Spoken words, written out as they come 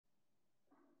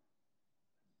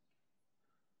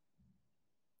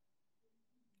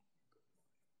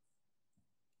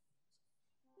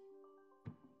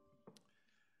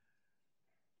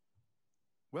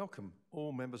Welcome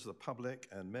all members of the public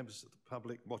and members of the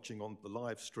public watching on the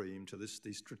live stream to the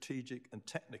Strategic and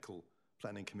Technical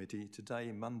Planning Committee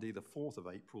today, Monday the 4th of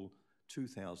April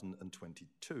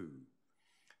 2022.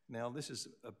 Now this is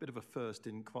a bit of a first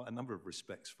in quite a number of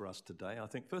respects for us today. I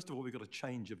think first of all we've got a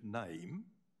change of name.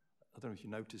 I don't know if you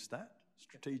noticed that.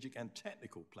 Strategic and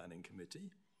Technical Planning Committee.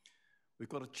 We've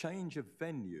got a change of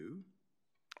venue.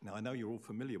 Now I know you're all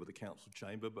familiar with the council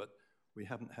chamber, but we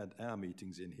haven't had our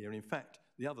meetings in here. In fact,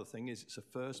 the other thing is it's a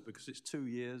first because it's 2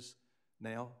 years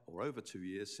now, or over 2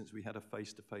 years, since we had a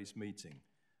face-to-face meeting.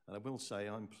 And I will say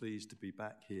I'm pleased to be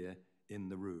back here in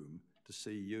the room to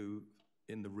see you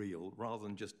in the real, rather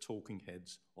than just talking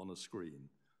heads on a screen.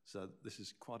 So this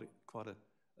is quite a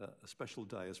special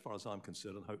day as far as I'm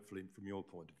concerned, and hopefully from your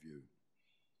point of view.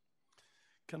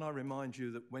 Can I remind you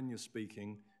that when you're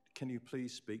speaking, can you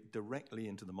please speak directly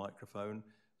into the microphone?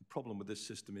 The problem with this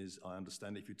system is, I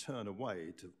understand, if you turn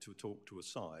away to talk to a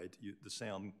side, the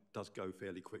sound does go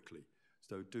fairly quickly.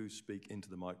 So do speak into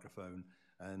the microphone.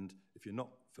 And if you're not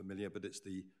familiar, but it's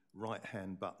the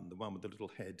right-hand button, the one with the little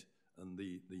head and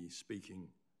the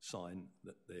speaking sign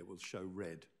that there will show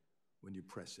red when you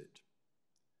press it.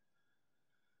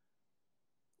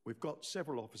 We've got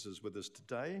several officers with us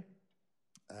today,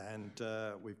 and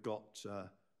we've got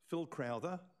Phil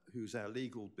Crowther, who's our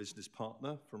legal business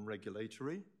partner from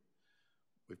Regulatory.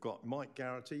 We've got Mike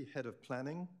Garrity, Head of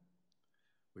Planning.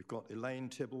 We've got Elaine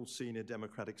Tibble, Senior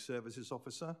Democratic Services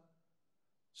Officer.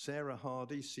 Sarah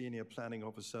Hardy, Senior Planning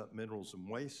Officer, Minerals and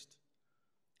Waste.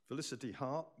 Felicity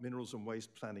Hart, Minerals and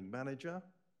Waste Planning Manager.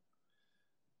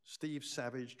 Steve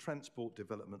Savage, Transport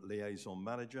Development Liaison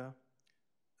Manager.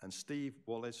 And Steve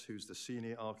Wallace, who's the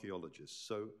Senior Archaeologist.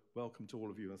 So welcome to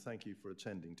all of you and thank you for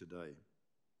attending today.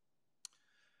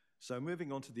 So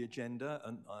moving on to the agenda,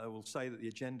 and I will say that the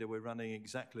agenda, we're running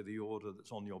exactly the order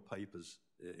that's on your papers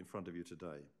in front of you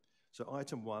today. So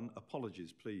item 1,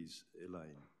 apologies, please,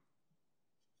 Elaine.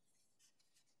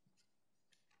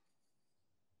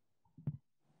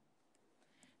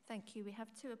 Thank you. We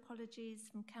have 2 apologies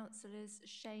from councillors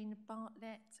Shane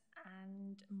Bartlett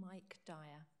and Mike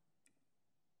Dyer.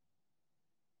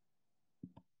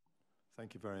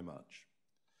 Thank you very much.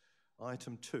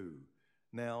 Item 2.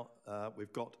 Now,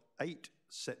 we've got 8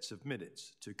 sets of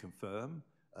minutes to confirm.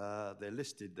 They're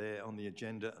listed there on the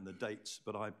agenda and the dates,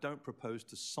 but I don't propose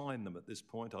to sign them at this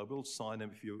point. I will sign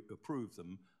them if you approve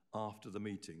them after the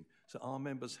meeting. So are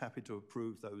members happy to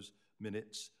approve those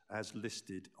minutes as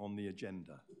listed on the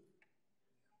agenda?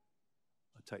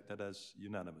 I take that as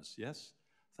unanimous, yes?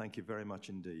 Thank you very much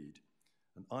indeed.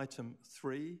 And item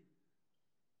 3,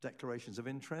 declarations of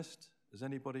interest. Has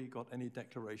anybody got any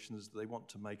declarations they want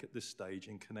to make at this stage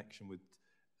in connection with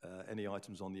any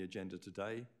items on the agenda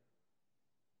today?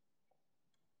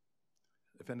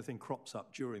 If anything crops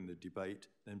up during the debate,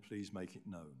 then please make it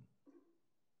known.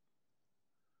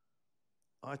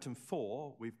 Item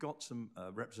 4, we've got some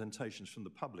representations from the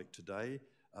public today.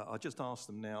 I just ask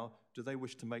them now, do they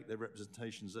wish to make their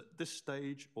representations at this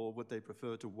stage, or would they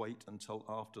prefer to wait until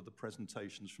after the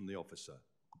presentations from the officer?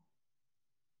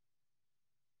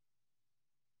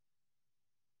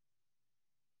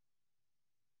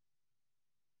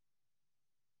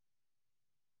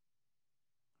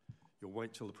 You'll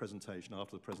wait till the presentation,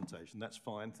 after the presentation. That's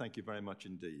fine. Thank you very much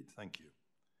indeed. Thank you.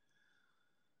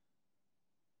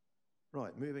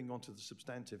 Right, moving on to the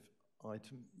substantive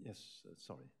item. Yes,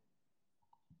 sorry.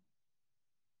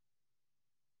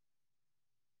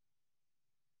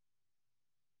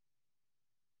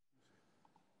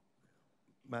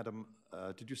 Madam,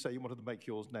 did you say you wanted to make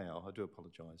yours now? I do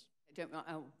apologise.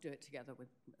 I'll do it together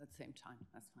at the same time.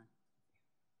 That's fine.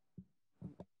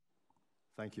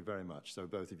 Thank you very much. So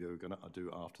both of you are going to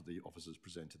do after the officers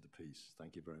presented the piece.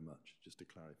 Thank you very much, just to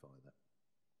clarify that.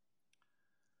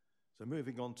 So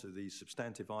moving on to the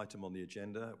substantive item on the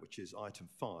agenda, which is item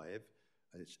 5.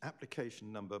 It's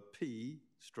application number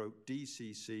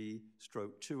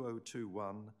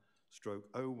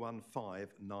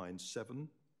P/DCC/2021/01597.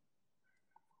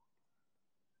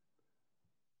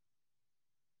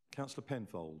 Councillor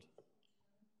Penfold.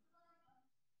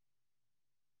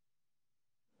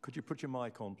 Could you put your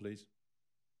mic on, please?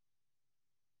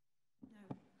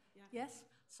 No. Yeah. Yes,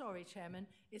 sorry, Chairman.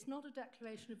 It's not a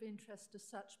declaration of interest as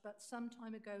such, but some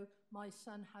time ago my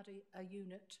son had a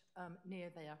unit near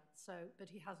there, but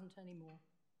he hasn't anymore.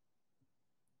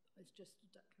 It's just a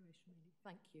declaration, really.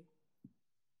 Thank you.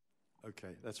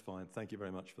 Okay, that's fine. Thank you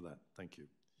very much for that. Thank you.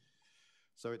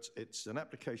 So it's an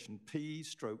application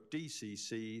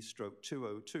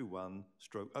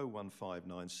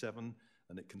P/DCC/2021/01597,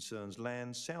 and it concerns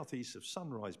land southeast of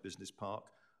Sunrise Business Park,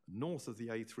 north of the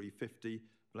A350,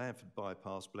 Blandford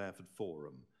Bypass, Blandford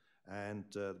Forum. And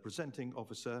the presenting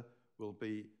officer will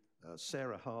be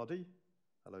Sarah Hardy.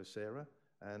 Hello, Sarah.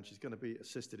 And she's going to be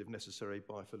assisted, if necessary,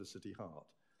 by Felicity Hart.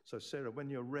 So, Sarah, when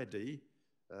you're ready,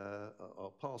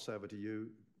 I'll pass over to you.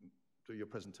 Do your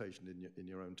presentation in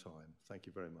your own time. Thank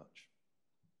you very much.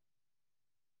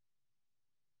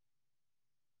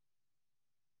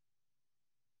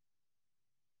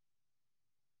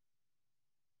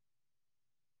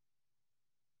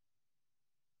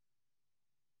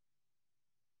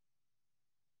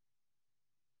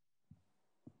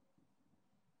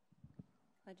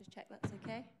 I just check that's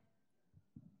okay?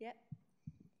 Yep.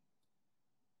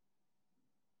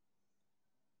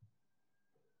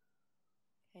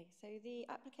 Okay, so the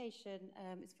application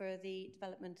is for the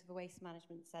development of a waste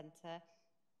management centre,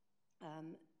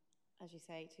 as you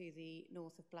say, to the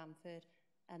north of Blandford.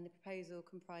 And the proposal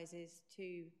comprises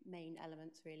two main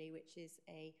elements, really, which is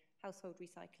a household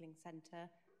recycling centre,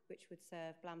 which would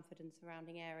serve Blandford and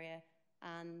surrounding area,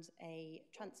 and a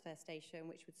transfer station,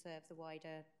 which would serve the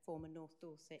wider former North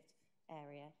Dorset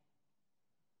area.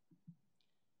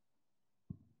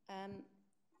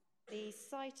 The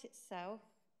site itself,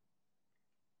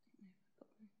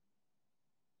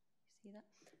 see that?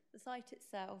 The site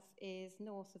itself is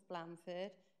north of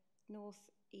Blandford,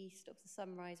 north-east of the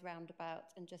Sunrise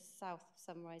roundabout, and just south of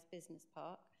Sunrise Business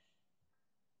Park.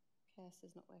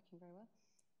 Cursor's not working very well.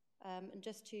 And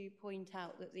just to point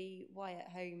out that the Wyatt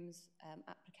Homes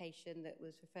application that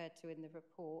was referred to in the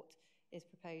report is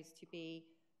proposed to be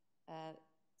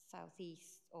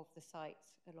southeast of the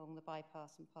site along the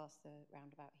bypass and past the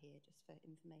roundabout here, just for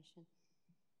information.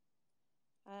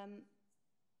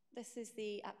 This is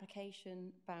the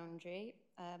application boundary.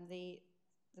 The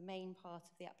main part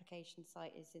of the application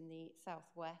site is in the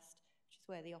southwest, which is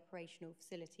where the operational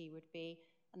facility would be,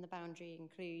 and the boundary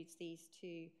includes these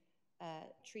two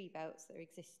tree belts that are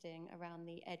existing around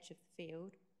the edge of the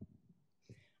field,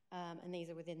 and these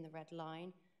are within the red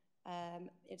line.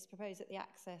 It's proposed that the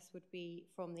access would be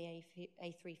from the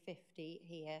A350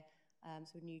 here,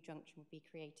 so a new junction would be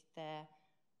created there,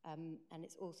 and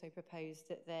it's also proposed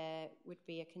that there would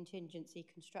be a contingency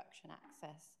construction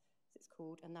access, as it's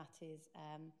called, and that is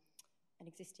an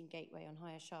existing gateway on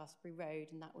Higher Shaftesbury Road,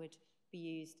 and that would be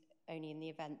used only in the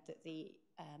event that the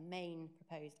main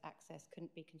proposed access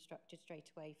couldn't be constructed straight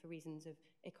away for reasons of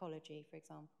ecology, for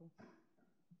example.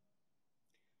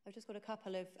 I've just got a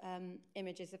couple of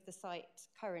images of the site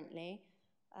currently.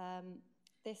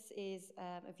 This is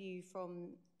a view from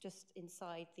just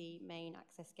inside the main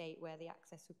access gate where the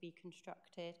access would be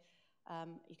constructed.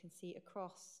 You can see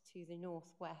across to the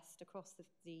northwest, across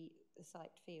the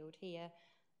site field here,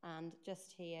 and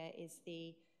just here is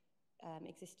the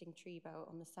existing tree belt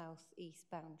on the southeast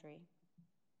boundary.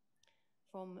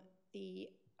 From the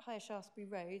Higher Shaftesbury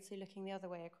Road, so looking the other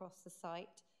way across the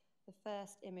site, the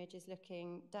first image is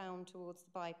looking down towards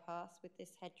the bypass with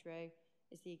this hedgerow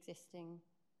is the existing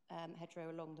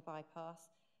hedgerow along the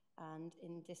bypass, and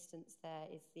in distance there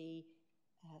is the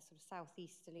sort of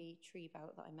southeasterly tree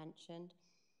belt that I mentioned.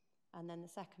 And then the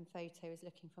second photo is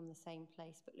looking from the same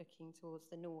place but looking towards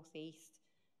the northeast,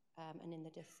 and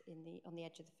on the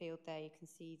edge of the field there you can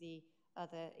see the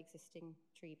other existing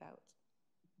tree belt.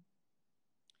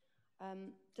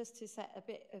 Just to set a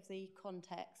bit of the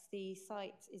context, the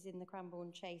site is in the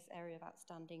Cranbourne Chase area of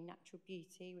outstanding natural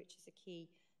beauty, which is a key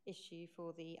issue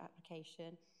for the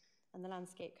application. And the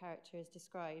landscape character is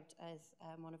described as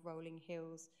one of rolling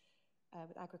hills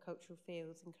with agricultural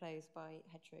fields enclosed by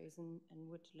hedgerows and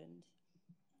woodland.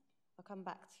 I'll come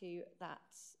back to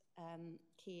that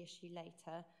key issue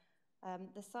later.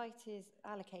 The site is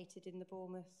allocated in the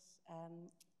Bournemouth,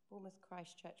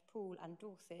 Christchurch, Poole and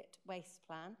Dorset waste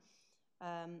plan.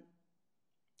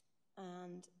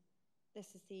 And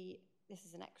this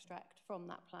is an extract from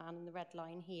that plan, and the red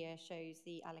line here shows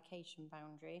the allocation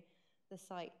boundary.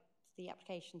 The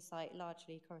application site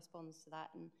largely corresponds to that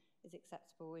and is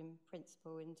acceptable in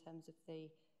principle in terms of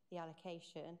the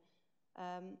allocation.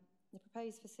 The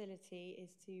proposed facility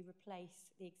is to replace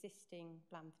the existing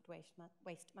Blandford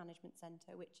Waste Management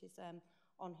Centre, which is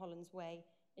on Hollands Way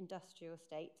Industrial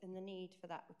Estate, and the need for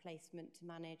that replacement to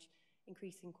manage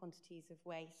increasing quantities of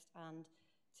waste and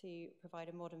to provide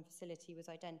a modern facility was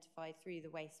identified through the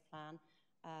waste plan,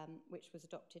 which was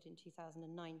adopted in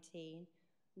 2019.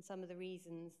 And some of the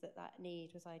reasons that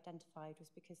need was identified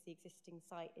was because the existing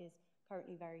site is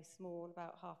currently very small,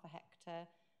 about half a hectare.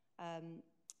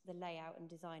 The layout and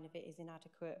design of it is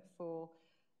inadequate for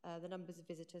the numbers of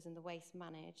visitors and the waste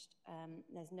managed.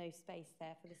 There's no space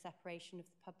there for the separation of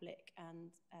the public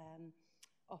and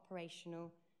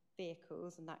operational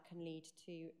vehicles, and that can lead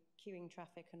to queuing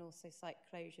traffic and also site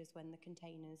closures when the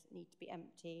containers need to be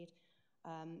emptied,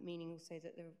 meaning also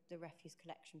that the refuse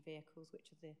collection vehicles,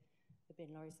 which are the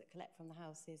bin lorries that collect from the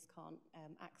houses, can't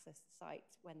access the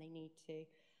site when they need to.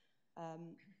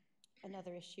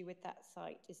 Another issue with that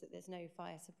site is that there's no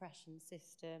fire suppression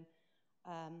system,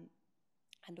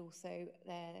 and also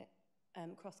there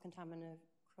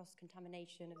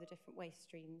cross-contamination of the different waste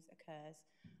streams occurs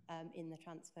in the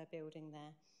transfer building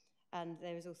there. And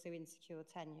there is also insecure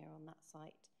tenure on that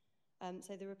site.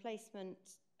 So the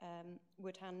replacement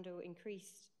would handle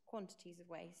increased quantities of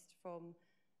waste from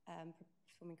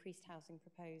increased housing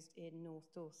proposed in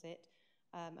North Dorset,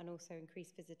 and also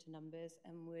increased visitor numbers,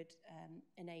 and would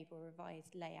enable a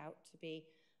revised layout to be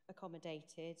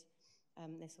accommodated.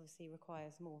 This obviously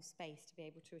requires more space to be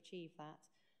able to achieve that.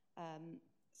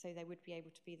 So there would be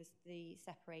able to be the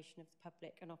separation of the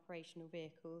public and operational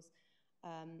vehicles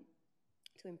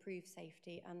to improve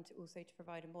safety, and also to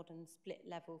provide a modern split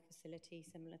level facility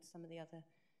similar to some of the other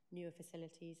newer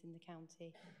facilities in the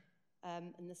county.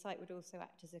 And the site would also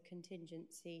act as a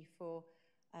contingency for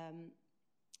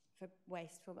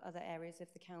waste from other areas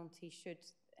of the county should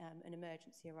an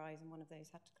emergency arise and one of those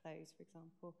had to close, for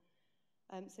example.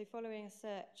 So following a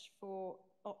search for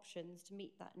options to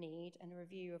meet that need and a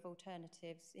review of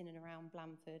alternatives in and around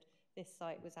Blandford, this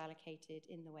site was allocated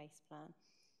in the waste plan.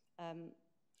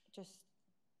 Just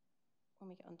when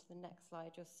we get onto the next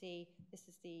slide, you'll see this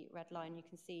is the red line. You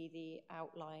can see the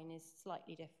outline is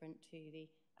slightly different to the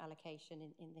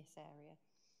allocation in this area.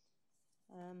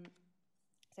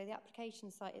 So the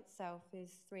application site itself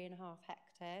is 3.5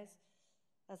 hectares.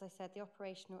 As I said, the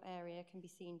operational area can be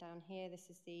seen down here. This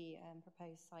is the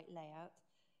proposed site layout.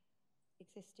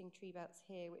 Existing tree belts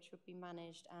here, which would be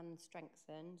managed and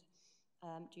strengthened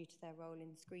due to their role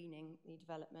in screening the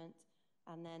development.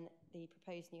 And then the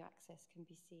proposed new access can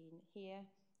be seen here,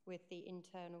 with the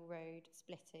internal road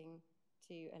splitting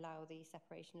to allow the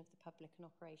separation of the public and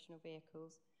operational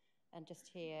vehicles. And just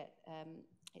here,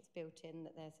 it's built in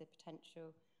that there's a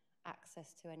potential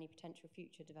access to any potential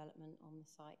future development on the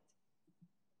site.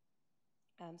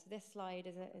 So this slide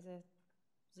is a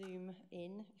zoom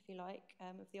in, if you like,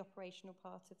 of the operational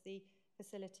part of the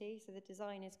facility. So the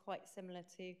design is quite similar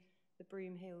to the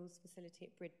Broom Hills facility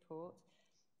at Bridport.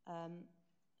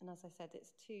 And as I said,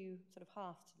 it's two sort of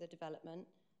halves to the development.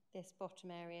 This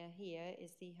bottom area here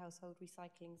is the household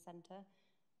recycling centre.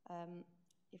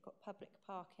 You've got public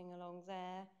parking along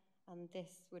there, and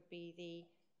this would be the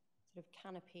sort of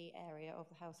canopy area of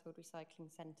the household recycling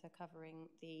centre, covering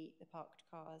the parked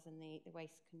cars and the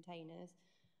waste containers,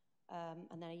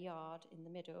 and then a yard in the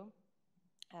middle.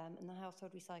 And the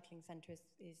household recycling centre is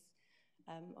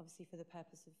obviously for the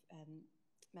purpose of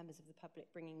members of the public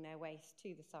bringing their waste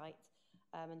to the site,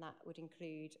 and that would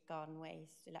include garden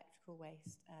waste, electrical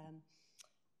waste,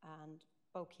 and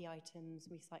bulky items,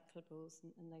 recyclables,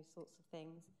 and those sorts of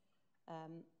things.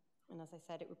 And as I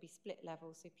said, it would be split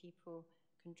level, so people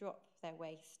can drop their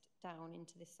waste down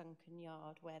into this sunken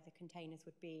yard where the containers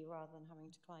would be, rather than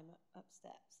having to climb up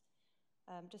steps.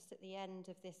 Just at the end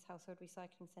of this household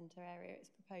recycling centre area, it's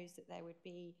proposed that there would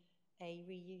be a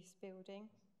reuse building,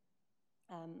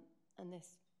 and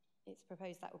it's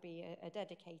proposed that will be a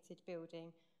dedicated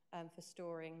building for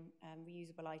storing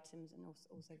reusable items, and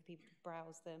also for people to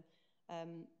browse them,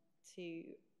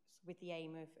 with the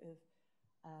aim of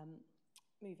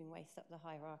moving waste up the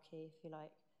hierarchy, if you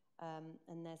like.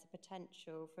 And there's a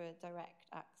potential for direct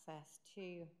access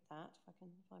to that, if I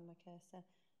can find my cursor,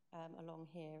 along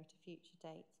here at a future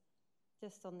date.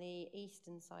 Just on the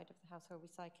eastern side of the household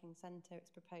recycling centre,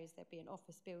 it's proposed there'd be an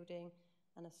office building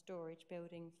and a storage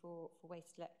building for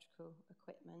waste electrical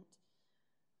equipment.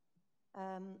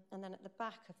 And then at the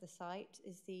back of the site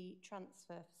is the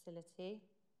transfer facility,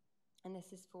 and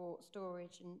this is for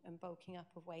storage and bulking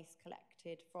up of waste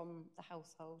collected from the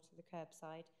household to the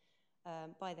curbside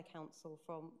by the council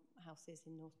from houses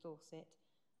in North Dorset.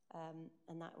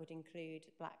 And that would include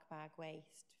black bag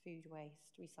waste, food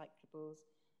waste, recyclables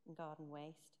and garden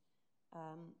waste.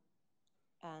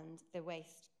 And the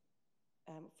waste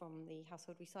from the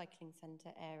household recycling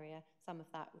centre area, some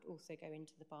of that would also go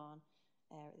into the barn.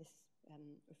 This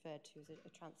referred to as a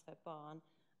transfer barn.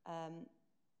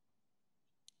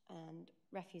 And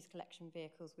refuse collection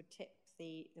vehicles would tip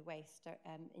the waste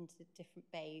into different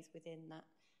bays within that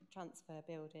transfer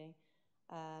building.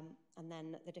 And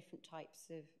then the different types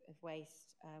of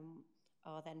waste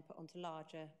are then put onto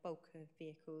larger bulker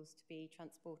vehicles to be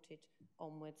transported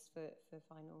onwards for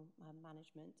final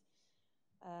management.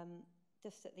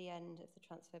 Just at the end of the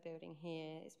transfer building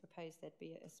here, it's proposed there'd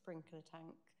be a sprinkler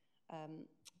tank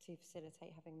to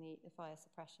facilitate having the fire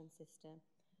suppression system.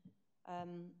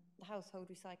 The household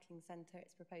recycling centre,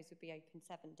 it's proposed, would be open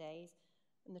 7 days,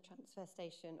 and the transfer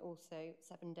station also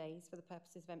 7 days for the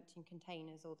purposes of emptying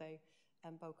containers, although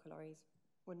bulk lorries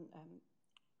wouldn't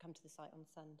come to the site on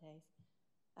Sundays.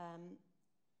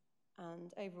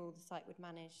 And overall, the site would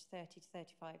manage 30 to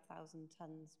 35,000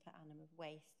 tonnes per annum of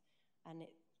waste, and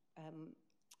it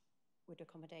would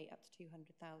accommodate up to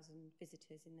 200,000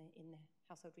 visitors in the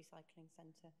household recycling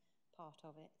centre part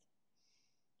of it.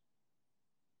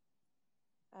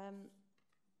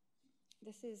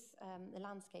 This is the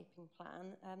landscaping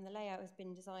plan. The layout has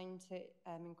been designed to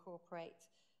incorporate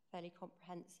fairly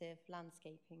comprehensive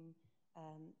landscaping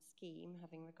scheme,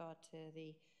 having regard to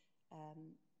the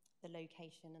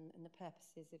location and the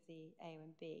purposes of the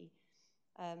AONB.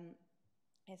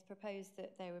 It's proposed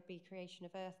that there would be creation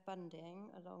of earth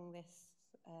bunding along this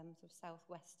sort of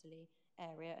southwesterly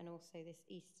area and also this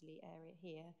easterly area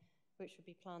here, which would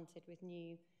be planted with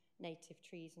new native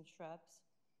trees and shrubs.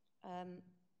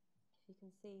 If you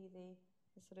can see the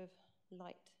sort of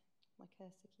light, my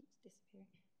cursor keeps disappearing,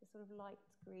 the sort of light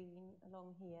green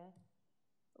along here,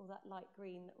 all that light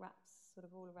green that wraps sort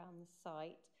of all around the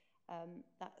site,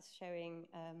 that's showing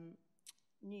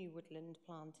new woodland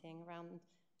planting around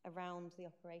the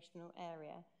operational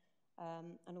area,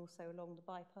 and also along the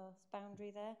bypass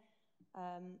boundary there.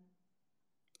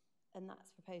 And that's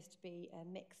proposed to be a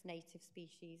mixed native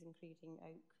species, including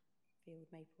oak, field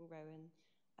maple, rowan,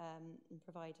 and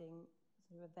providing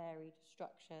sort of a varied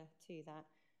structure to that,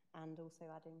 and also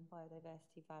adding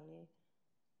biodiversity value.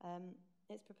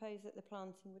 It's proposed that the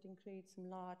planting would include some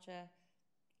larger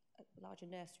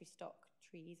nursery stock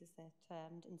trees, as they're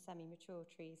termed, and semi-mature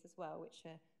trees as well, which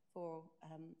are 4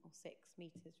 or 6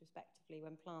 metres respectively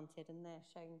when planted, and they're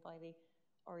shown by the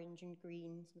orange and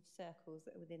green sort of circles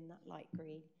that are within that light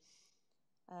green.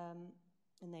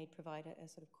 And they'd provide a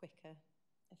sort of quicker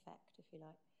effect, if you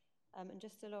like. And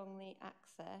just along the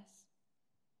axis,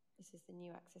 this is the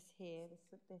new axis here, this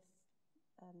sort of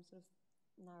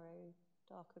narrow,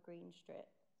 darker green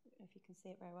strip, I don't know if you can see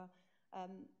it very well.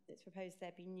 It's proposed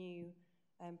there be new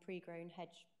pre-grown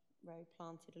hedgerow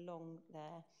planted along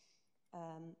there.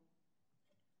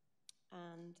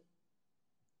 And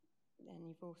then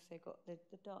you've also got the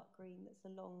dark green that's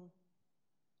along,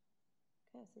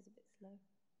 cursor's a bit slow,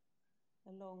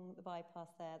 along the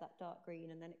bypass there, that dark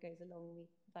green, and then it goes along the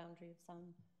boundary of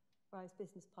Sunrise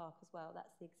Business Park as well.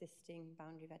 That's the existing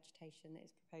boundary vegetation that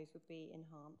is proposed would be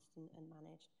enhanced and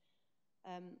managed.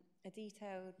 A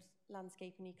detailed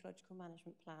landscape and ecological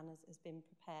management plan has been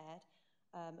prepared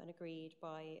and agreed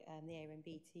by the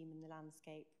AONB team and the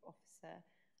landscape officer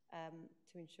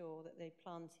to ensure that the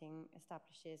planting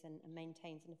establishes and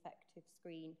maintains an effective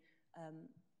screen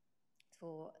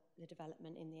for the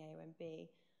development in the AONB.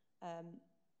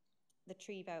 The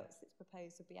tree belts that's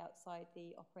proposed would be outside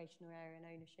the operational area and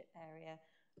ownership area,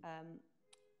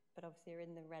 but obviously are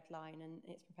in the red line, and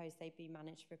it's proposed they be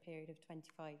managed for a period of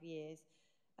 25 years,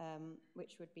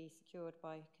 which would be secured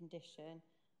by condition.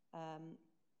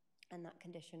 And that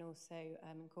condition also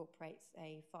incorporates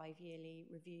a 5-yearly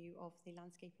review of the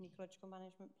landscape and ecological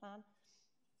management plan.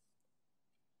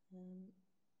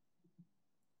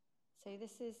 So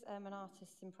this is an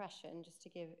artist's impression,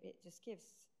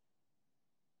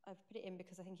 I've put it in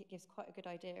because I think it gives quite a good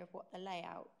idea of what the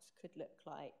layout could look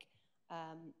like.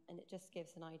 And it just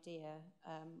gives an idea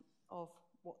of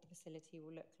what the facility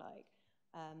will look like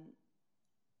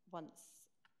once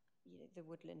the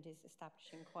woodland is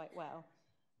establishing quite well.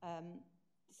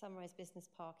 Sunrise Business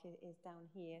Park is down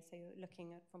here, so you're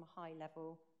looking at from a high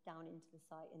level down into the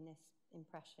site in this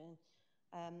impression.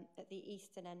 At the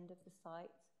eastern end of the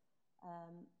site,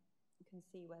 you can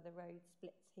see where the road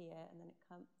splits here, and then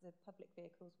the public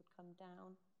vehicles would come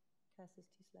down, cursor's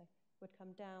too slow, would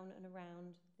come down and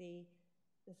around the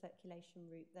circulation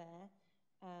route there.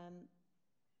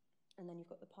 And then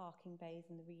you've got the parking bays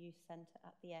and the reuse centre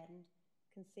at the end.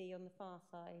 You can see on the far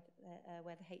side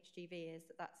where the HGV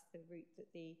is, that's the route that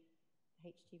the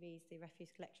HGVs, the refuse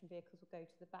collection vehicles, will go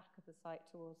to the back of the site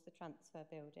towards the transfer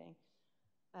building.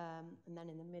 And then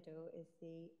in the middle is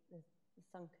the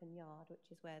sunken yard,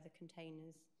 which is where the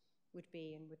containers would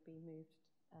be and would be moved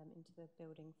into the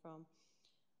building from.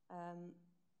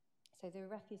 So the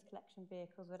refuse collection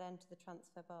vehicles would enter the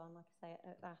transfer barn, like I say,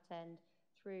 at that end,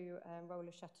 through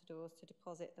roller shutter doors to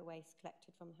deposit the waste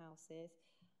collected from the houses.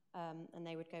 And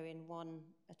they would go in one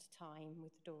at a time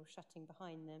with the door shutting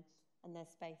behind them, and there's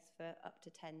space for up to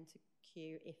 10 to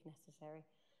queue if necessary.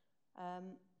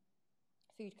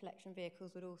 Food collection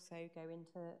vehicles would also go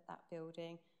into that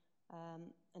building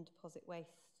and deposit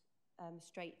waste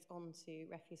straight onto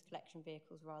refuse collection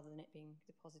vehicles rather than it being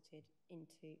deposited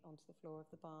onto the floor of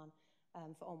the barn.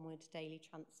 for onward daily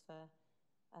transfer.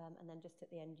 And then just at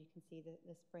the end, you can see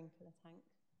the sprinkler tank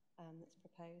that's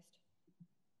proposed.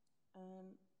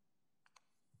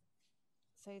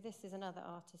 So this is another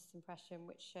artist's impression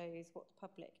which shows what the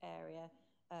public area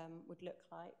would look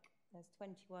like. There's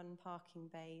 21 parking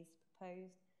bays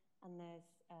proposed, and there's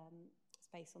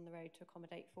space on the road to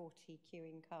accommodate 40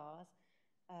 queuing cars.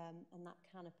 And that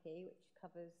canopy, which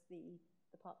covers the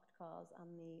parked cars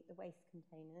and the waste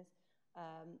containers,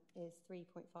 is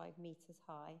 3.5 metres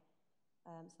high.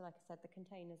 So like I said, the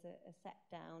containers are set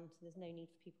down, so there's no need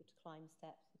for people to climb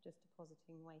steps, they're just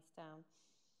depositing waste down.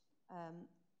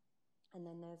 And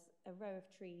then there's a row of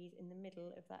trees in the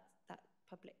middle of that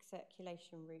public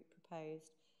circulation route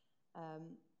proposed,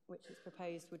 which is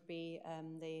proposed would be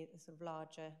the sort of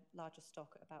larger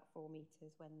stock at about 4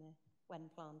 metres when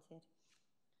planted.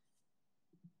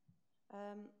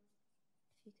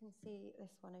 If you can see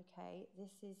this one okay,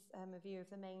 this is a view of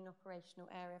the main operational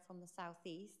area from the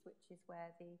southeast, which is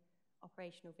where the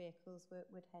operational vehicles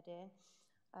would head in.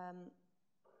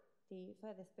 The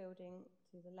furthest building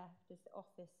to the left is the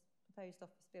proposed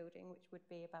office building, which would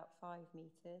be about 5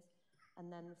 metres, and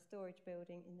then the storage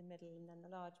building in the middle, and then the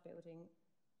large building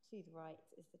to the right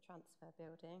is the transfer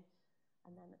building.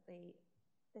 And then at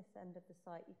this end of the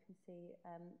site, you can see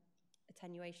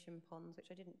attenuation ponds,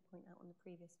 which I didn't point out on the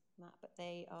previous map, but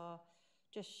they are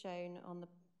just shown on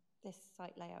this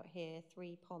site layout here,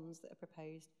 3 ponds that are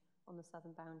proposed on the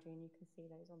southern boundary, and you can see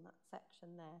those on that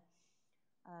section there.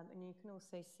 And you can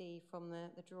also see from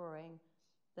the drawing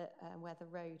that where the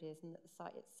road is, and that the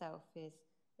site itself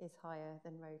is higher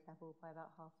than road level by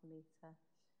about 0.5 metre.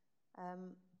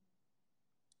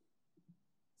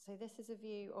 So this is a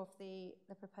view of the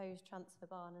proposed transfer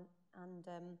barn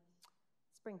and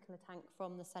sprinkler tank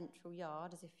from the central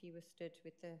yard, as if you were stood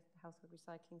with the Household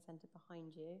Recycling Centre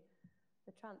behind you.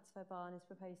 The transfer barn is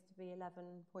proposed to be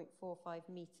 11.45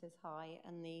 metres high,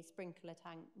 and the sprinkler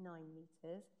tank 9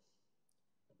 metres.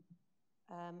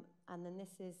 And then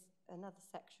this is another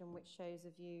section which shows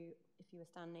a view if you were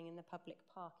standing in the public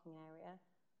parking area.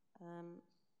 And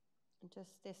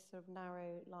just this sort of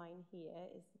narrow line here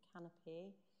is the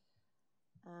canopy,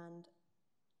 and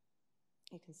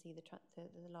you can see the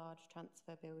large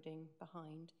transfer building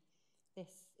behind.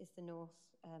 This is the sort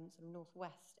of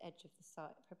northwest edge of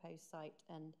the proposed site,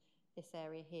 and this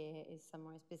area here is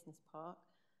Sunrise Business Park.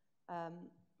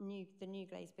 The New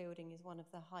Glaze building is one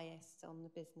of the highest on the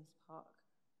business park,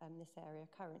 this area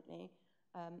currently.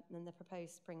 And the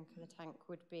proposed sprinkler tank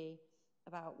would be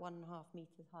about 1.5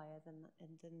 metres higher than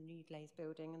the New Glaze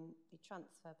building, and the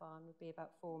transfer barn would be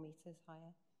about 4 metres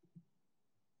higher.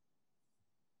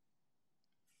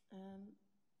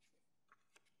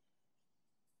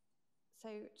 So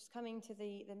just coming to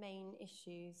the main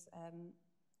issues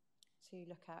to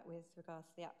look at with regards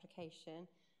to the application.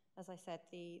 As I said,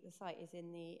 the site is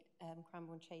in the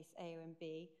Cranbourne Chase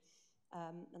AONB,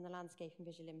 and the landscape and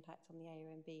visual impact on the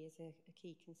AONB is a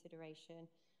key consideration,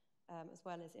 as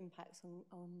well as impacts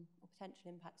or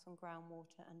potential impacts on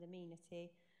groundwater and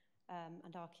amenity,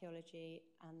 and archaeology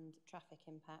and traffic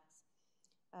impacts.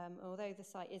 Although the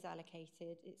site is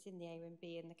allocated, it's in the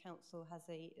AONB, and the council has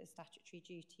a statutory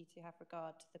duty to have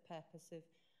regard to the purpose of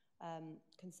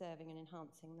conserving and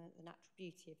enhancing the natural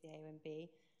beauty of the AONB,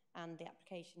 and the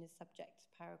application is subject to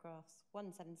paragraphs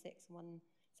 176 and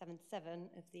 177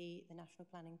 of the National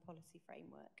Planning Policy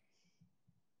Framework.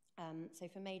 So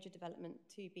for major development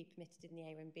to be permitted in the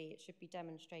AONB, it should be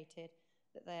demonstrated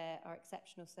that there are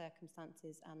exceptional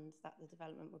circumstances and that the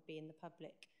development would be in the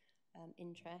public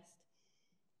interest.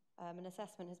 An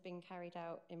assessment has been carried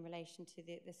out in relation to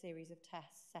the series of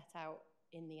tests set out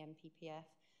in the NPPF,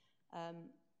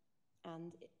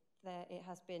 and it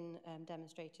has been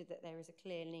demonstrated that there is a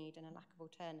clear need and a lack of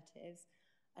alternatives,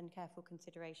 and careful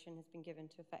consideration has been given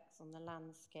to effects on the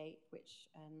landscape, which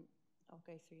I'll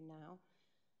go through now.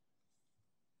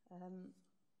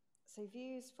 So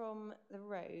views from the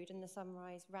road and the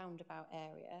Sunrise roundabout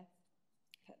area.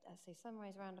 So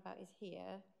Sunrise roundabout is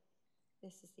here.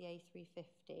 This is the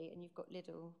A350, and you've got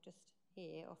Lidl just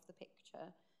here off the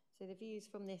picture. So the views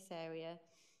from this area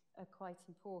are quite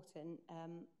important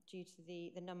due to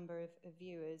the number of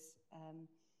viewers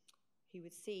who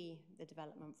would see the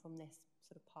development from this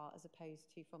sort of part as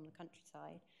opposed to from the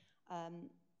countryside,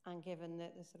 and given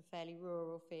the sort of fairly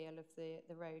rural feel of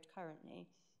the road currently.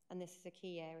 And this is a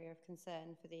key area of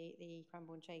concern for the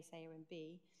Cranbourne Chase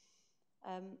AONB.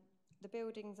 The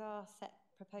buildings are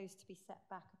proposed to be set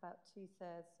back about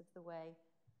 2/3 of the way.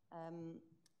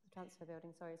 The transfer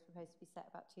building, sorry, is proposed to be set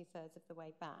about 2/3 of the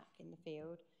way back in the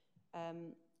field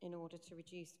in order to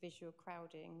reduce visual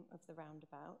crowding of the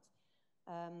roundabout.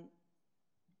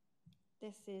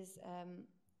 This is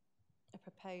a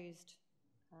proposed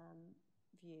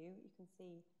view. You can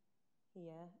see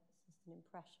here, it's just an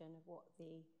impression of what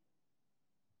the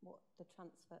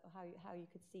transfer, or how you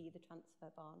could see the transfer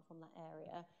barn from that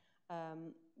area,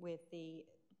 with the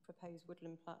proposed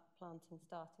woodland planting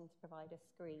starting to provide a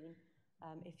screen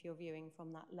if you're viewing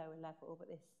from that lower level. But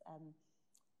this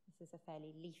is a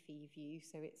fairly leafy view,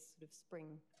 so it's sort of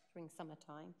spring,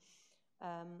 summertime.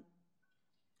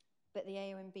 But the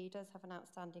AONB does have an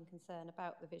outstanding concern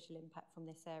about the visual impact from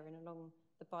this area and along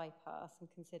the bypass, and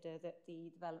consider that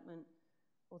the development,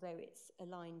 although it's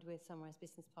aligned with Sunrise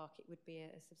Business Park, it would be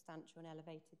a substantial and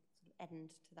elevated sort of end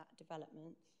to that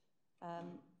development.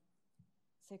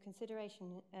 So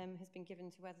consideration has been given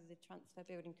to whether the transfer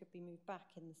building could be moved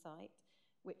back in the site,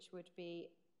 which would be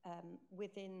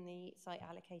within the site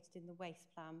allocated in the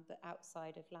waste plan, but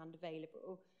outside of land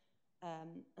available.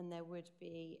 And there would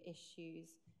be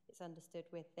issues, it's understood,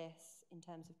 with this in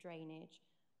terms of drainage,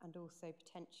 and also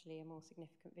potentially a more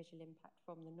significant visual impact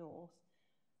from the north.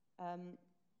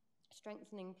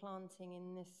 Strengthening planting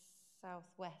in this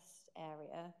southwest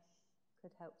area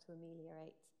could help to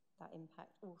ameliorate that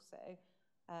impact also.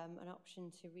 An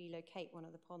option to relocate one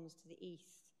of the ponds to the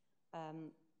east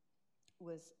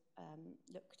was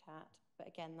looked at, but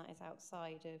again, that is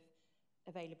outside of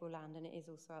available land, and it is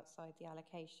also outside the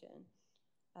allocation.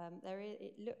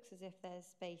 It looks as if there's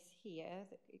space here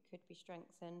that it could be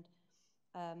strengthened,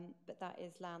 but that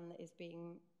is land that is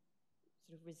being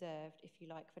sort of reserved, if you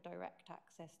like, for direct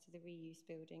access to the reuse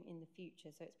building in the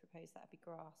future. So it's proposed that be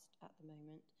grassed at the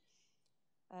moment.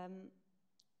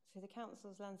 So the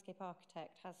council's landscape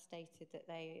architect has stated that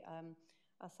they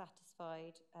are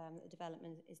satisfied that the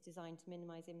development is designed to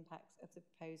minimise impacts of the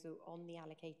proposal on the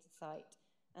allocated site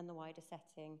and the wider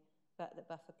setting, but that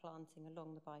buffer planting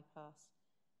along the bypass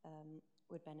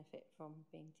would benefit from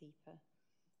being deeper.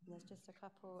 And there's just a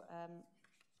couple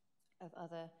of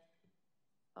other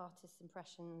artists'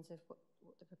 impressions of what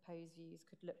the proposed views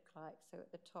could look like. So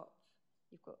at the top,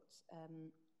 you've got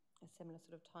a similar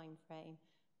sort of time frame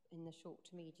in the short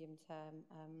to medium term,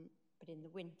 but in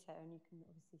the winter, and you can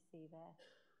obviously see there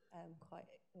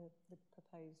quite the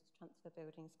proposed transfer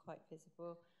building is quite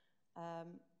visible.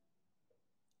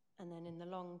 And then in the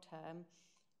long term,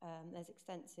 there's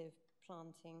extensive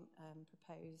planting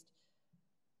proposed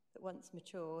that, once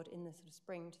matured in the sort of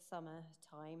spring to summer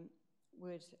time,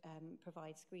 would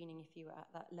provide screening if you were at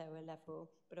that lower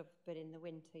level, but in the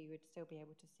winter you would still be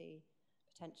able to see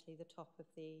potentially the top of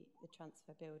the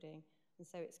transfer building. And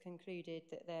so it's concluded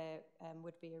that there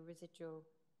would be a residual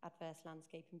adverse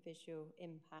landscape and visual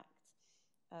impact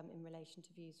in relation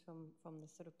to views from the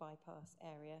sort of bypass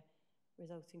area,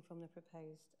 resulting from the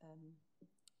proposed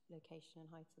location and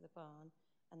height of the barn.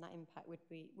 And that impact would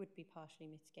be partially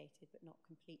mitigated, but not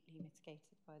completely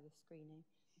mitigated by the screening.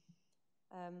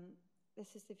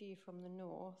 This is the view from the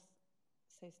north.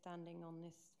 So standing on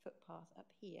this footpath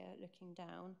up here, looking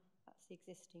down, that's the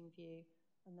existing view,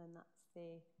 and then that's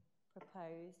the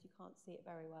proposed. You can't see it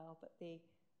very well, but the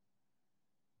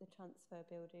transfer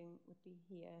building would be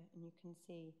here, and you can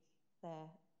see there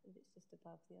that it's just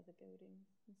above the other buildings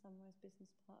in Sunrise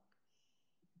Business Park.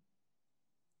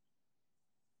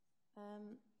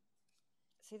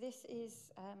 So this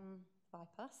is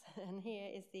bypass, and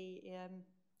here is the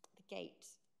gate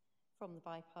from the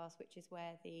bypass, which is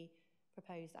where the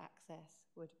proposed access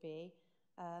would be.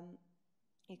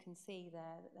 You can see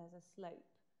there that there's a slope.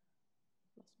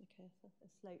 Lost my cursor. A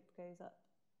slope goes up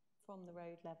from the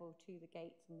road level to the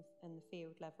gates and the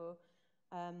field level.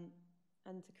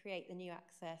 And to create the new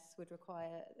access would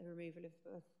require the removal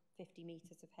of 50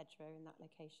 metres of hedgerow in that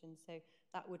location. So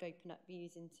that would open up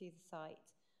views into the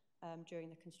site during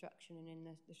the construction and in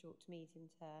the short to medium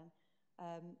term.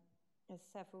 There's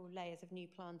several layers of new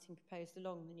planting proposed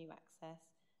along the new access.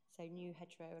 So new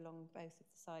hedgerow along both of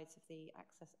the sides of the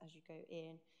access as you go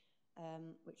in,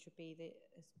 which would be the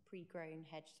pre-grown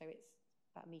hedge. So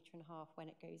it's about 1.5 metres when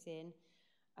it goes in,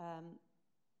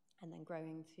 and then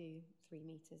growing to 3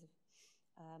 metres.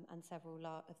 And several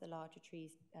of the larger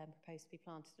trees proposed to be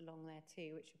planted along there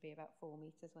too, which would be about 4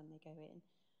 metres when they go in.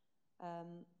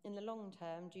 In the long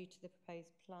term, due to the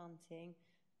proposed planting,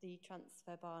 the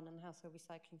transfer barn and the household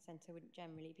recycling centre wouldn't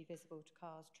generally be visible to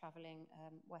cars travelling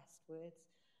westwards.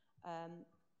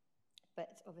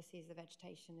 But obviously, as the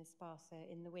vegetation is sparser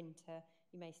in the winter,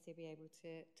 you may still be able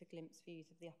to glimpse views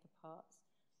of the upper parts.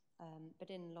 But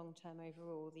in the long term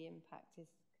overall, the impact is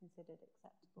considered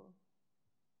acceptable.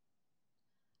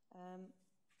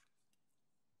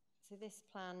 So this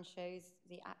plan shows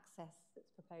the access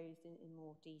that's proposed in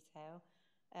more detail.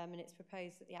 And it's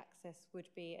proposed that the access would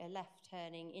be a left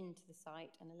turning into the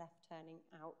site and a left turning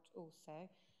out also,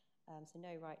 so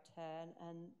no right turn.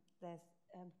 And there's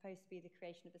proposed to be the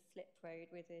creation of a slip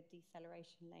road with a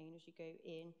deceleration lane as you go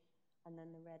in, and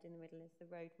then the red in the middle is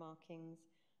the road markings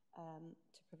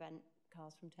to prevent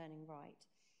cars from turning right.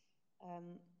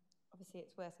 Obviously,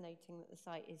 it's worth noting that the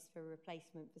site is for a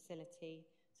replacement facility,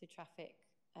 so traffic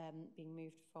being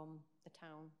moved from the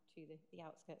town to the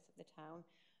outskirts of the town.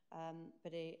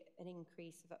 But an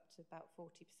increase of up to about 40%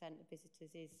 of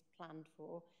visitors is planned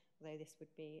for, although this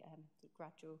would be a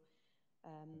gradual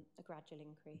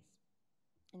increase.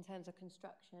 In terms of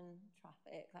construction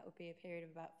traffic, that would be a period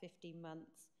of about 15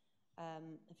 months, a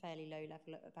fairly low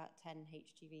level at about 10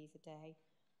 HGVs a day.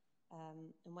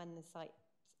 And when the site,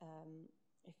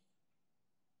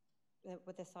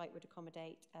 the site would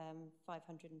accommodate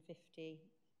 550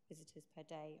 visitors per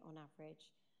day on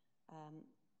average.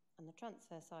 And the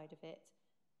transfer side of it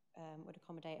would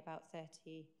accommodate about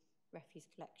 30 refuse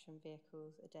collection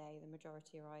vehicles a day, the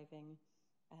majority arriving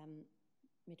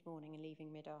mid-morning and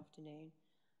leaving mid-afternoon.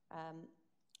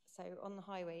 So on the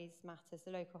highways matters,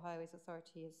 the local highways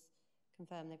authority has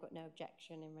confirmed they've got no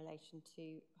objection in relation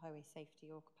to highway safety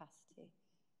or capacity.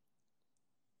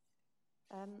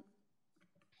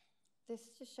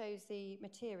 This just shows the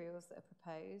materials that are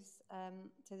proposed.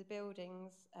 So the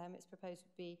buildings, it's proposed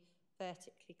would be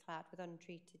vertically clad with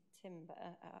untreated timber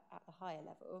at the higher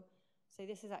level. So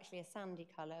this is actually a sandy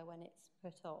colour when it's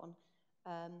put on,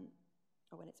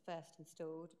 or when it's first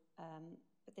installed.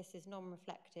 But this is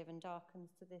non-reflective and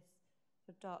darkens to this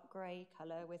sort of dark grey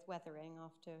colour with weathering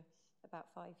after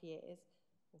about 5 years,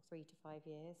 or 3 to 5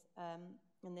 years.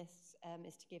 And this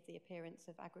is to give the appearance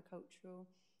of agricultural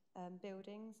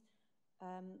buildings.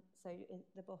 So in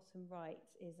the bottom right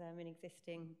is an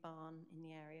existing barn in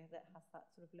the area that has that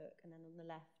sort of look, and then on the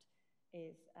left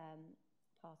is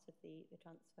part of the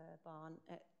transfer barn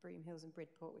at Broom Hills and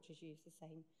Bridport, which has used the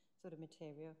same sort of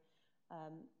material.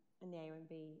 And the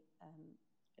AONB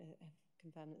have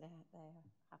confirmed that they're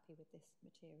happy with this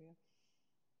material.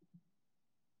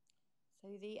 So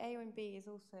the AONB is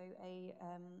also a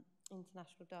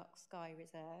International Dark Sky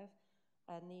Reserve,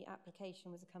 and the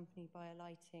application was accompanied by a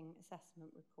lighting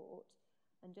assessment report.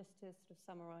 And just to sort of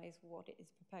summarise what it is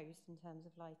proposed in terms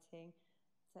of lighting,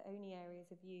 so only areas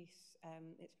of use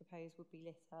it's proposed would be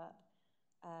lit up,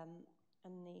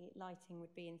 and the lighting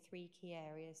would be in 3 key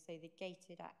areas. So the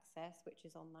gated access, which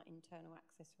is on that internal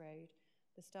access road,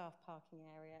 the staff parking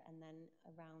area, and then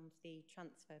around the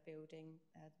transfer building,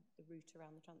 the route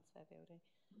around the transfer building.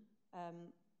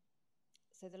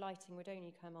 So the lighting would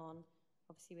only come on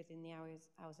obviously within the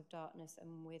hours of darkness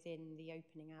and within the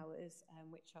opening hours,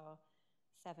 which are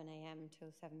 7 a.m.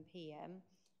 till 7 p.m,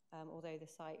 although the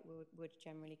site would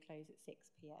generally close at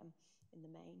 6 p.m. in the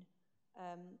main.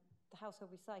 The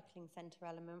household recycling centre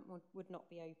element would not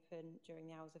be open during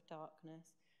the hours of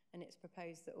darkness, and it's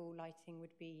proposed that all lighting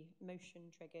would be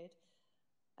motion triggered.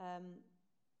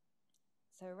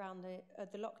 So around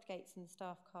the locked gates in the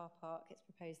staff car park, it's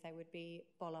proposed there would be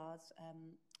bollards,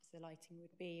 so the lighting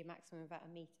would be a maximum of about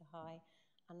 1 metre high,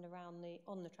 and around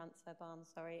on the transfer barn,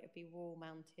 it would be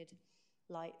wall-mounted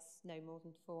lights no more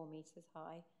than 4 metres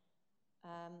high.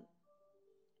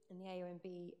 And the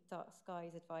AONB Dark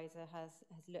Skies Advisor has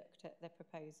looked at the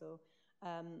proposal,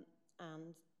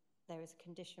 and there is a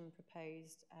condition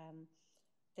proposed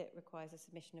that requires a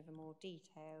submission of a more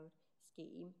detailed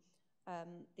scheme.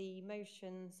 The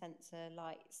motion sensor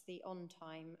lights, the on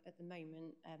time at the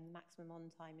moment, maximum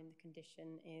on time in the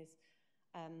condition is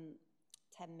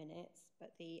 10 minutes,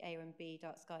 but the AONB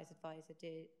Dark Skies Advisor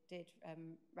did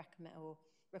recommend or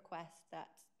request that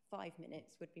 5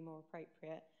 minutes would be more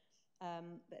appropriate.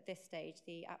 But at this stage,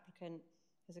 the applicant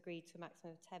has agreed to a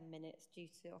maximum of 10 minutes due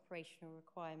to operational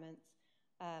requirements,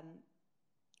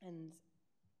 and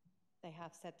they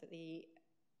have said that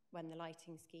when the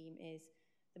lighting scheme is,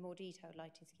 the more detailed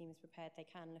lighting scheme is prepared, they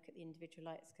can look at the individual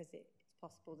lights, because it's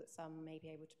possible that some may be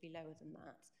able to be lower than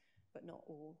that, but not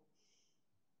all.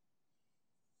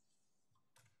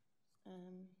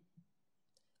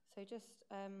 So just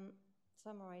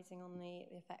summarising on the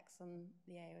effects on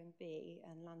the AONB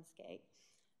and landscape.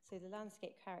 So the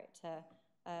landscape character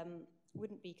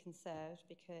wouldn't be conserved,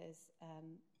 because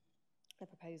the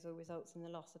proposal results in the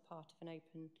loss of part of an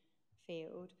open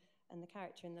field, and the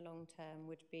character in the long term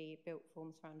would be built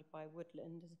form surrounded by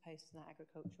woodland as opposed to that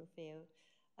agricultural field.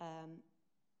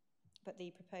 But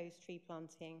the proposed tree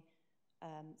planting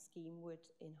scheme would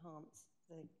enhance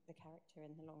the character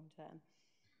in the long term.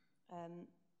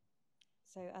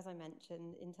 So as I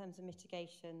mentioned, in terms of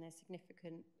mitigation, there's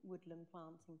significant woodland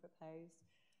planting proposed.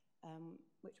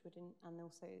 which would, and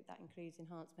also that includes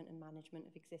enhancement and management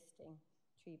of existing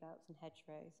tree belts and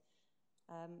hedgerows.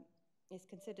 It's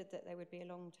considered that there would be a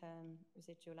long-term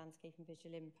residual landscape and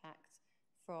visual impact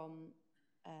from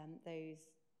those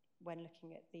when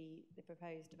looking at the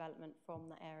proposed development from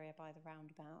that area by the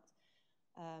roundabout.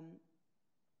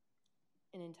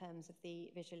 And in terms of the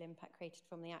visual impact created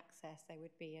from the access, there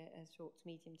would be a short to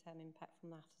medium-term impact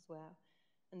from that as well.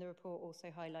 And the report also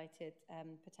highlighted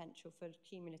potential for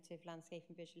cumulative landscape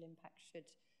and visual impact should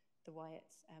the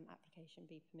Wyatts application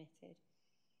be permitted.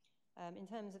 In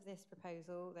terms of this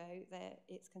proposal, though,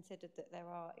 it's considered that there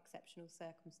are exceptional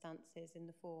circumstances in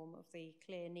the form of the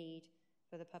clear need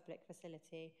for the public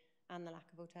facility and the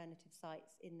lack of alternative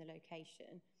sites in the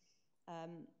location.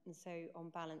 And so, on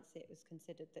balance, it was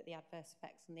considered that the adverse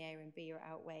effects on the A and B are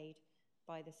outweighed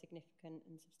by the significant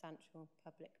and substantial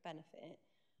public benefit.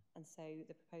 And so,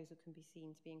 the proposal can be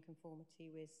seen to be in conformity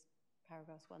with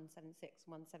paragraphs 176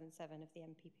 and 177 of the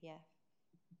NPPF.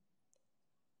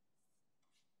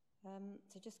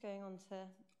 So just going on to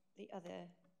the other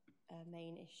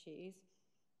main issues,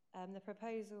 the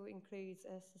proposal includes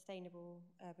a sustainable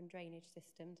urban drainage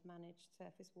system to manage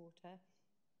surface water.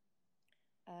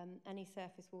 Any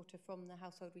surface water from the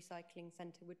household recycling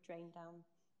centre would drain down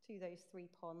to those 3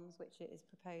 ponds, which it is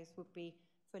proposed would be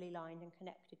fully lined and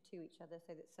connected to each other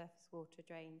so that surface water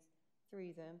drains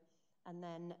through them. And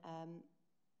then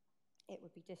it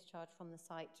would be discharged from the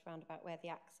site round about where the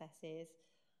access is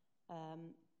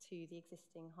to the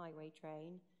existing highway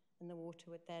drain, and the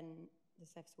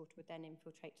surface water would then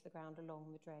infiltrate to the ground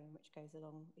along the drain, which goes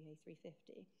along the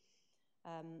A350.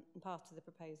 And part of the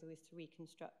proposal is to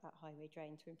reconstruct that highway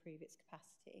drain to improve its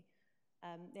capacity.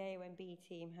 The AONB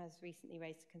team has recently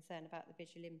raised a concern about the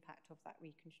visual impact of that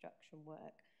reconstruction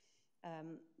work.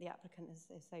 The applicant has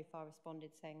so far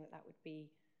responded saying that would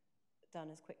be done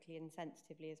as quickly and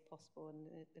sensitively as possible,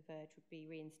 and the verge would be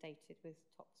reinstated with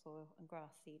topsoil and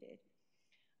grass seeded.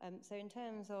 So in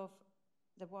terms of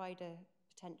the wider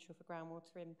potential for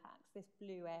groundwater impacts, this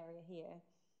blue area here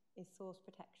is Source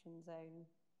Protection Zone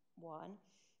 1,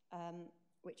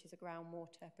 which is a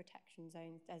groundwater protection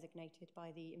zone designated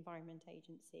by the Environment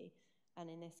Agency.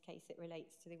 And in this case, it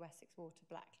relates to the Wessex Water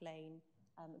Black Lane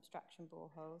abstraction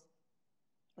boreholes,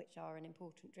 which are an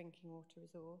important drinking water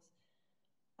resource.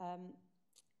 A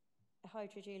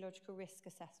hydrogeological risk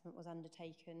assessment was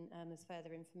undertaken as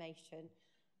further information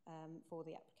for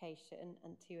the application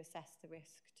and to assess the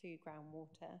risk to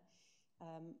groundwater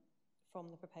from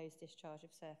the proposed discharge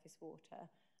of surface water.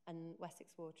 And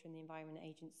Wessex Water and the Environment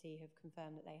Agency have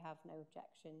confirmed that they have no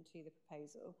objection to the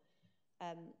proposal.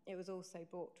 It was also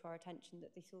brought to our attention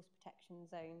that the source protection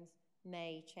zones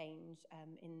may change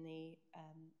in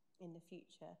the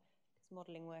future, because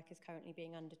modelling work is currently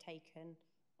being undertaken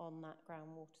on that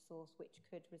groundwater source, which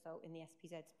could result in the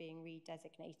SPZs being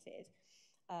redesignated.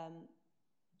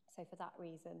 So for that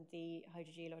reason, the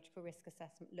hydrogeological risk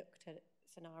assessment looked at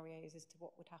scenarios as to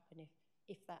what would happen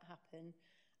if that happened.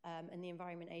 And the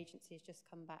Environment Agency has just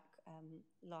come back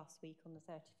last week on the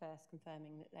 31st,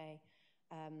 confirming that they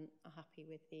are happy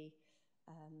with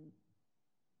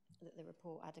that the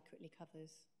report adequately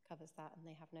covers that, and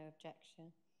they have no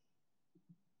objection.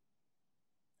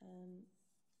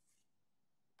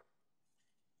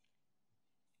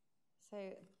 So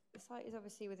the site is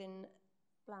obviously within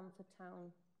Blandford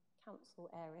Town Council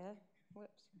area.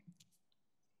 Whoops,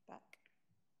 back.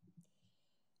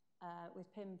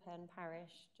 With Pimpen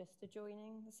Parish just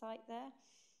adjoining the site there.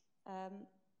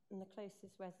 And the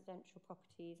closest residential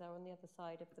properties are on the other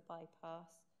side of the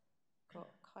bypass.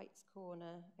 Got Kites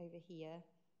Corner over here,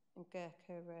 and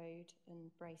Gurkha Road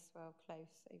and Bracewell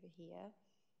Close over here.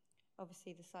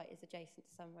 Obviously the site is adjacent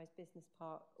to Sunrise Business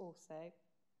Park also,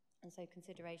 and so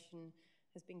consideration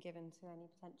has been given to any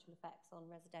potential effects on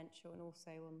residential and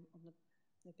also on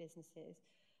the businesses.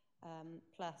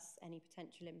 Plus any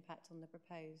potential impact on the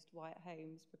proposed Wyatt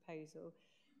Homes proposal,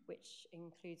 which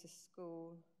includes a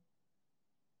school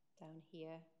down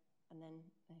here, and then,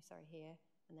 here,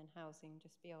 and then housing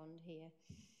just beyond here.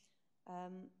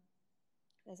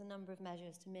 There's a number of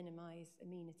measures to minimise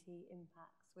amenity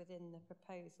impacts within the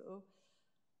proposal.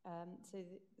 So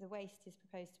the waste is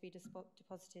proposed to be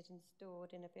deposited and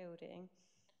stored in a building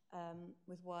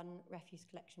with one refuse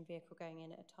collection vehicle going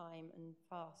in at a time and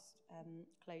fast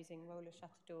closing roller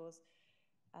shutter doors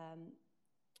to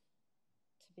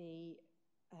be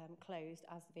closed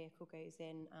as the vehicle goes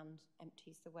in and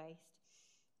empties the waste.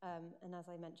 And as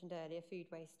I mentioned earlier,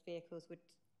 food waste vehicles would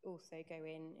also go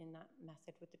in that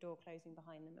method with the door closing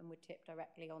behind them and would tip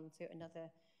directly onto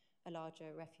a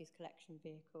larger refuse collection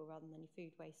vehicle rather than any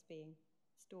food waste being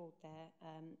stored there,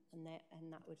 and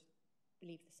that would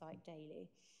leave the site daily.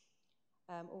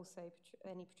 Also,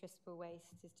 any putrescible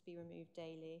waste is to be removed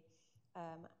daily.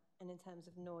 And in terms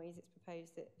of noise, it's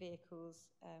proposed that vehicles,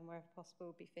 wherever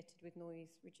possible, be fitted with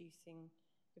noise-reducing,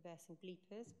 reversing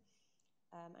bleepers.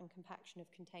 And compaction of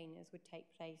containers would take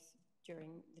place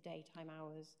during the daytime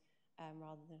hours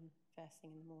rather than first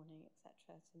thing in the morning,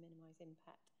 etc., to minimise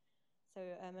impact. So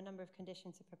a number of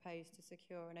conditions are proposed to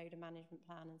secure an odour management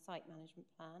plan and site management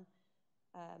plan,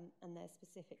 and there's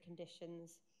specific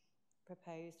conditions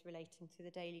proposed relating to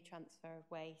the daily transfer of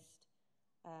waste,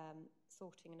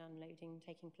 sorting and unloading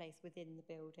taking place within the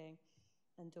building,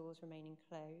 and doors remaining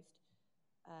closed.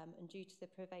 And due to the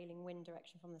prevailing wind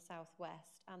direction from the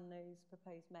southwest and those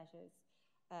proposed measures,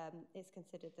 it's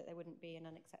considered that there wouldn't be an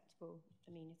unacceptable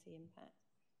amenity impact.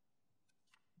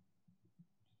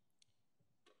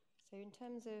 So in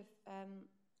terms of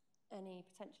any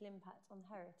potential impact on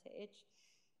heritage,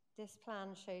 this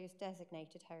plan shows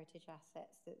designated heritage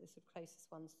assets, the sort of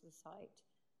closest ones to the site.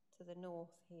 To the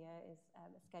north here is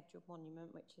a scheduled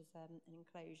monument, which is an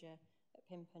enclosure at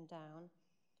Pimpen Down.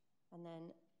 And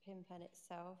then Pimpen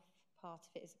itself, part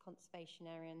of it is a conservation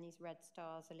area, and these red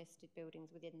stars are listed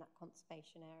buildings within that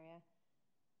conservation area.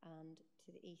 And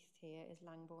to the east here is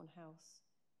Langbourne House,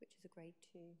 which is a Grade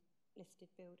 2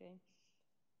 listed building.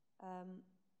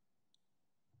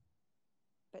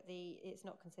 But it's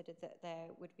not considered that there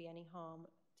would be any harm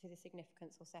to the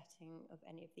significance or setting of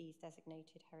any of these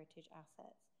designated heritage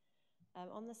assets.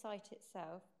 On the site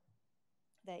itself,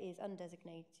 there is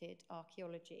undesignated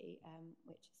archaeology,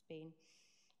 which has been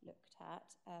looked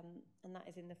at, and that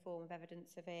is in the form of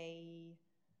evidence of a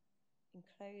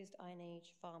enclosed Iron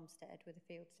Age farmstead with a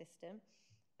field system.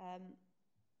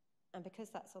 And because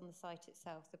that's on the site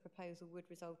itself, the proposal would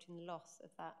result in loss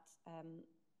of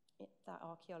that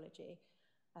archaeology,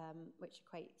 which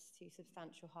equates to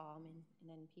substantial harm in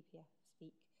NPPF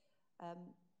speak.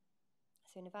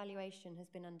 So an evaluation has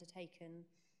been undertaken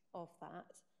of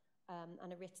that,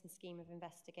 and a written scheme of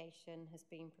investigation has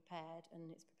been prepared, and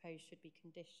it's proposed should be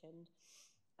conditioned.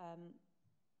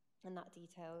 And that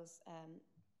details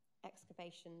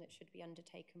excavation that should be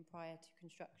undertaken prior to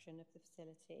construction of the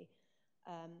facility.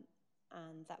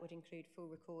 And that would include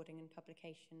full recording and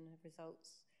publication of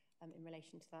results in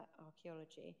relation to that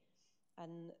archaeology.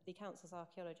 And the Council's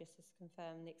archaeologist has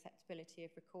confirmed the acceptability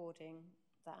of recording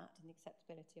that and the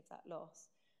acceptability of that loss.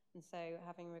 And so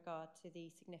having regard to the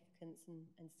significance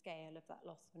and scale of that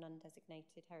loss of an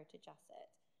undesignated heritage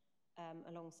asset,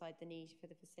 alongside the need for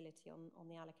the facility on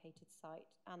the allocated site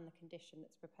and the condition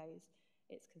that's proposed,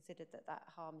 it's considered that that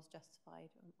harm is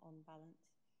justified on balance.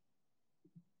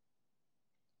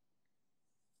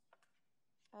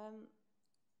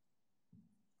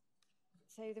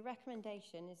 So the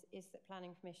recommendation is that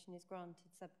planning permission is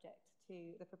granted subject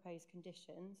to the proposed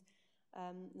conditions.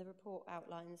 The report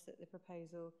outlines that the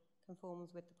proposal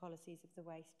conforms with the policies of the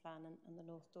Waste Plan and the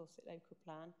North Dorset Local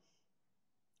Plan.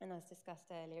 And as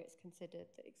discussed earlier, it's considered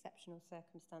that exceptional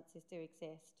circumstances do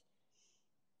exist.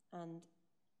 And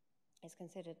it's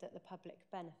considered that the public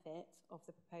benefit of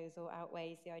the proposal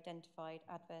outweighs the identified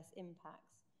adverse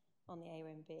impacts on the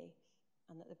AONB,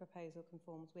 and that the proposal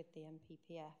conforms with the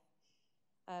NPPF.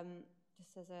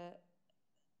 Just as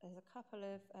there's a couple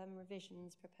of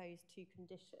revisions proposed to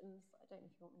conditions. I don't know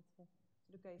if you want me to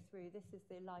sort of go through. This is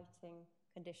the lighting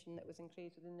condition that was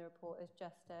included within the report. There's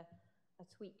just a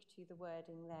tweak to the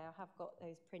wording there. I have got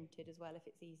those printed as well if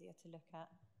it's easier to look at.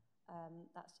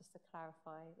 That's just to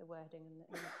clarify the wording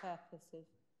and the purpose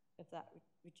of that,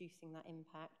 reducing that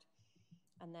impact.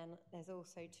 And then there's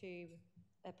also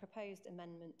a proposed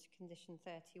amendment to condition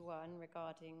 31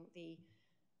 regarding the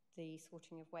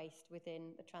sorting of waste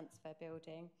within the transfer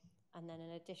building, and then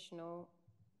an additional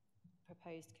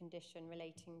proposed condition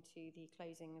relating to the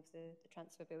closing of the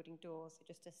transfer building doors, so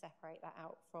just to separate that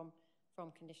out from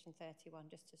condition 31,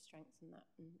 just to strengthen that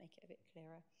and make it a bit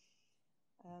clearer.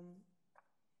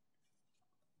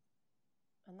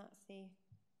 And that's the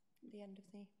end of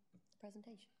the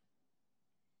presentation.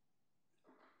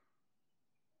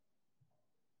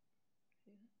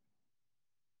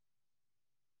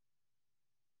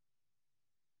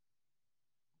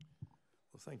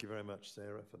 Well, thank you very much,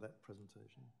 Sarah, for that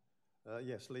presentation.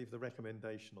 Yes, leave the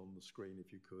recommendation on the screen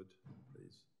if you could,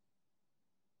 please.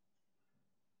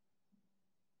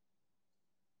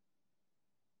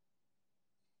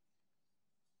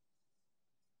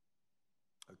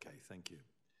 Okay, thank you.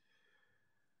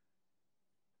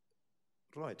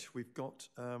 Right, we've got,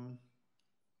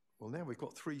 well, now we've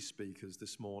got 3 speakers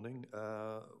this morning,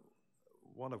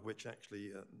 one of which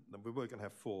actually, we were going to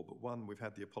have 4, but one we've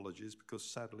had the apologies because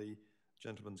sadly, the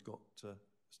gentleman's got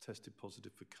has tested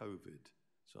positive for COVID.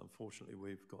 So unfortunately,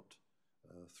 we've got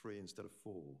 3 instead of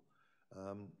 4.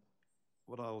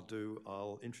 What I'll do,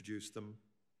 I'll introduce them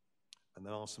and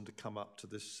then ask them to come up to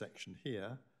this section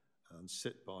here and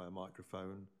sit by a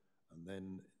microphone, and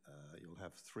then you'll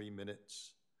have 3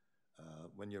 minutes.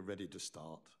 When you're ready to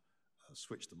start,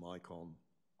 switch the mic on,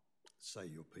 say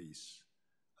your piece,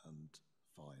 and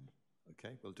fine.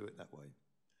 Okay, we'll do it that way.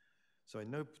 So in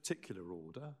no particular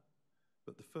order,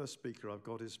 but the first speaker I've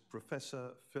got is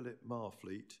Professor Philip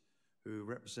Marfleet, who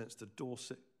represents the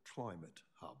Dorset Climate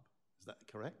Hub. Is that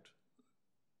correct?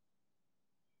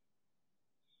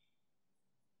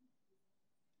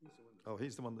 Oh,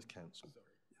 he's the one that's cancelled.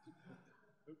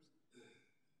 Oops.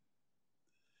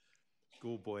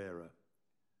 Schoolboy error.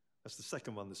 That's the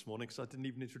second one this morning, because I didn't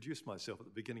even introduce myself at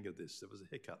the beginning of this. There was a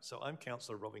hiccup. So I'm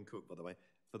Councillor Robin Cook, by the way,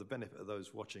 for the benefit of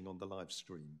those watching on the live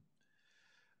stream.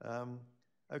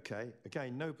 Okay,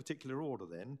 again, no particular order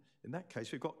then. In that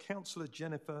case, we've got Councillor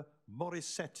Jennifer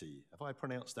Morissetti. Have I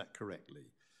pronounced that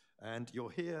correctly? And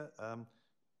you're here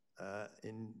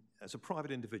as a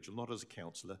private individual, not as a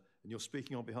councillor, and you're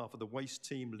speaking on behalf of the Waste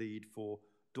Team Lead for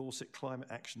Dorset Climate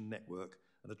Action Network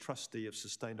and a trustee of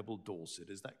Sustainable Dorset.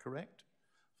 Is that correct?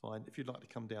 Fine. If you'd like to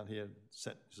come down here and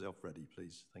set yourself ready,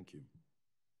 please. Thank you.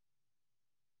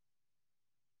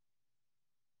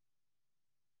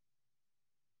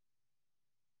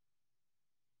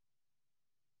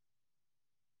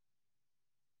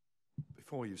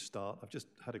 Before you start, I've just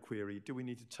had a query. Do we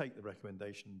need to take the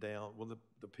recommendation down? Will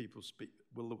the people speak?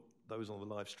 Will those on the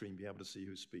live stream be able to see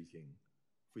who's speaking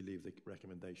if we leave the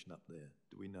recommendation up there?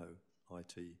 Do we know?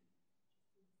 IT?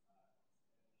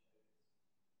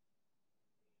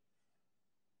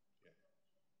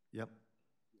 Yep.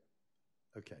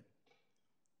 Okay.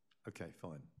 Okay,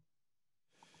 fine.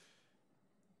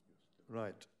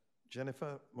 Right.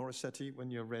 Jennifer Morissetti, when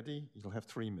you're ready, you'll have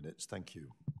 3 minutes. Thank you.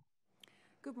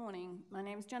 Good morning. My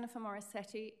name is Jennifer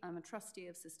Morissetti. I'm a trustee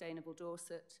of Sustainable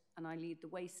Dorset, and I lead the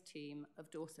waste team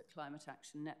of Dorset Climate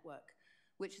Action Network,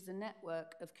 which is a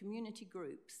network of community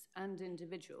groups and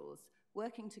individuals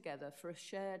working together for a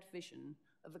shared vision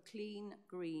of a clean,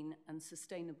 green, and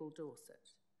sustainable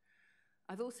Dorset.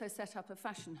 I've also set up a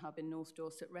fashion hub in North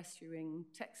Dorset, rescuing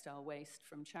textile waste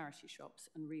from charity shops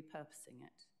and repurposing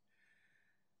it.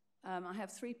 I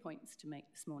have 3 points to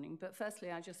make this morning, but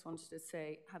firstly, I just wanted to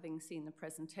say, having seen the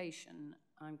presentation,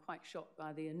 I'm quite shocked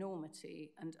by the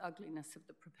enormity and ugliness of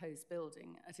the proposed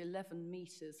building at 11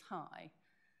 metres high,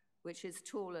 which is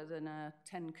taller than a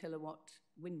 10 kilowatt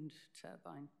wind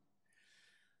turbine.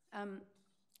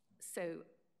 So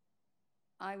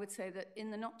I would say that in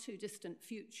the not too distant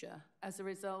future, as a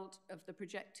result of the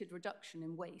projected reduction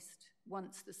in waste,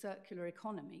 once the circular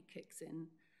economy kicks in,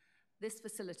 this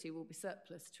facility will be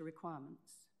surplus to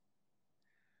requirements.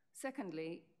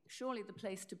 Secondly, surely the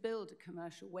place to build a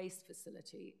commercial waste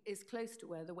facility is close to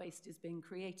where the waste is being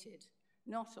created,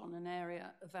 not on an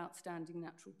area of outstanding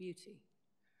natural beauty.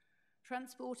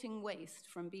 Transporting waste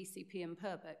from BCP and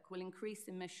Purbeck will increase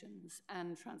emissions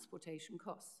and transportation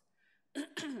costs.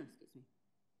 Excuse me.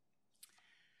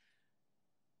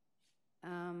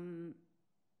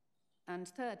 And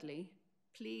thirdly,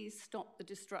 please stop the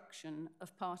destruction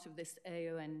of part of this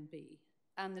AONB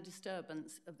and the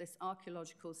disturbance of this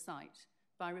archaeological site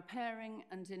by repairing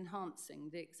and enhancing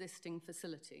the existing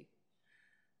facility.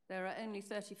 There are only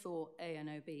 34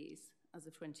 ANOBs as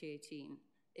of 2018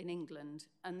 in England,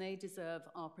 and they deserve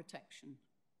our protection.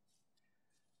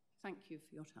 Thank you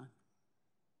for your time.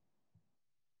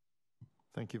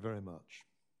 Thank you very much.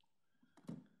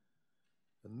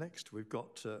 And next we've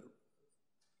got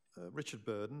Richard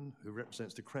Burden, who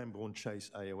represents the Cranbourne Chase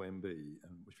AONB.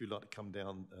 And if you'd like to come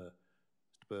down,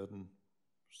 Mr. Burden,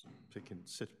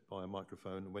 sit by a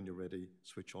microphone, and when you're ready,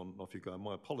 switch on and off you go. And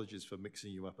my apologies for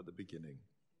mixing you up at the beginning.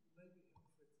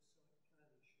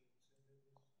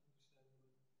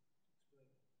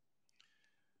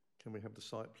 Can we have the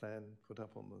site plan put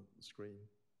up on the screen,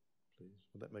 please?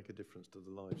 Will that make a difference to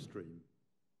the live stream?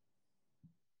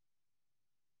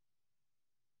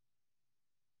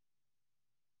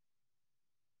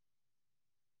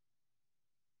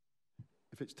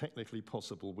 If it's technically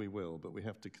possible, we will, but we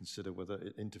have to consider whether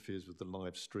it interferes with the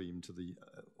live stream to the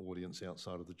audience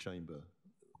outside of the chamber.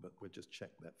 But we'll just check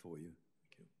that for you.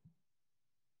 Thank you.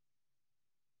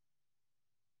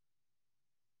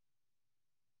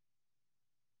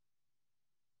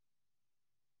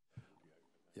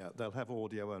 Yeah, they'll have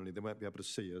audio only. They won't be able to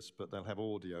see us, but they'll have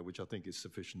audio, which I think is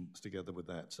sufficient together with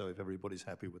that. So if everybody's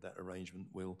happy with that arrangement,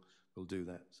 we'll do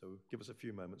that. So give us a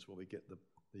few moments while we get the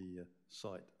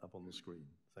site up on the screen.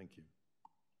 Thank you.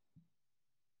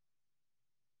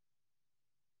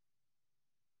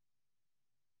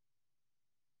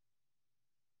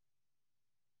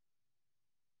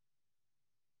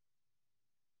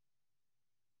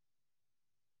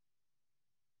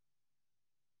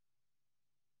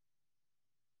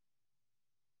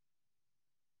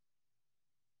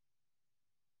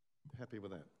 happy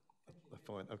with that?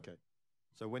 Fine, okay.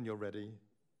 So when you're ready.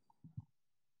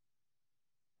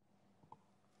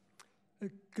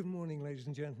 Good morning, ladies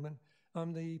and gentlemen.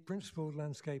 I'm the Principal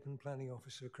Landscape and Planning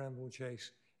Officer, Cranbourne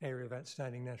Chase, Area of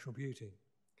Outstanding Natural Beauty.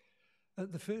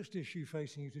 The first issue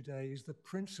facing you today is the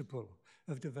principle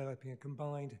of developing a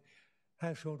combined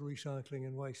household recycling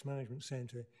and waste management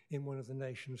centre in one of the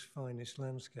nation's finest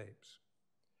landscapes.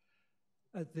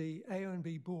 The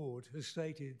AONB board has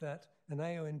stated that an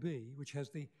AONB, which has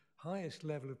the highest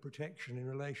level of protection in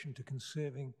relation to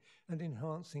conserving and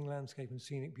enhancing landscape and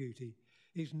scenic beauty,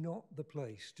 is not the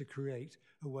place to create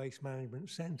a waste management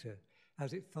centre,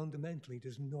 as it fundamentally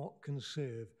does not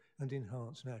conserve and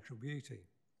enhance natural beauty.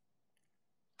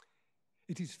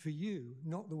 It is for you,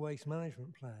 not the waste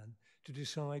management plan, to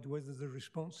decide whether the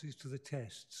responses to the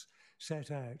tests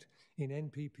set out in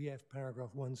NPPF paragraph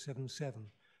 177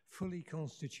 fully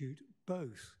constitute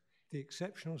both the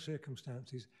exceptional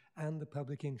circumstances and the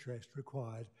public interest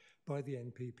required by the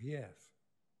NPPF.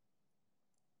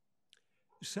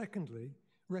 Secondly,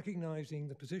 recognising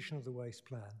the position of the waste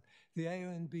plan, the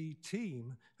AONB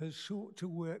team has sought to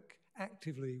work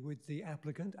actively with the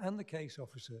applicant and the case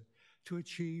officer to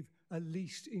achieve a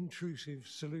least intrusive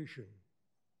solution.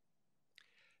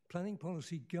 Planning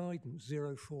Policy Guidance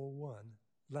 041,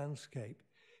 Landscape,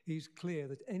 is clear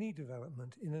that any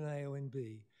development in an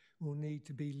AONB will need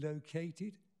to be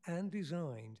located and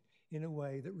designed in a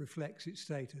way that reflects its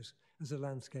status as a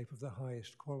landscape of the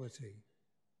highest quality.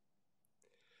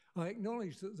 I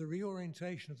acknowledge that the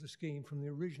reorientation of the scheme from the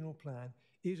original plan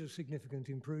is a significant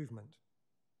improvement,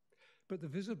 but the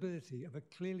visibility of a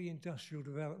clearly industrial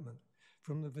development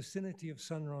from the vicinity of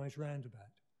Sunrise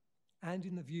Roundabout and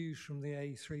in the views from the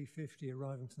A350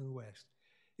 arriving from the west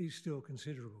is still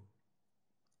considerable.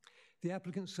 The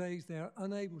applicant says they are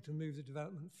unable to move the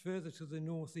development further to the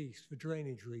northeast for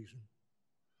drainage reasons.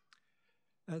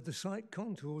 The site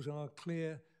contours are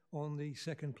clear on the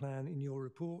second plan in your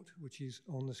report, which is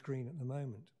on the screen at the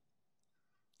moment.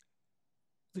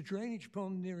 The drainage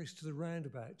pond nearest to the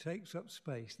roundabout takes up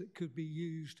space that could be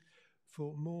used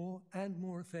for more and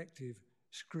more effective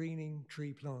screening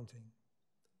tree planting.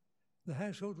 The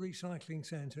household recycling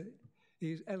centre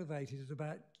is elevated at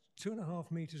about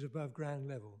 2.5 metres above ground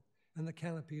level, and the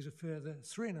canopy is a further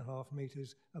 3.5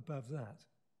 metres above that.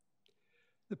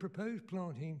 The proposed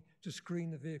planting to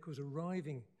screen the vehicles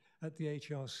arriving at the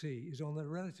HRC is on a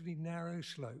relatively narrow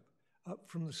slope up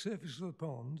from the surface of the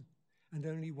pond and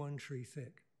only 1 tree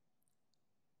thick.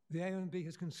 The AONB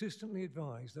has consistently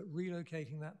advised that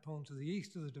relocating that pond to the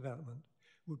east of the development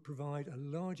would provide a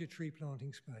larger tree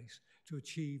planting space to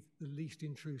achieve the least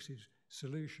intrusive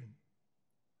solution.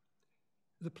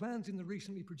 The plans in the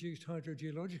recently produced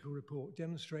hydrogeological report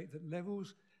demonstrate that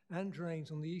levels and drains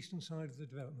on the eastern side of the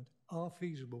development are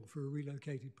feasible for a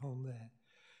relocated pond there,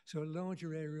 so a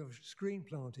larger area of screen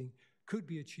planting could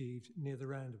be achieved near the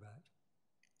roundabout.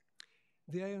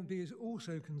 The AONB is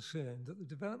also concerned that the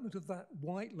development of that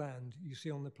white land you see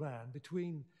on the plan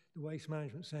between the Waste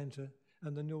Management Centre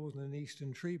and the northern and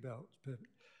eastern tree belts.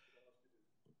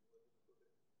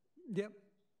 Yep.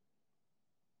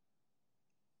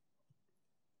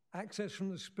 Access from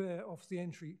the spur off the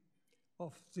entry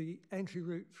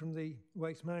route from the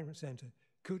Waste Management Centre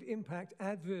could impact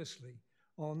adversely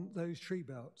on those tree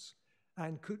belts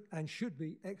and should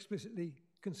be explicitly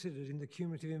considered in the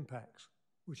cumulative impacts,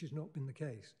 which has not been the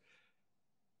case.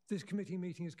 This committee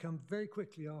meeting has come very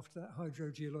quickly after that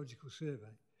hydrogeological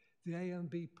survey. The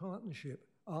AONB partnership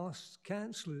asks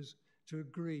councillors to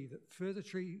agree that further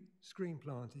tree screen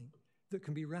planting that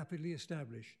can be rapidly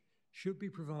established should be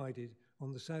provided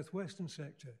on the southwestern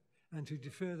sector and to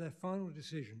defer their final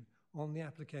decision on the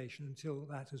application until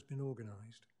that has been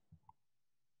organised.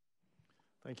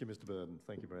 Thank you, Mr. Burden.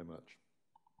 Thank you very much.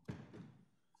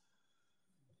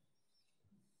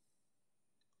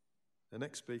 The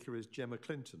next speaker is Gemma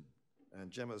Clinton, and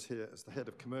Gemma's here as the Head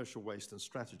of Commercial Waste and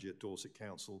Strategy at Dorset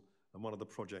Council and one of the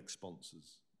project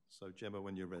sponsors. So Gemma,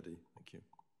 when you're ready, thank you.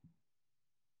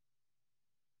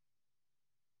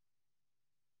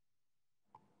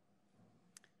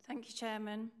 Thank you,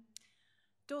 Chairman.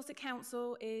 Dorset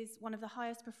Council is one of the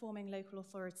highest performing local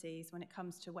authorities when it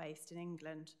comes to waste in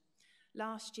England.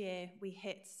 Last year, we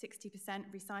hit 60%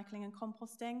 recycling and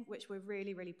composting, which we're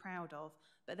really, really proud of,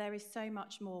 but there is so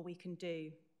much more we can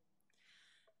do.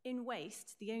 In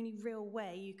waste, the only real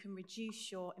way you can reduce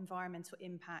your environmental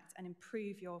impact and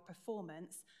improve your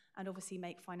performance, and obviously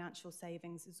make financial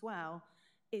savings as well,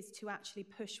 is to actually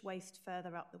push waste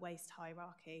further up the waste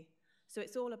hierarchy. So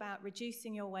it's all about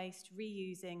reducing your waste,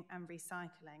 reusing and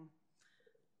recycling.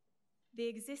 The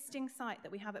existing site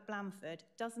that we have at Blandford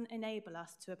doesn't enable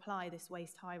us to apply this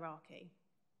waste hierarchy.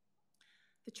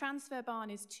 The transfer barn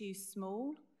is too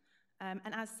small, and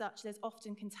as such, there's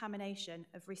often contamination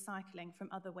of recycling from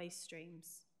other waste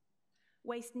streams.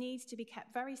 Waste needs to be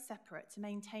kept very separate to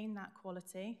maintain that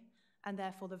quality and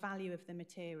therefore the value of the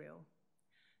material.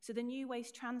 So the new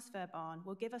waste transfer barn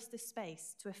will give us the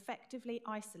space to effectively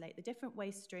isolate the different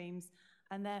waste streams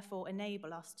and therefore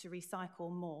enable us to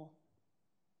recycle more.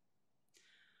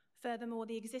 Furthermore,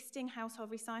 the existing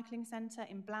household recycling centre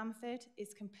in Blandford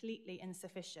is completely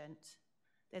insufficient.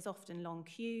 There's often long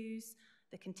queues,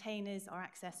 the containers are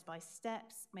accessed by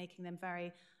steps, making them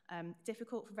very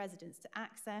difficult for residents to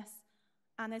access,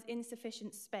 and there's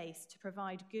insufficient space to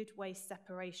provide good waste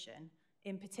separation,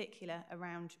 in particular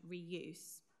around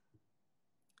reuse.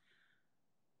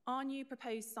 Our new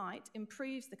proposed site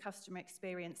improves the customer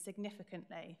experience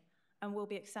significantly and will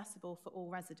be accessible for all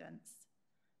residents.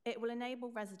 It will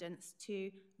enable residents to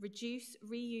reduce,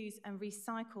 reuse and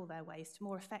recycle their waste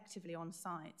more effectively on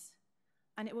site.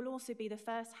 And it will also be the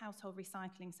first household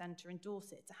recycling centre in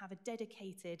Dorset to have a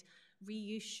dedicated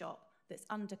reuse shop that's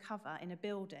undercover in a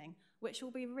building, which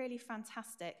will be a really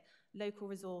fantastic local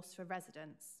resource for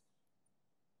residents.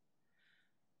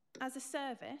 As a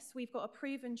service, we've got a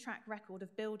proven track record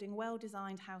of building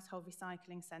well-designed household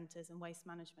recycling centres and waste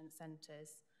management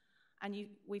centres. And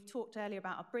we've talked earlier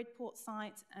about our Bridport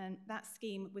site, and that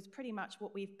scheme was pretty much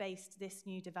what we've based this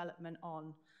new development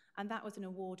on. And that was an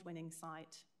award-winning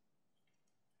site.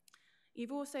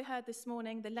 You've also heard this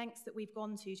morning the lengths that we've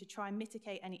gone to try and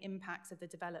mitigate any impacts of the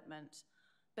development.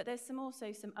 But there's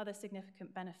also some other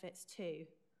significant benefits too.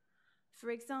 For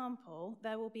example,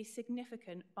 there will be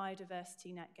significant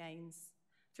biodiversity net gains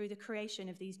through the creation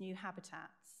of these new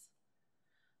habitats.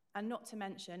 And not to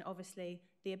mention, obviously,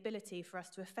 the ability for us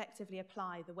to effectively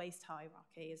apply the waste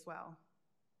hierarchy as well.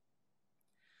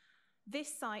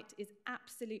 This site is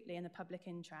absolutely in the public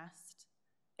interest.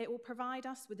 It will provide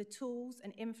us with the tools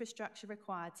and infrastructure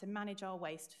required to manage our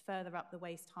waste further up the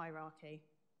waste hierarchy.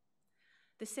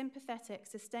 The sympathetic,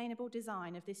 sustainable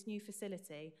design of this new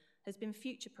facility has been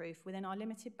future-proof within our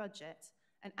limited budget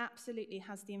and absolutely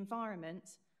has the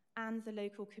environment and the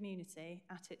local community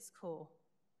at its core.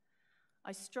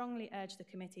 I strongly urge the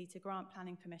committee to grant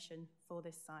planning permission for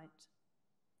this site.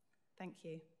 Thank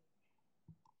you.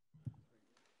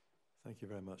 Thank you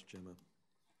very much, Gemma.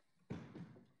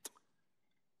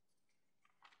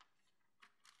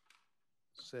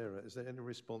 Sarah, is there any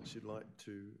response you'd like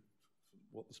to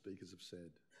what the speakers have said?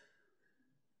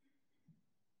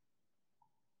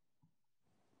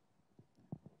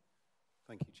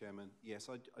 Thank you, Chairman. Yes,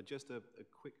 just a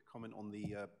quick comment on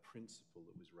the principle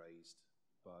that was raised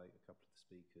by a couple of the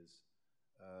speakers.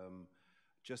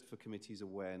 Just for committee's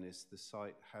awareness, the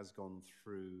site has gone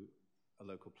through a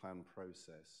local plan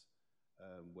process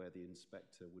where the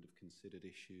inspector would have considered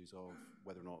issues of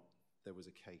whether or not there was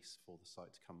a case for the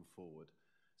site to come forward.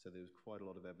 So there was quite a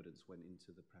lot of evidence went into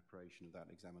the preparation of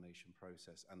that examination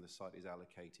process, and the site is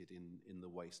allocated in the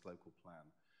waste local plan.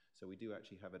 So we do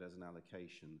actually have it as an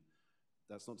allocation.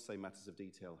 That's not to say matters of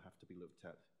detail have to be looked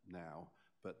at now,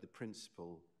 but the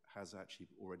principle has actually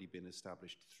already been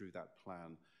established through that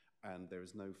plan, and there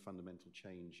is no fundamental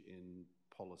change in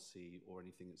policy or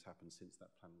anything that's happened since that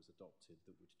plan was adopted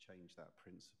that would change that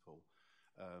principle.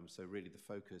 So really the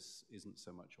focus isn't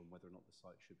so much on whether or not the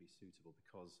site should be suitable,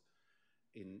 because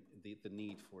the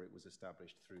need for it was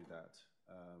established through that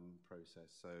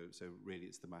process. So really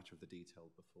it's the matter of the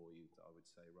detail before you, I would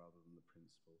say, rather than the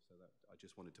principle. So that I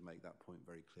just wanted to make that point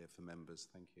very clear for members.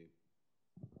 Thank you.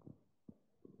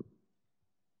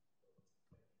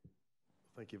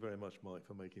 Thank you very much, Mike,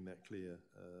 for making that clear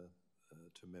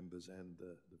to members and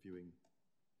the viewing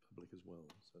public as well.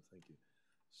 So thank you.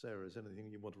 Sarah, is there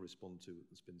anything you want to respond to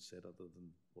that's been said other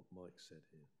than what Mike said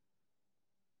here?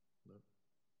 No?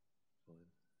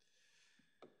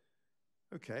 Fine.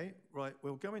 Okay, right.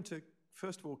 We'll go into,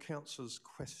 first of all, councillors'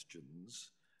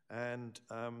 questions. And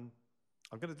I'm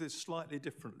going to do this slightly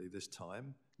differently this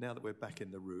time, now that we're back in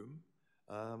the room.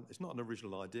 It's not an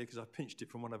original idea because I pinched it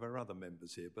from one of our other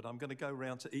members here, but I'm going to go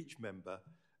round to each member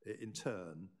in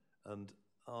turn and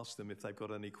ask them if they've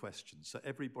got any questions. So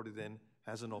everybody then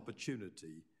has an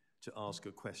opportunity to ask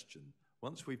a question.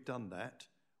 Once we've done that,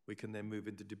 we can then move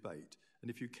into debate.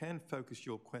 And if you can focus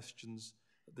your questions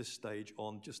at this stage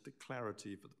on just the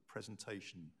clarity of the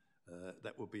presentation,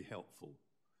 that would be helpful.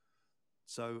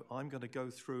 So I'm going to go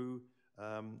through,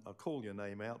 I'll call your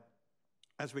name out.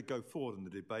 As we go forward in the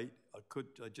debate, I could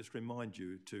just remind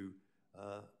you to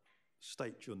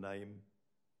state your name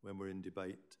when we're in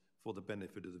debate for the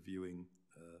benefit of the viewing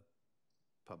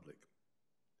public.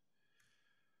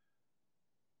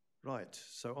 Right,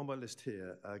 so on my list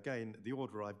here, again, the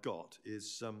order I've got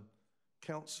is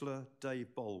Councillor Dave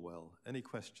Bolwell. Any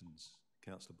questions,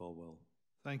 Councillor Bolwell?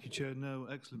 Thank you, Chair. No,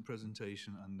 excellent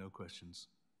presentation and no questions.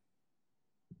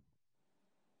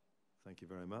 Thank you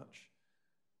very much.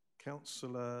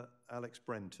 Councillor Alex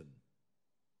Brenton.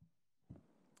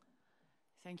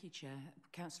 Thank you, Chair.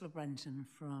 Councillor Brenton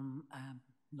from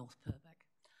North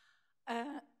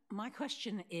Purbeck. My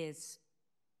question is,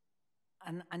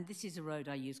 and this is a road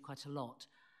I use quite a lot,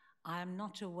 I am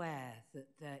not aware that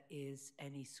there is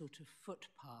any sort of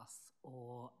footpath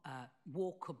or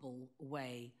walkable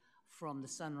way from the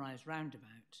Sunrise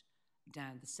roundabout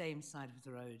down the same side of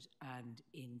the road and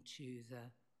into the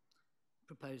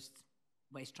proposed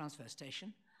waste transfer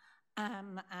station,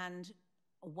 and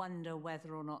wonder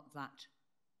whether or not that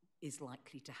is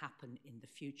likely to happen in the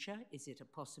future. Is it a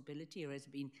possibility, or has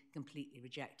it been completely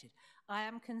rejected? I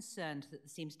am concerned that there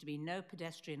seems to be no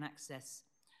pedestrian access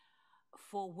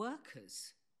for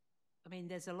workers. I mean,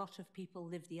 there's a lot of people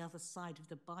live the other side of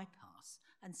the bypass,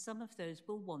 and some of those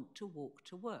will want to walk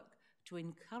to work. To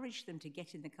encourage them to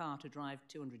get in the car to drive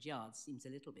 200 yards seems a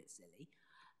little bit silly.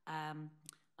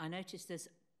 I noticed there's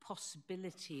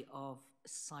possibility of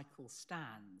cycle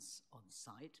stands on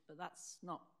site, but that's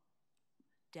not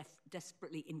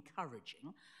desperately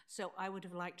encouraging. So I would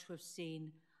have liked to have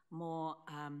seen more,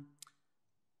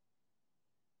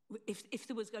 if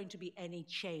there was going to be any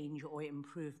change or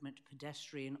improvement,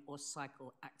 pedestrian or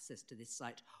cycle access to this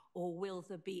site, or will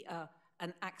there be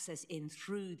an access in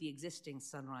through the existing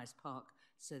Sunrise Park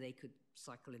so they could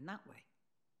cycle in that way?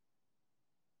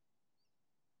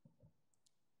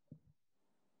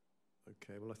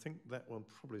 Okay, well, I think that one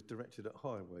probably is directed at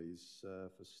highways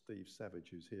for Steve Savage,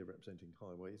 who's here representing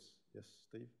highways. Yes,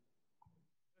 Steve?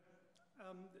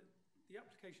 The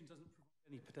application doesn't provide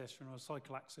any pedestrian or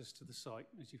cycle access to the site,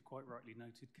 as you've quite rightly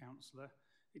noted, Councillor.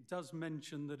 It does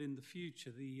mention that in the future,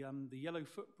 the yellow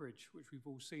footbridge, which we've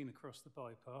all seen across the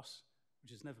bypass,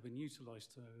 which has never been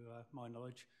utilised to my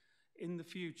knowledge, in the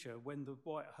future, when the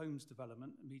White Homes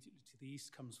development immediately to the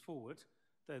east comes forward,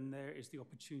 then there is the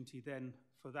opportunity then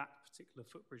for that particular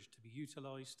footbridge to be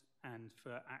utilised and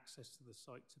for access to the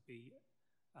site to be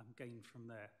gained from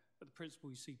there. But the principle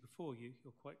you see before you,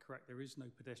 you're quite correct, there is no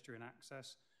pedestrian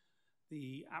access.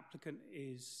 The applicant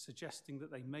is suggesting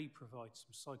that they may provide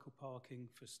some cycle parking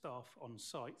for staff on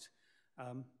site.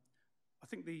 I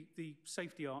think the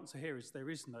safety answer here is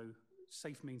there is no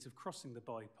safe means of crossing the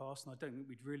bypass, and I don't think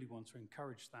we'd really want to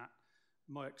encourage that.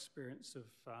 My experience of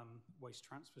waste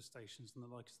transfer stations and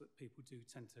the like is that people do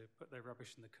tend to put their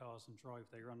rubbish in the cars and drive.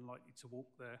 They're unlikely to walk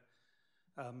there.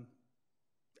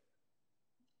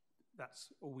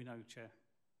 That's all we know, Chair.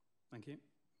 Thank you.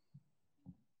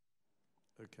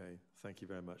 Okay, thank you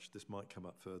very much. This might come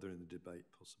up further in the debate,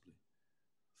 possibly.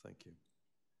 Thank you.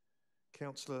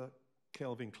 Councillor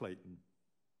Kelvin Clayton.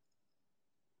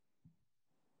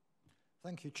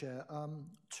 Thank you, Chair.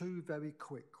 Two very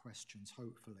quick questions,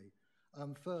 hopefully.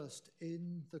 First,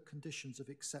 in the conditions of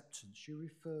acceptance, you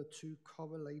refer to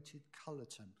correlated colour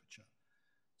temperature.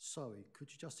 Sorry,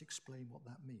 could you just explain what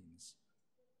that means?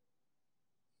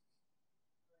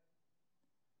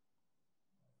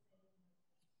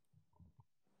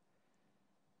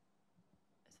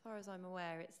 As far as I'm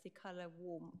aware, it's the colour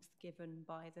warmth given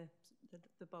by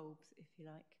the bulbs, if you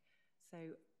like. So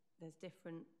there's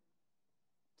different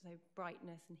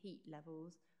brightness and heat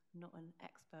levels. I'm not an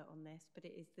expert on this, but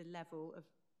it is the level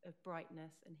of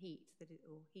brightness and heat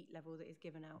or heat level that is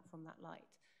given out from that light.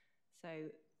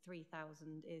 So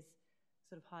 3000 is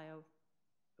sort of higher,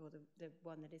 or the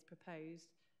one that is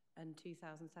proposed, and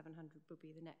 2700 would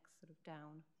be the next sort of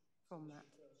down from that.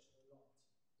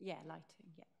 Yeah,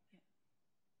 lighting, yeah.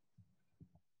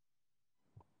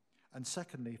 And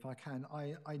secondly, if I can,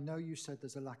 I know you said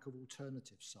there's a lack of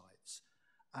alternative sites,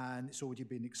 and it's already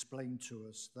been explained to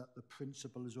us that the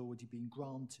principle has already been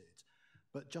granted.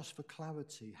 But just for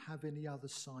clarity, have any other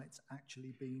sites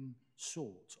actually been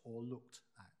sought or looked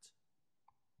at?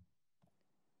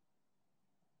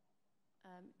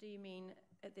 Do you mean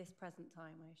at this present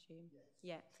time, I assume? Yes.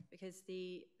 Yeah, because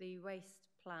the waste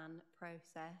plan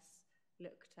process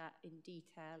looked at in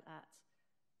detail at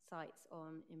sites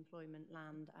on employment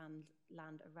land and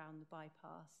land around the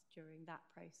bypass during that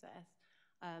process.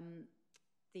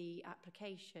 The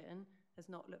application has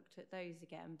not looked at those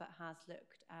again, but has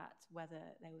looked at whether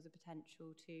there was a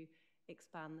potential to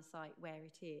expand the site where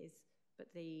it is,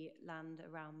 but the land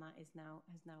around that has now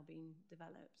been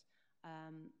developed.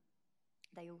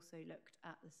 They also looked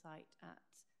at the site at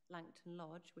Langton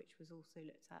Lodge, which was also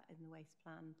looked at in the waste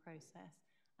plan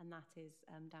process, and that is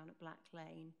down at Black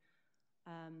Lane.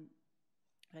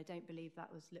 But I don't believe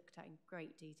that was looked at in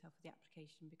great detail for the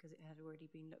application because it had already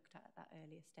been looked at that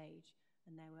earlier stage,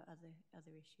 and there were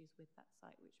other issues with that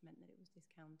site which meant that it was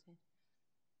discounted.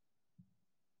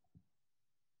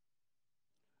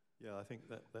 Yeah, I think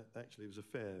that actually was a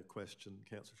fair question,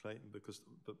 Councillor Clayton,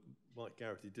 but Mike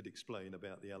Garrity did explain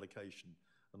about the allocation,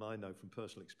 and I know from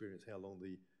personal experience how long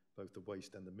both the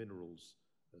waste and the minerals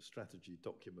strategy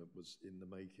document was in the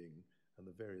making, and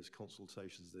the various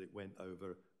consultations that it went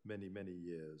over many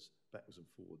years backwards and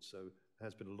forwards. So there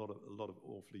has been a lot of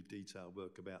awfully detailed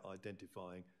work about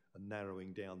identifying and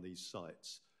narrowing down these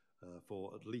sites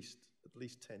for at least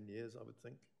 10 years, I would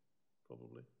think,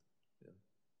 probably. Yeah.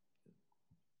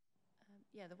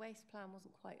 Yeah, the waste plan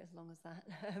wasn't quite as long as that,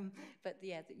 but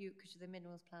yeah, because the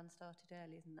minerals plan started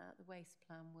earlier than that. The waste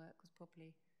plan work was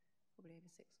probably over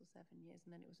 6 or 7 years,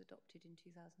 and then it was adopted in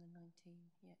 2019.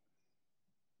 Yeah.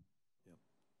 Yeah.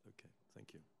 Okay.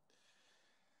 Thank you.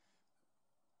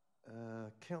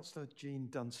 Councillor Jean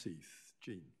Dunseith.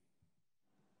 Jean.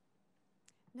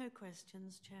 No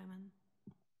questions, Chairman.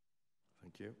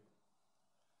 Thank you.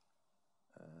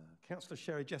 Councillor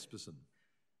Sherry Jesperson.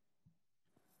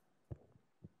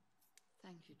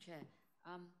 Thank you, Chair.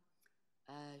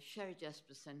 Sherry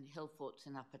Jesperson, Hillforts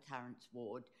and Upper Tarrants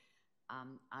Ward.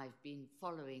 I've been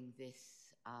following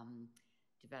this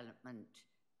development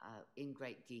in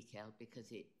great detail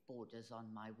because it borders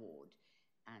on my ward.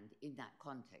 And in that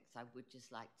context, I would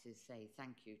just like to say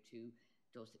thank you to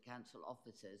Dorset Council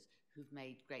officers who've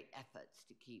made great efforts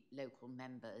to keep local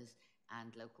members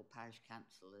and local parish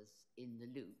councillors in the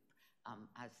loop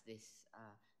as this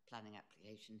planning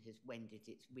application has wended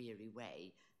its weary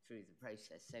way through the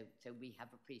process. So we have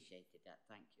appreciated that,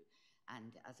 thank you.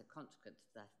 And as a consequence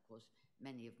of that, of course,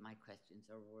 many of my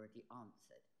questions are already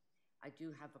answered. I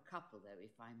do have a couple, though,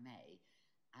 if I may.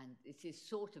 And this is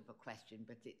sort of a question,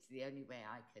 but it's the only way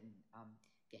I can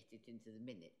get it into the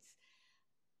minutes.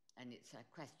 And it's a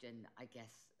question, I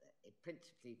guess,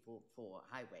 principally for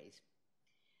highways.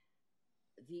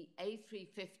 The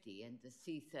A350 and the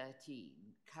C13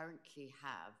 currently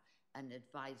have an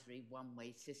advisory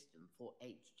one-way system for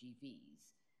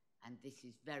HGVs, and this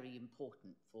is very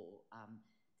important for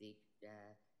the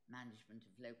management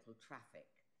of local traffic.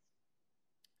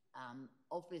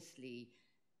 Obviously,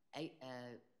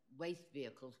 waste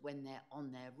vehicles, when they're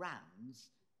on their rounds,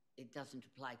 it doesn't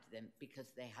apply to them because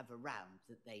they have a round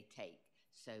that they take,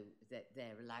 so that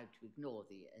they're allowed to ignore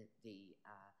the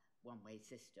one-way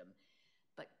system.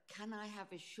 But can I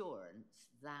have assurance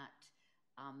that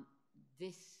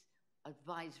this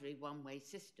advisory one-way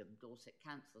system, Dorset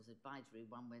Council's advisory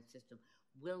one-way system,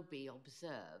 will be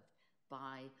observed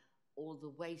by all the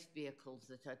waste vehicles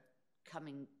that are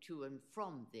coming to and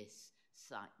from this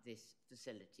site, this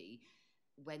facility,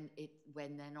 when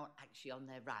they're not actually on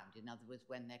their round? In other words,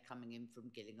 when they're coming in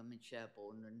from Gillingham and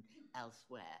Sherborne and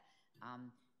elsewhere,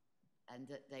 and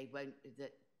that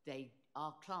they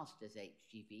are classed as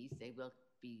HGVs, they will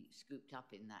be scooped up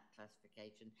in that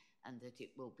classification, and that it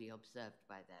will be observed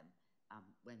by them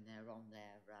when they're on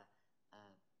their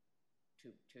to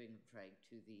and fro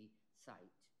to the site.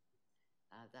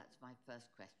 That's my first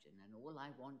question, and all I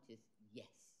want is yes.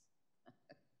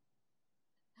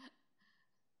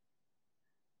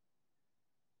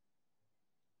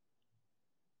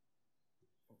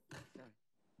 Sorry.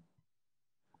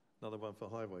 Another one for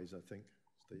highways, I think,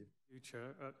 Steve. You,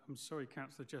 Chair. I'm sorry,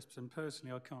 Councillor Jesperson.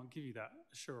 Personally, I can't give you that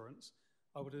assurance.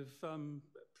 I would have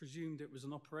presumed it was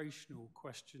an operational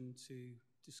question to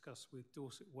discuss with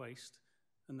Dorset Waste,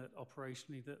 and that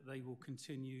operationally that they will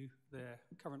continue their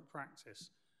current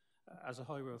practice. As a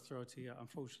highway authority,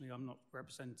 unfortunately, I'm not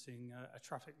representing a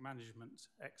traffic management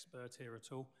expert here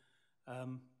at all.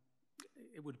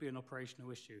 It would be an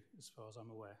operational issue, as far as I'm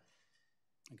aware.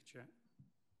 Thank you, Chair.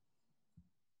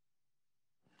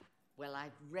 Well,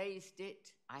 I've raised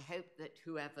it. I hope that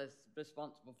whoever's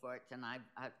responsible for it, and I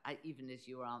even as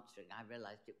you were answering, I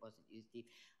realised it wasn't you, Steve.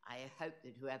 I hope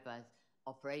that whoever's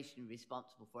operationally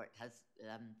responsible for it has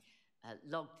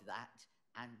logged that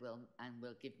and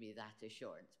will give me that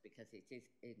assurance, because it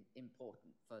is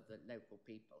important for the local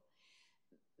people.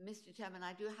 Mr. Chairman,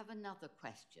 I do have another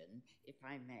question, if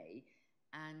I may,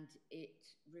 and it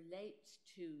relates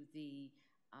to the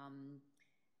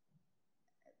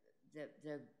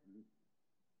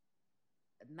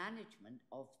management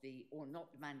of the, or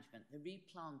not the management, the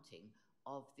replanting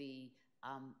of the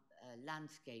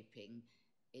landscaping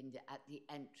at the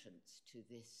entrance to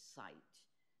this site.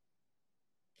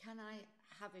 Can I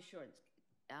have assurance,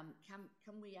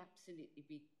 can we absolutely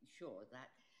be sure that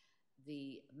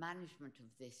the management of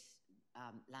this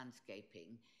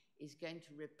landscaping is going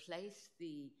to replace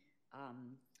the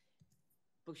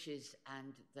bushes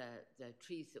and the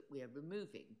trees that we are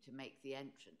removing to make the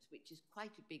entrance, which is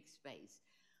quite a big space,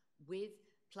 with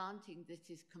planting that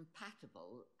is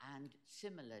compatible and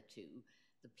similar to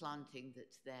the planting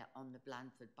that's there on the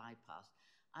Blandford bypass.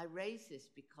 I raise this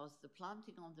because the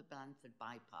planting on the Blandford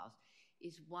bypass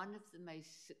is one of the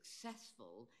most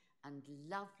successful and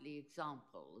lovely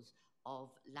examples of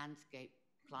landscape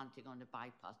planting on a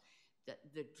bypass.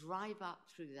 The drive up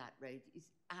through that road is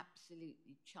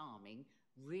absolutely charming,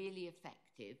 really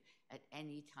effective at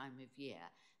any time of year.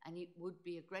 And it would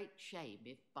be a great shame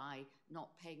if by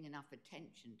not paying enough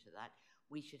attention to that,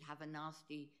 we should have a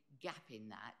nasty gap in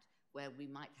that where we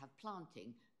might have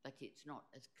planting, but it's not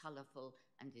as colourful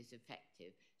and as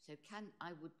effective. So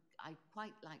I'd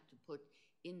quite like to put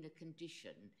in the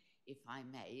condition, if I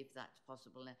may, if that's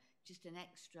possible, just an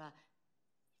extra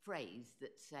phrase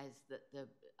that says that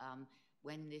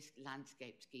when this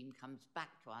landscape scheme comes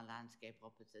back to our landscape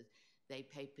officers, they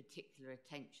pay particular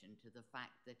attention to the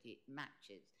fact that it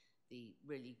matches the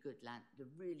really good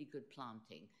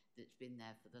planting that's been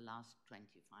there for the last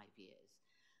 25 years.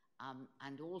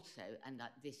 And also,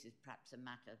 this is perhaps a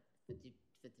matter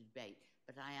for debate,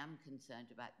 but I am concerned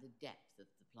about the depth of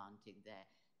the planting there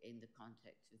in the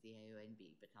context of the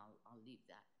AONB, but I'll leave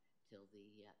that till the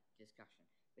discussion.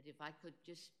 But if I could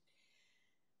just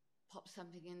pop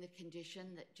something in the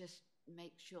condition that just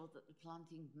makes sure that the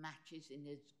planting matches in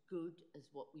as good as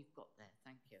what we've got there.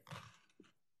 Thank you.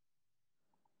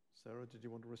 Sarah, did you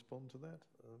want to respond to that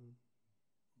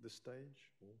this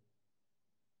stage, or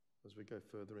as we go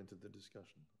further into the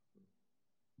discussion?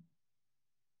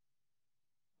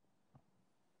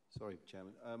 Sorry,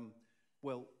 Chairman.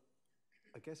 Well,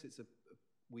 I guess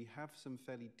we have some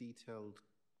fairly detailed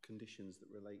conditions that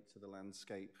relate to the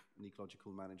landscape and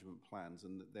ecological management plans,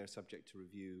 and that they're subject to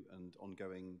review and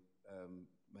ongoing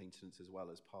maintenance as well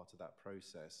as part of that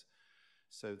process.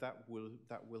 So that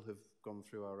will have gone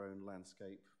through our own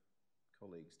landscape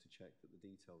colleagues to check that the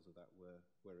details of that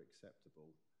were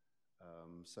acceptable.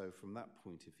 So from that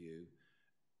point of view,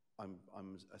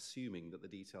 I'm assuming that the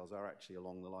details are actually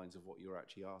along the lines of what you're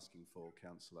actually asking for,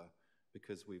 Councillor,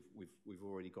 because we've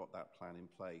already got that plan in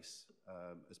place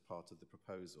as part of the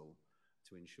proposal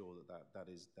to ensure that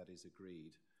is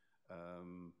agreed.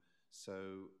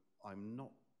 So I'm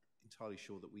not entirely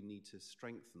sure that we need to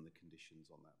strengthen the conditions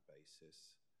on that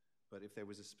basis. But if there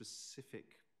was a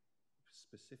specific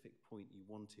point you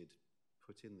wanted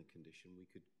put in the condition, we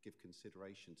could give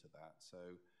consideration to that. So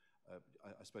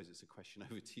I suppose it's a question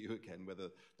over to you again, whether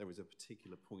there was a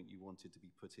particular point you wanted to be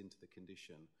put into the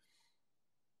condition.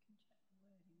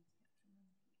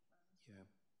 Yeah,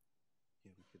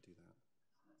 we could do that.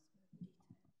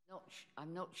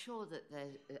 I'm not sure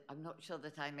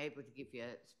that I'm able to give you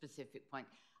a specific point.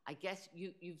 I guess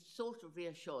you've sort of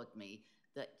reassured me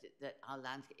that our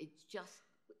landscape, it's just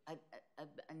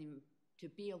to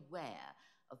be aware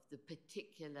of the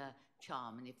particular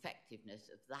charm and effectiveness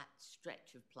of that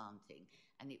stretch of planting,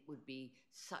 and it would be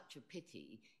such a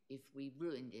pity if we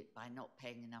ruined it by not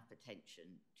paying enough attention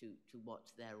to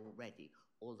what's there already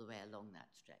all the way along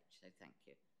that stretch. So thank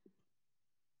you.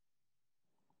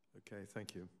 Okay,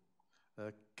 thank you.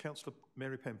 Councillor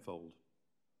Mary Penfold.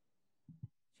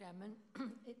 Chairman,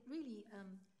 it really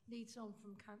leads on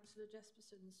from Councillor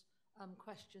Jesperson's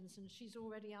questions, and she's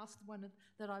already asked the one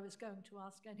that I was going to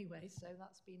ask anyway, so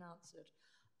that's been answered.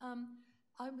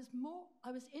 I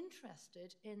was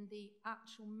interested in the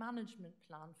actual management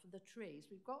plan for the trees.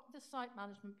 We've got the site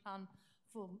management plan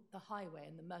for the highway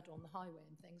and the mud on the highway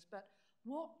and things, but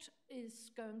what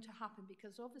is going to happen?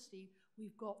 Because obviously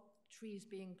we've got trees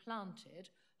being planted.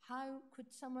 How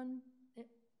could someone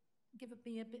give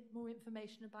me a bit more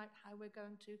information about how we're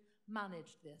going to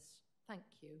manage this? Thank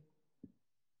you.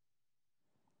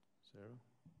 Sarah?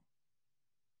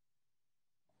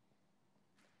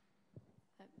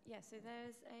 Yeah, so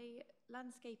there's a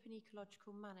landscape and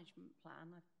ecological management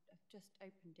plan. I've just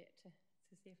opened it to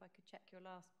see if I could check your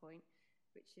last point,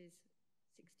 which is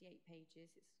 68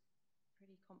 pages. It's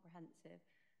pretty comprehensive.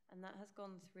 And that has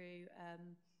gone through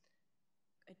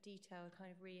a detailed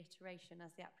kind of reiteration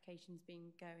as the application's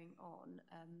been going on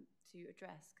to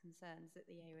address concerns that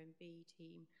the AONB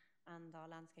team and our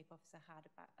landscape officer had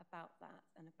about that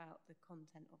and about the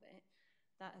content of it.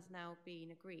 That has now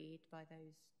been agreed by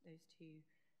those two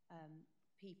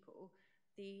people.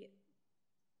 The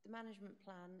management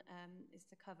plan is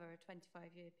to cover a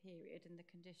 25-year period, and the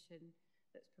condition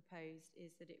that's proposed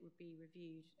is that it would be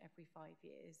reviewed every 5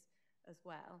 years as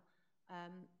well.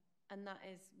 And that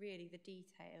is really the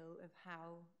detail of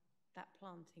how that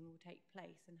planting will take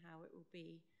place and how it will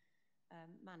be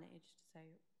managed. So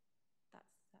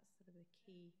that's sort of the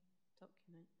key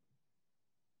document.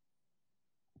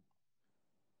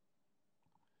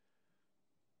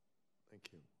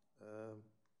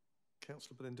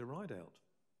 Councillor Belinda Rideout.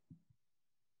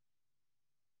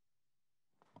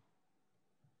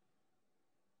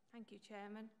 Thank you,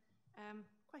 Chairman.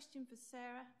 Question for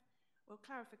Sarah, or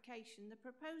clarification. The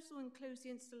proposal includes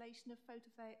the installation of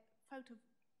photovoltaic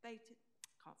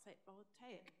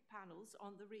panels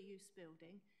on the reuse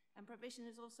building, and provision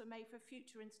is also made for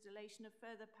future installation of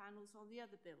further panels on the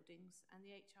other buildings and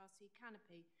the HRC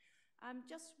canopy. I'm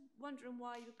just wondering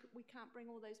why we can't bring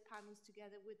all those panels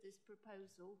together with this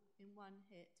proposal in one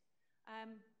hit.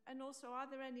 And also, are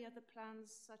there any other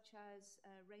plans such as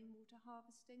rainwater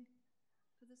harvesting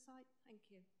for the site?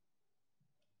 Thank you.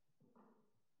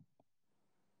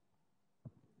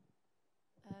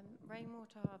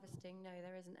 Rainwater harvesting, no,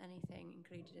 there isn't anything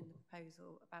included in the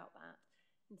proposal about that.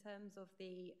 In terms of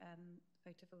the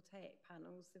photovoltaic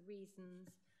panels, the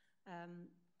reasons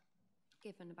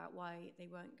given about why they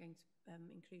weren't going to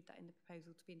include that in the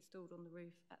proposal to be installed on the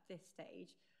roof at this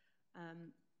stage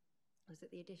was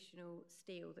that the additional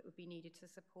steel that would be needed to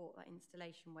support that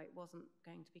installation weight wasn't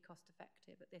going to be cost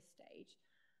effective at this stage.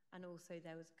 And also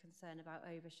there was a concern about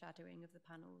overshadowing of the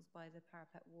panels by the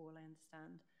parapet wall, I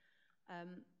understand.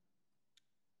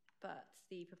 But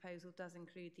the proposal does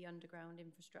include the underground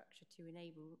infrastructure to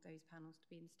enable those panels to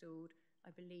be installed,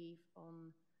 I believe,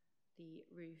 on the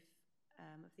roof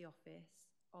of the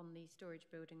office, on the storage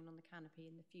building and on the canopy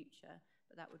in the future,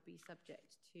 but that would be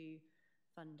subject to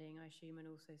funding, I assume, and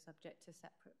also subject to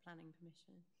separate planning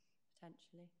permission,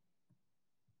 potentially.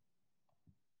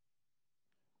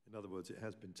 In other words, it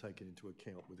has been taken into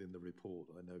account within the report.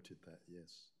 I noted that,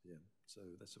 yes. Yeah. So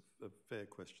that's a fair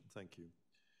question. Thank you.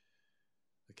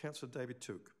 Councillor David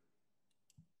Took.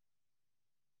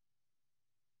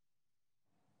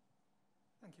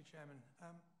 Thank you, Chairman.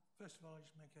 First of all, I'll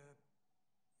just make a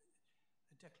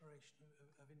declaration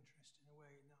of interest in a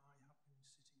way in that I have been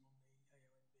sitting on the AONB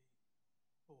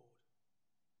board.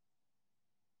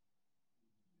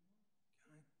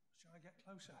 Shall I get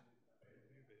closer?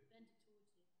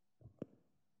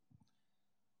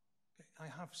 Okay,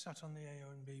 I have sat on the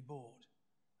AONB board,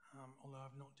 although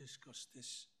I've not discussed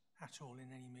this at all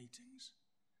in any meetings.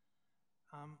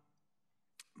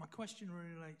 My question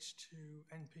relates to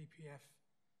NPPF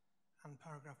and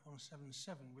paragraph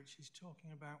 177, which is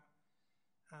talking about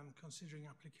considering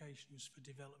applications for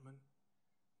development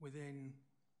within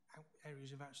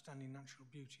areas of outstanding natural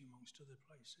beauty, amongst other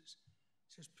places.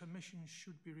 It says permission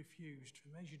should be refused for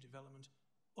major development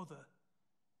other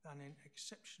than in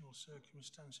exceptional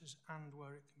circumstances and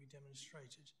where it can be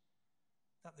demonstrated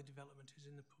that the development is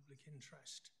in the public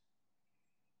interest.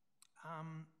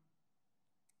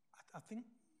 I think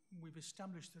we've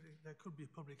established that there could be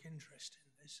a public interest in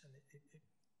this, and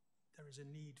there is a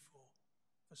need for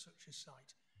such a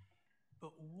site.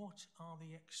 But what are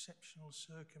the exceptional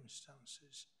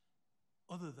circumstances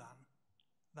other than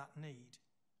that need?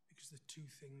 Because the two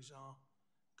things are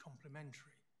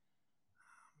complementary.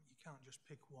 You can't just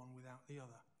pick one without the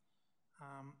other.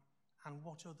 And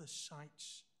what other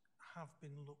sites have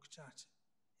been looked at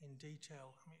in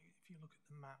detail? I mean, if you look at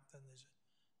the map, then there's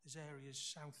areas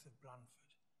south of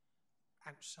Blandford,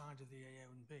 outside of the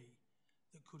AONB,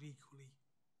 that could equally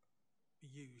be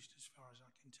used, as far as I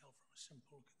can tell from a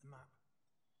simple look at the map.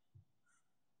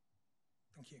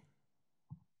 Thank you.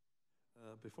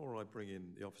 Before I bring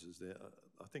in the officers there,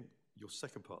 I think your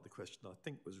second part of the question, I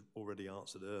think, was already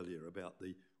answered earlier about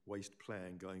the waste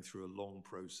plan going through a long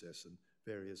process and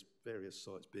various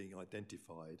sites being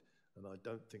identified. And I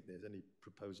don't think there's any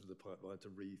proposal of the pipeline to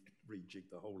rejig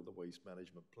the whole of the waste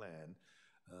management plan.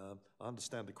 I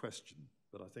understand the question,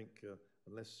 but I think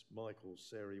unless Mike or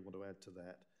Sarah want to add to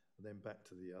that, and then back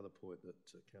to the other point that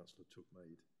Councillor Took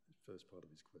made, the first part of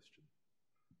his question.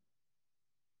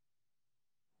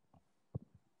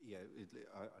 Yeah,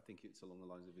 I think it's along the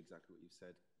lines of exactly what you've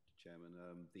said, Chairman.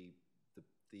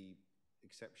 The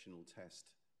exceptional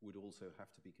test would also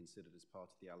have to be considered as part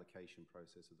of the allocation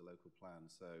process of the local plan.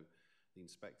 So the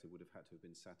inspector would have had to have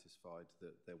been satisfied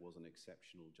that there was an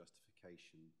exceptional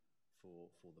justification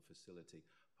for the facility.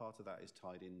 Part of that is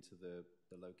tied into the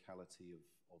locality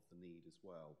of the need as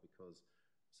well, because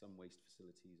some waste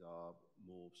facilities are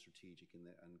more strategic and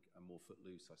more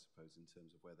footloose, I suppose, in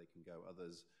terms of where they can go.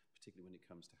 Others, particularly when it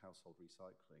comes to household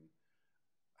recycling,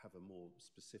 have a more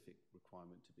specific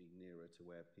requirement to be nearer to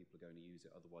where people are going to use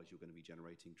it. Otherwise, you're going to be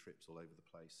generating trips all over the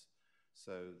place.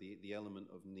 So the element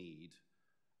of need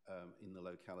in the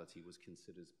locality was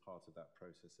considered as part of that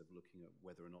process of looking at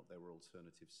whether or not there were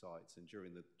alternative sites. And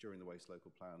during the Waste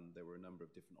Local Plan, there were a number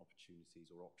of different opportunities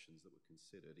or options that were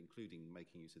considered, including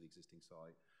making use of the existing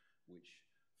site, which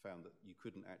found that you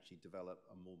couldn't actually develop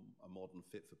a modern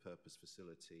fit-for-purpose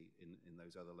facility in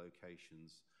those other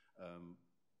locations.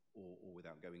 or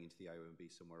without going into the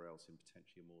OMB somewhere else in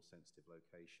potentially a more sensitive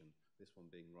location. This one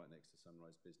being right next to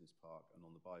Sunrise Business Park and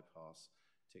on the bypass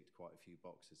ticked quite a few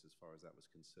boxes as far as that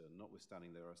was concerned.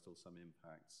 Notwithstanding, there are still some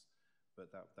impacts, but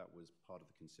that was part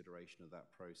of the consideration of that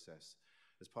process.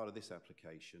 As part of this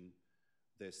application,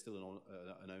 there's still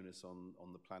an onus on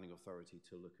the planning authority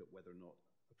to look at whether or not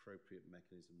appropriate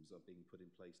mechanisms are being put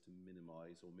in place to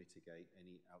minimise or mitigate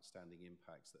any outstanding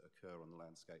impacts that occur on the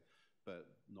landscape. But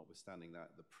notwithstanding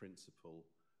that, the principle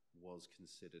was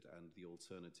considered and the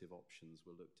alternative options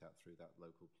were looked at through that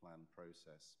local plan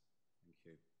process. Thank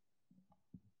you.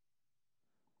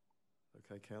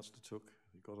 Okay, Councillor Took,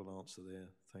 you got an answer there.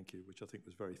 Thank you, which I think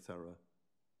was very thorough.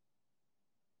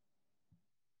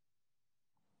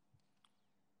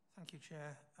 Thank you,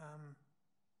 Chair.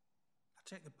 I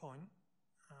take the point.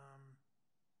 I'm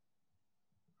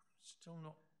still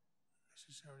not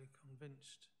necessarily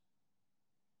convinced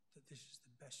that this is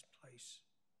the best place.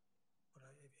 But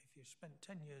if you spent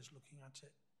 10 years looking at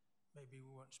it, maybe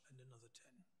we won't spend another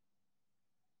 10.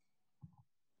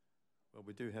 Well,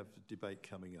 we do have a debate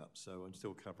coming up, so I'm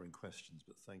still covering questions,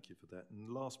 but thank you for that. And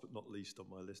last but not least on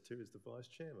my list here is the Vice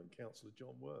Chairman, Councillor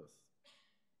John Worth.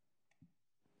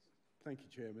 Thank you,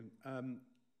 Chairman.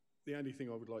 The only thing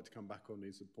I would like to come back on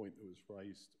is a point that was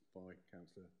raised by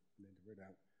Councillor Linda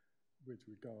Ridout with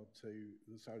regard to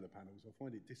the solar panels. I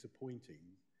find it disappointing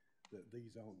that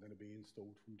these aren't going to be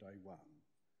installed from day one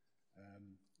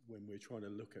when we're trying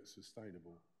to look at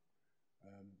sustainable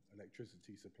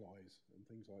electricity supplies and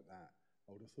things like that.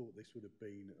 I would have thought this would have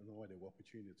been an ideal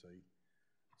opportunity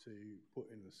to put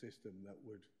in a system that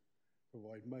would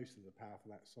provide most of the power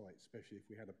for that site, especially if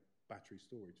we had a battery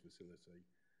storage facility.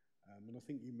 And I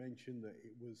think you mentioned that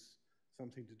it was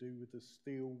something to do with the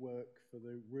steel work for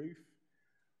the roof.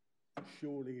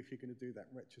 Surely if you're going to do that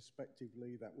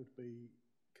retrospectively, that would be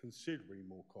considerably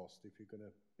more cost if you're going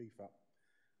to beef up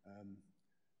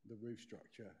the roof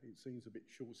structure. It seems a bit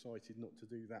short-sighted not to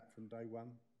do that from day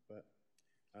one, but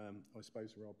I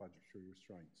suppose there are budgetary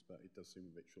restraints, but it does seem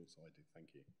a bit short-sighted.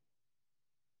 Thank you.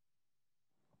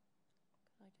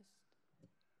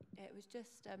 It was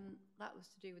just, that was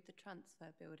to do with the transfer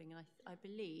building. And I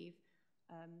believe,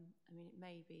 I mean, it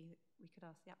may be, we could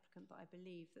ask the applicant, but I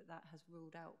believe that that has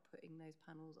ruled out putting those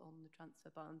panels on the transfer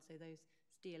barn. So those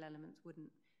steel elements wouldn't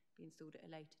be installed at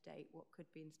a later date. What could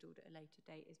be installed at a later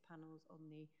date is panels on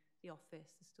the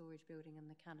office, the storage building and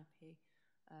the canopy.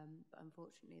 But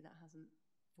unfortunately, that hasn't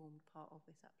formed part of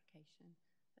this application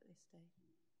at this stage.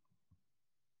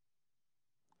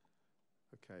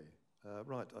 Okay.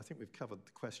 Right, I think we've covered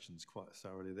the questions quite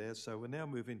thoroughly there. So we'll now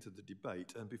move into the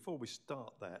debate. And before we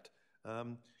start that,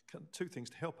 two things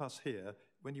to help us here.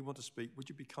 When you want to speak, would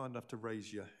you be kind enough to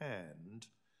raise your hand?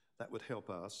 That would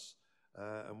help us.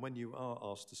 And when you are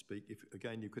asked to speak, if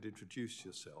again you could introduce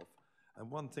yourself. And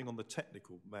one thing on the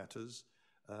technical matters,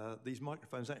 these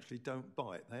microphones actually don't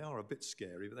bite. They are a bit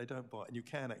scary, but they don't bite. And you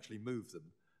can actually move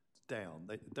them down.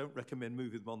 They don't recommend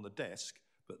moving them on the desk,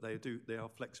 but they are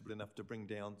flexible enough to bring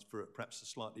down for perhaps a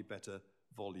slightly better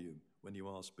volume when you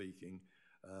are speaking.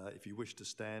 If you wish to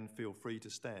stand, feel free to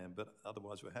stand, but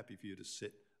otherwise we're happy for you to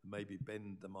sit and maybe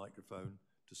bend the microphone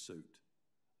to suit.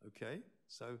 Okay,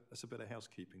 so that's a bit of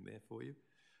housekeeping there for you.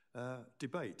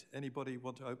 Debate. Anybody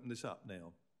want to open this up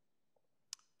now?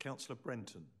 Councillor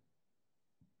Brenton.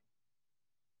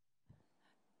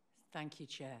 Thank you,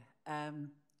 Chair.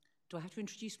 Do I have to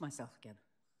introduce myself again?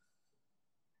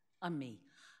 I'm me.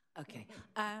 Okay.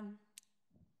 I'm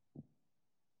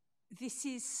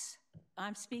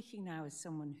speaking now as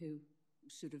someone who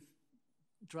sort of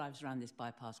drives around this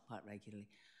bypass quite regularly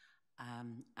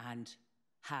and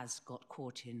has got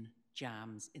caught in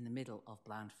jams in the middle of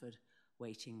Blandford,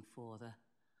 waiting for the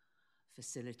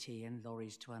facility and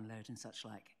lorries to unload and such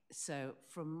like. So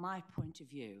from my point of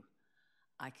view,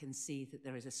 I can see that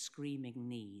there is a screaming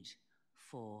need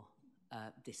for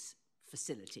this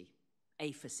facility,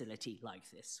 a facility like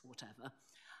this, whatever,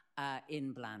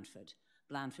 in Blandford.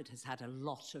 Blandford has had a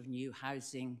lot of new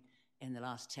housing in the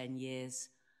last 10 years,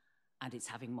 and it's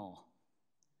having more.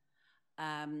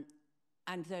 And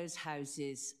those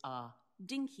houses are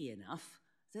dinky enough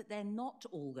that they're not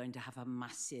all going to have a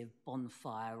massive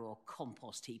bonfire or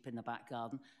compost heap in the back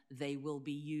garden. They will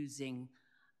be using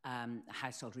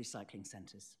household recycling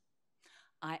centres.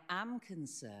 I am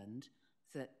concerned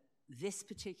that this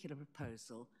particular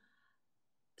proposal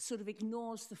sort of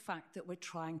ignores the fact that we're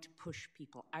trying to push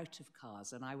people out of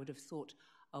cars, and I would have thought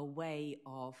a way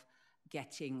of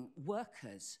getting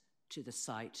workers to the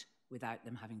site without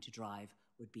them having to drive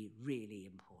would be really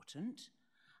important.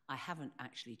 I haven't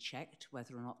actually checked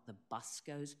whether or not the bus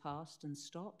goes past and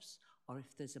stops, or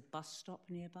if there's a bus stop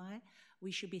nearby. We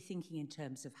should be thinking in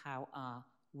terms of how our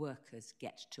workers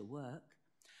get to work.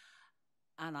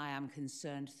 And I am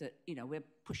concerned that, you know, we're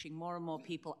pushing more and more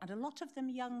people, and a lot of them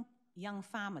young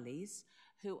families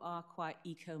who are quite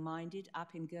eco-minded,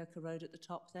 up in Gurkha Road at the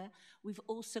top there. We've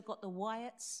also got the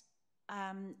Wyatts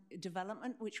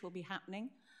development, which will be happening.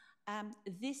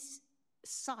 This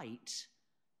site,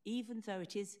 even though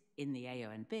it is in the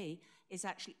AONB, is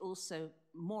actually also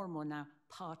more and more now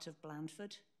part of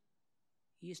Blandford.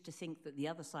 You used to think that the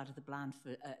other side of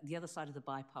the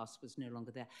bypass was no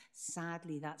longer there.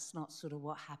 Sadly, that's not sort of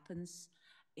what happens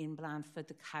in Blandford.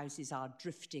 The houses are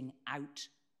drifting out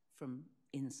from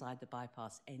inside the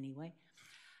bypass anyway.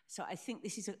 So I think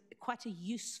this is quite a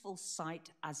useful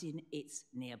site, as in it's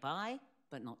nearby,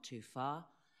 but not too far.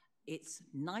 It's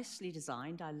nicely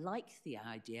designed. I like the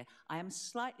idea. I am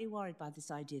slightly worried by this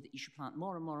idea that you should plant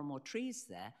more and more and more trees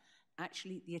there.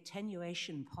 Actually, the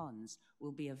attenuation ponds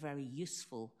will be a very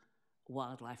useful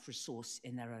wildlife resource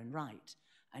in their own right.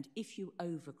 And if you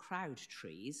overcrowd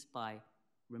trees by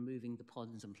removing the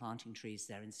ponds and planting trees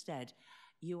there instead,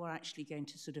 you are actually going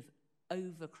to sort of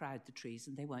overcrowd the trees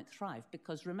and they won't thrive.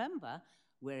 Because remember,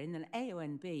 we're in an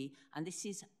AONB and this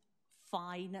is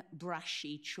fine,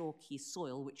 brushy, chalky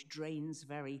soil which drains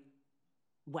very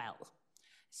well.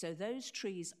 So those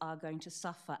trees are going to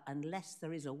suffer unless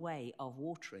there is a way of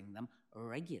watering them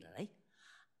regularly.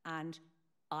 And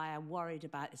I am worried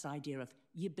about this idea of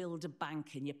you build a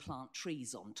bank and you plant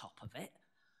trees on top of it.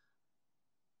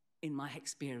 In my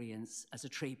experience as a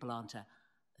tree planter,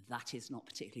 that is not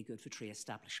particularly good for tree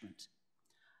establishment.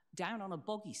 Down on a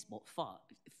boggy spot,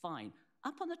 fine.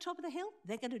 Up on the top of the hill,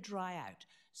 they're going to dry out.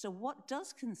 So what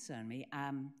does concern me,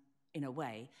 in a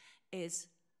way, is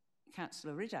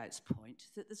Councillor Ridout's point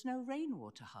that there's no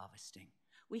rainwater harvesting.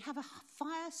 We have a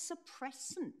fire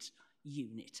suppressant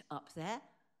unit up there.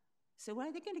 So where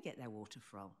are they going to get their water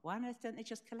from? Why on earth don't they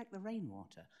just collect the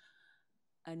rainwater?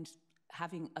 And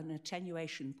having an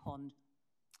attenuation pond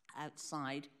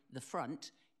outside the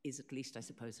front is at least, I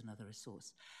suppose, another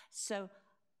resource. So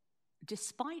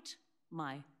despite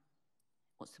my,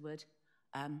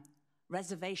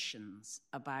 reservations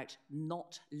about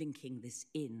not linking this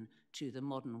in to the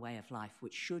modern way of life,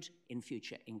 which should in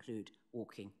future include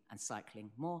walking and cycling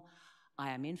more, I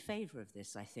am in favour of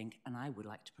this, I think, and I would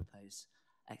like to propose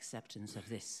acceptance of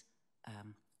this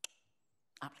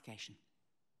application.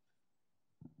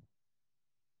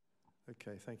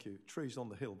 Okay, thank you. Trees on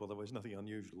the hill, by the way, is nothing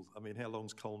unusual. I mean, how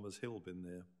long's Colmer's Hill been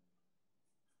there?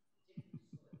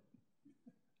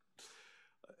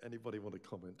 Anybody want to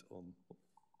comment on?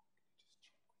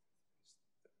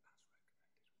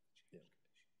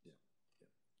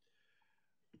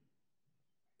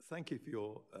 Thank you for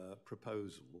your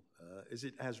proposal. Is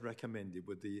it as recommended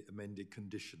with the amended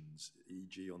conditions,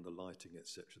 e.g. on the lighting,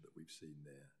 etc., that we've seen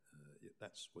there?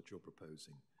 That's what you're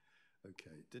proposing.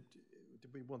 Okay. Did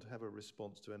we want to have a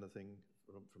response to anything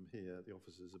from here, the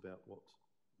officers, about what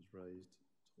was raised?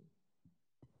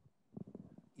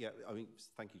 Yeah, I mean,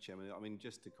 thank you, Chairman. I mean,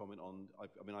 just to comment on,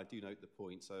 I do note the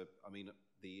point. So, I mean,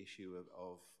 the issue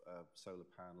of solar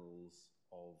panels,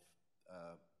 of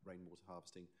rainwater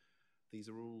harvesting, these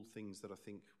are all things that I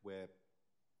think we're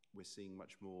seeing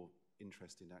much more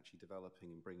interest in actually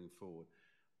developing and bringing forward.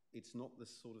 It's not the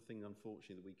sort of thing,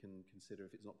 unfortunately, that we can consider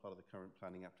if it's not part of the current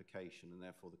planning application, and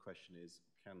therefore the question is,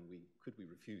 could we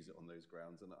refuse it on those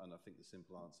grounds? And I think the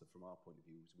simple answer from our point of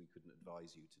view is we couldn't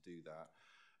advise you to do that.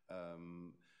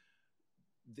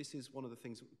 This is one of the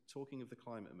things, talking of the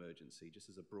climate emergency, just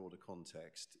as a broader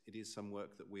context, it is some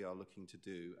work that we are looking to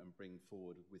do and bring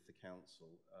forward with the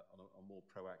council on a more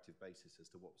proactive basis as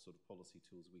to what sort of policy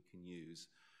tools we can use.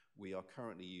 We are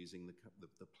currently using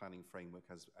the planning framework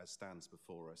as stands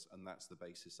before us, and that's the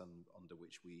basis under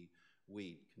which we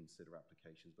consider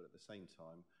applications. But at the same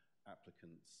time,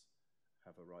 applicants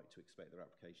have a right to expect their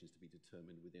applications to be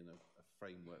determined within a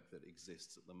framework that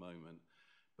exists at the moment.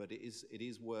 But it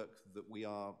is work that we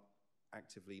are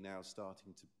actively now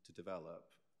starting to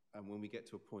develop. And when we get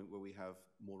to a point where we have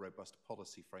more robust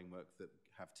policy framework that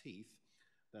have teeth,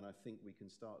 then I think we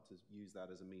can start to use that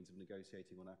as a means of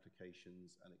negotiating on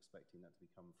applications and expecting that to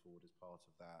come forward as part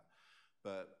of that.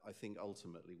 But I think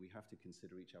ultimately we have to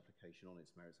consider each application on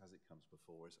its merits as it comes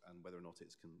before us and whether or not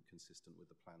it's consistent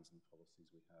with the plans and policies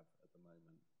we have at the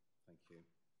moment. Thank you.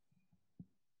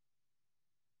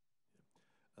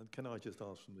 And can I just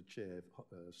ask from the chair,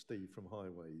 Steve from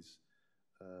Highways,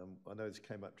 I know this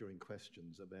came up during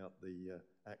questions about the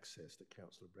access that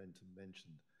Councillor Brenton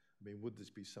mentioned. I mean, would this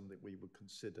be something we would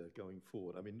consider going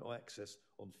forward? I mean, not access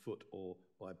on foot or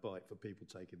by bike for people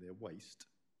taking their waste,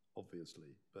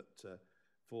 obviously, but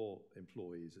for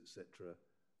employees, etc.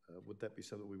 Would that be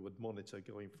something we would monitor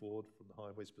going forward from the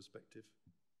highways perspective?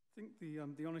 I think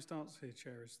the honest answer here,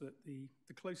 Chair, is that the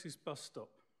closest bus stop,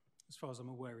 as far as I'm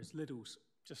aware, is Lidl's,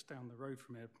 just down the road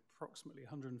from here, approximately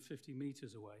 150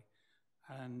 metres away.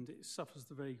 And it suffers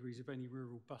the vagaries of any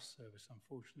rural bus service,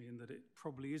 unfortunately, in that it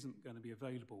probably isn't going to be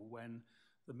available when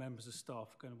the members of staff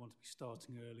are going to want to be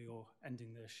starting early or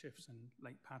ending their shifts in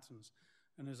late patterns.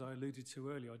 And as I alluded to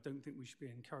earlier, I don't think we should be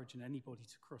encouraging anybody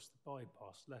to cross the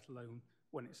bypass, let alone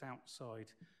when it's outside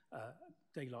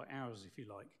daylight hours, if you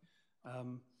like.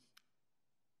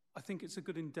 I think it's a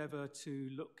good endeavour to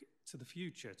look to the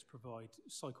future to provide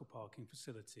cycle parking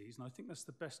facilities, and I think that's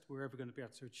the best we're ever going to be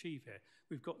able to achieve here.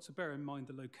 We've got to bear in mind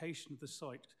the location of the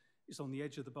site is on the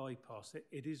edge of the bypass.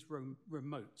 It is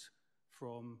remote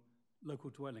from local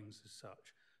dwellings as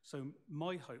such. So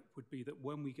my hope would be that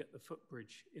when we get the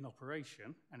footbridge in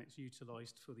operation and it's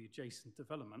utilised for the adjacent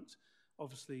development,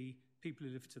 obviously people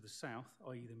who live to the south,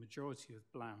 i.e. the majority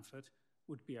of Blandford,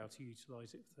 would be able to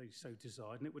utilise it if they so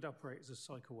desired, and it would operate as a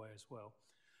cycleway as well.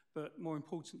 But more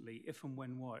importantly, if and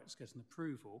when Wyatts get an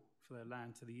approval for their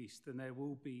land to the east, then there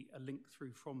will be a link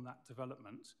through from that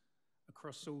development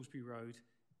across Salisbury Road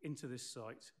into this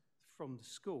site from the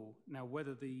school. Now,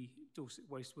 whether the Dorset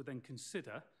Waste would then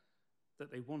consider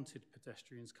that they wanted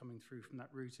pedestrians coming through from that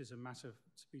route is a matter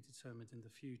to be determined in the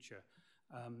future.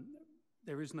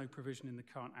 There is no provision in the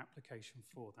current application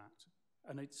for that.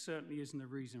 And it certainly isn't a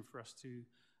reason for us to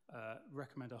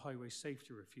recommend a highway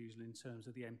safety refusal in terms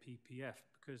of the MPPF,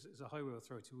 because as a highway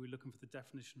authority, we're looking for the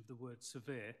definition of the word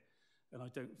severe, and I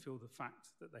don't feel the fact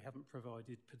that they haven't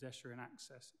provided pedestrian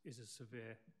access is a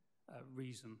severe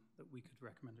reason that we could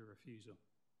recommend a refusal.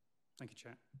 Thank you,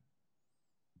 Chair.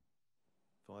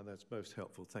 Fine, that's most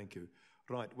helpful, thank you.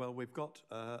 Right, well, we've got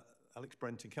Alex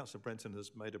Brenton, Councillor Brenton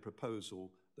has made a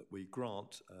proposal that we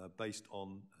grant based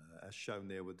on, as shown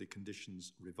there with the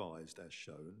conditions revised as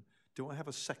shown. Do I have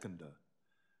a seconder?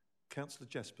 Councillor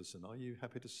Jesperson, are you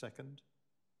happy to second?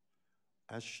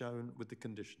 As shown with the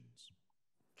conditions.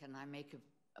 Can I make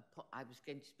I was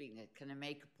going to speak now. Can I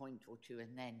make a point or two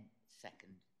and then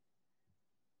second?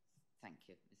 Thank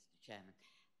you, Mr.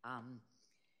 Chairman.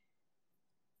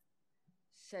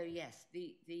 So yes,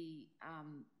 the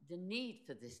need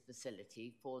for this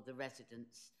facility for the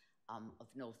residents of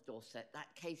North Dorset,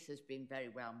 that case has been very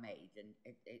well made and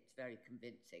it's very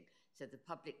convincing. So the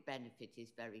public benefit is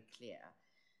very clear.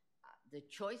 The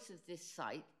choice of this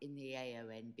site in the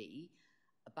AONB,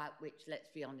 about which, let's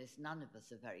be honest, none of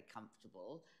us are very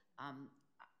comfortable,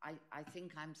 I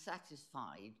think I'm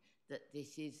satisfied that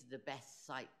this is the best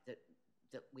site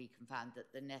that we can find,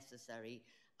 that the necessary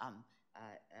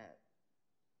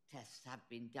tests have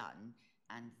been done,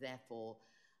 and therefore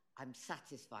I'm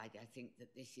satisfied, I think,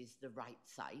 that this is the right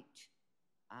site.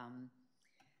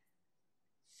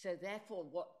 So therefore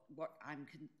what I'm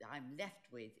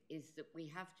left with is that we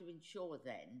have to ensure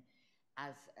then,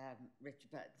 as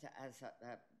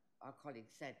our colleague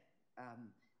said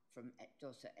from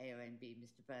Dorset AONB,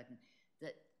 Mr. Burden,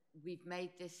 that we've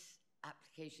made this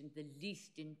application the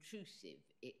least intrusive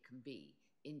it can be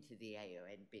into the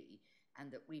AONB,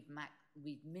 and that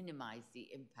we've minimised the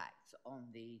impacts on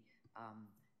the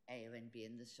AONB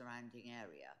and the surrounding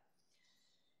area.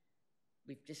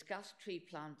 We've discussed tree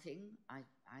planting. I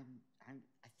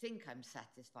think I'm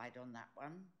satisfied on that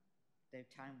one, though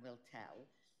time will tell.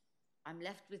 I'm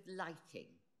left with lighting.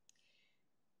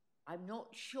 I'm not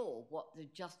sure what the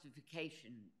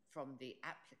justification from the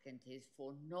applicant is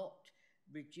for not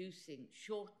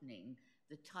shortening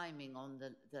the timing on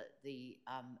the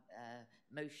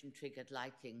motion-triggered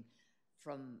lighting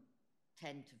from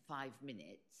 10 to 5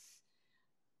 minutes,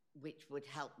 which would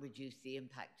help reduce the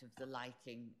impact of the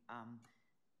lighting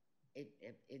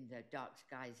in the dark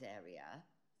skies area.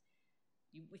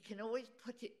 We can always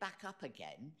put it back up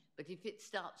again, but if it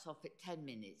starts off at 10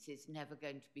 minutes, it's never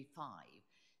going to be 5.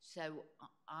 So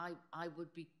I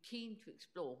would be keen to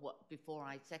explore before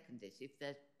I second this, if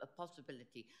there's a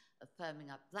possibility of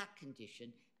firming up that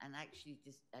condition and actually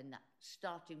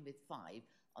starting with 5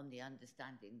 on the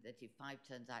understanding that if 5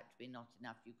 turns out to be not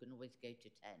enough, you can always go to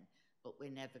 10, but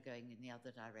we're never going in the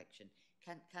other direction.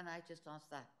 Can I just ask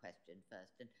that question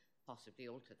first and possibly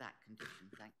alter that condition?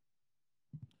 Thank you.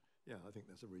 Yeah, I think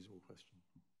that's a reasonable question.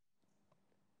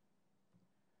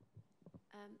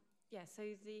 Yeah, so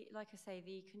like I say,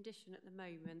 the condition at the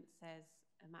moment says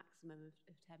a maximum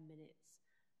of 10 minutes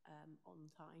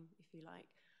on time, if you like.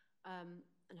 And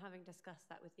having discussed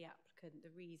that with the applicant,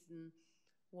 the reason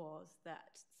was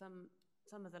that some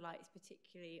some of the lights,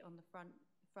 particularly on the front,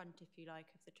 if you like,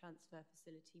 of the transfer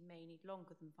facility may need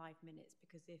longer than 5 minutes,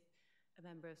 because if a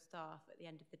member of staff at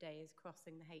the end of the day is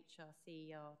crossing the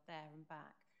HRC yard there and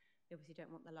back, they obviously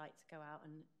don't want the light to go out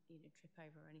and, you know, trip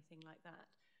over or anything like that.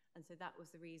 And so that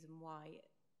was the reason why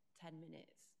 10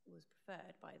 minutes was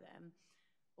preferred by them.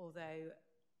 Although,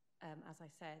 as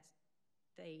I said,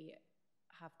 they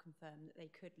have confirmed that they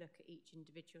could look at each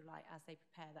individual light as they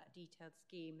prepare that detailed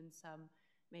scheme, and some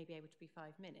may be able to be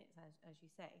 5 minutes, as you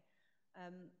say.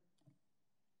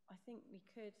 I think we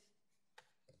could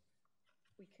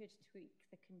tweak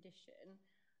the condition.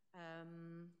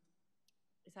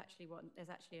 There's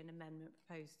actually an amendment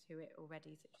proposed to it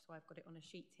already, which is why I've got it on a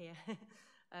sheet here.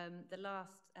 The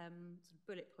last sort of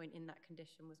bullet point in that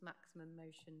condition was maximum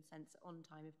motion sensor on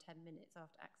time of 10 minutes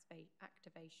after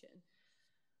activation.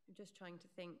 I'm just trying to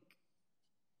think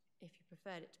if you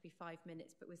preferred it to be 5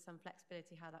 minutes, but with some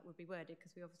flexibility how that would be worded,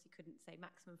 because we obviously couldn't say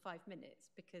maximum 5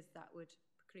 minutes because that would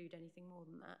preclude anything more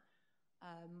than that.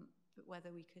 But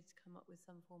whether we could come up with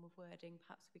some form of wording,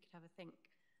 perhaps we could have a think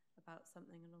about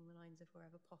something along the lines of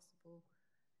wherever possible,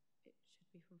 it should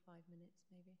be from 5 minutes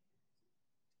maybe.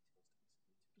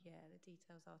 Yeah, the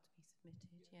details are to be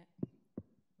submitted, yeah.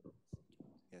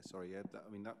 Yeah, sorry, yeah, I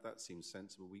mean, that seems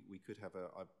sensible. We could have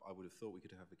I would have thought we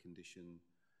could have a condition,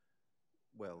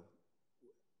 well,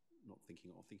 not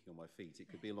thinking on my feet. It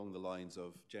could be along the lines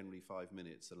of generally 5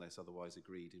 minutes unless otherwise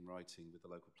agreed in writing with the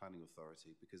local planning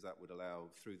authority, because that would allow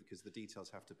because the details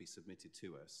have to be submitted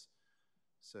to us.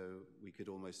 So we could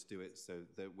almost do it so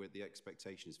that the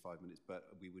expectation is 5 minutes, but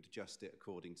we would adjust it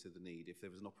according to the need. If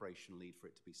there was an operational need for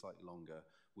it to be slightly longer,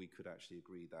 we could actually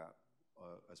agree that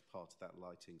as part of that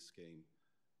lighting scheme.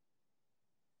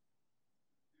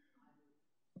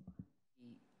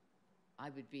 I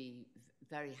would be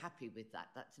very happy with that.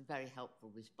 That's a very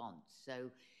helpful response. So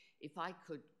if I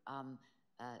could,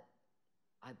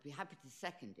 I'd be happy to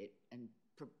second it, and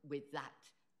with that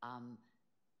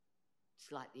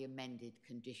slightly amended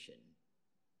condition,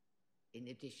 in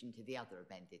addition to the other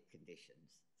amended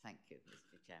conditions. Thank you,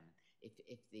 Mr. Chairman.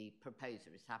 If the proposer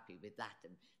is happy with that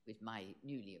and with my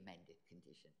newly amended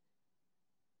condition.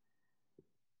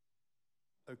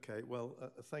 Okay, well,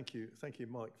 thank you,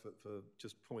 Mike, for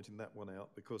just pointing that one out,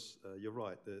 because you're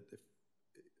right, that if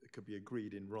it could be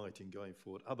agreed in writing going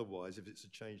forward. Otherwise, if it's a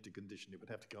change to condition, it would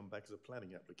have to come back as a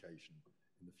planning application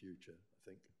in the future, I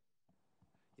think.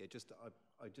 Yeah, just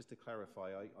to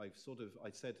clarify, I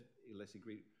said unless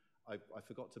agreed. I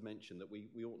forgot to mention that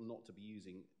we ought not to be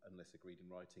using unless agreed in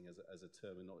writing as a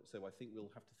term. So I think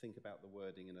we'll have to think about the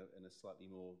wording in a slightly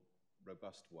more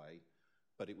robust way,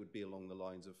 but it would be along the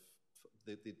lines of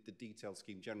the detailed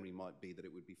scheme generally might be that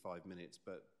it would be 5 minutes,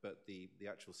 but the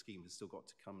actual scheme has still got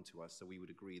to come to us, so we would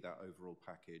agree that overall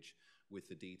package with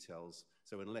the details.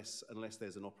 So unless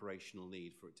there's an operational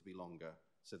need for it to be longer,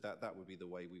 so that would be the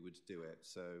way we would do it.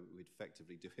 So we'd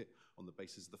effectively do it on the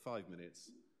basis of the 5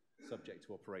 minutes, subject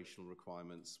to operational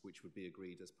requirements, which would be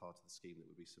agreed as part of the scheme that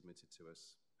would be submitted to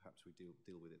us. Perhaps we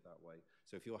deal with it that way.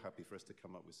 So if you're happy for us to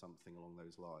come up with something along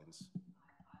those lines.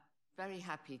 Very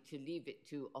happy to leave it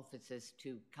to officers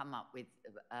to come up with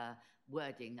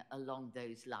wording along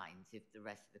those lines if the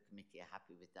rest of the committee are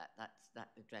happy with that. That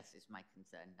addresses my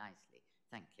concern nicely.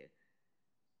 Thank you.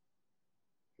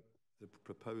 The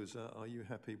proposer, are you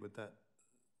happy with that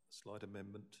slight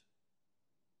amendment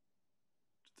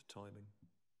to the timing?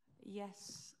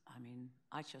 Yes, I mean,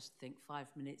 I just think 5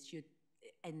 minutes, you'd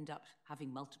end up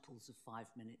having multiples of 5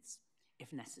 minutes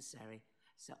if necessary.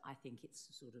 So I think it's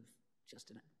sort of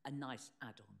just a nice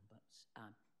add-on, but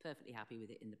I'm perfectly happy with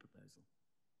it in the proposal.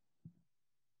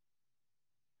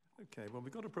 Okay, well,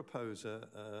 we've got a proposer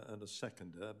and a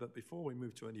seconder, but before we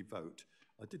move to any vote,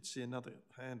 I did see another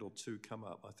hand or two come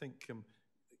up. I think,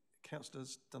 Councillor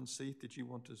Dunseith, did you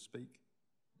want to speak?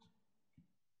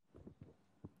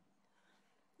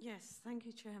 Yes, thank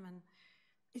you, Chairman.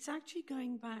 It's actually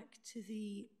going back to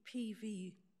the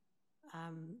PV,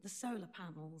 the solar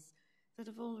panels that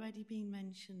have already been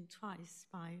mentioned twice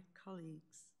by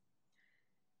colleagues.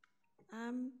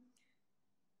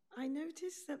 I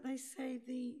noticed that they say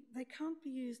they can't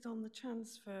be used on the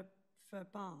transfer for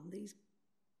barn, these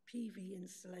PV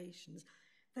installations.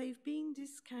 They've been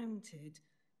discounted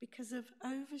because of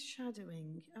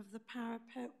overshadowing of the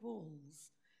parapet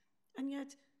walls. And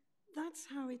yet, that's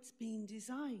how it's been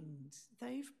designed.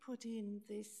 They've put in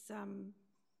this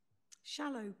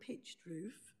shallow pitched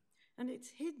roof, and it's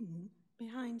hidden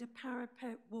behind a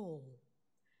parapet wall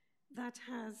that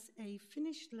has a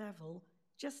finished level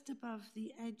just above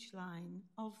the edge line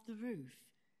of the roof.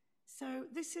 So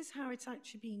this is how it's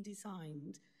actually been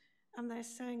designed. And they're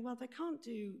saying, well, they can't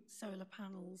do solar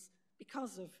panels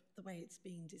because of the way it's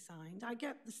been designed. I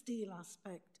get the steel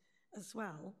aspect as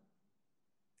well.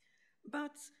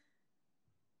 But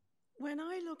when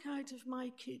I look out of my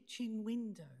kitchen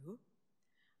window,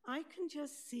 I can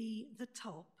just see the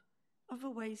top of a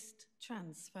waste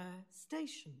transfer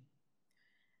station.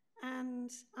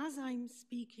 And as I'm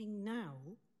speaking now,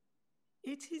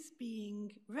 it is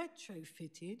being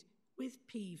retrofitted with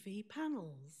PV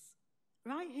panels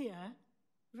right here,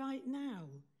 right now.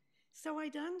 So I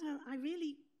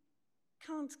really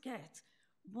can't get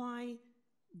why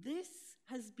this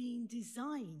has been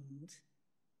designed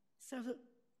so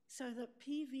that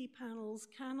PV panels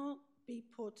cannot be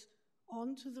put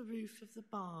onto the roof of the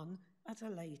barn at a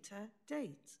later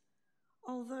date.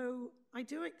 Although I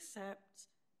do accept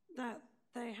that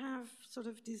they have sort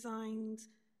of designed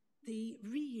the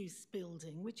reuse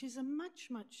building, which is a much,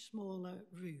 much smaller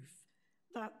roof,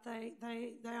 that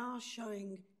they are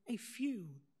showing a few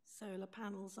solar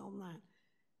panels on that.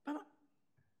 But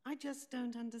I just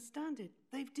don't understand it.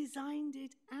 They've designed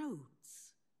it out.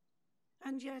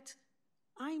 And yet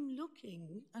I'm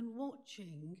looking and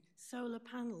watching solar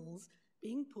panels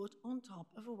being put on top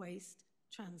of a waste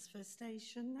transfer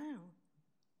station now.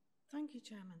 Thank you,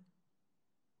 Chairman.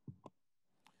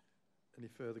 Any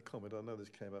further comment? I know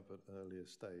this came up at an earlier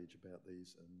stage about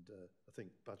these, and I think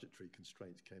budgetary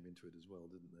constraints came into it as well,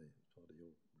 didn't they, as part of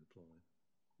your reply?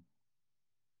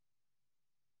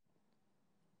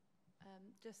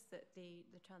 Just that the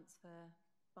transfer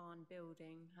barn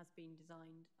building has been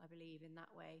designed, I believe, in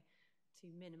that way to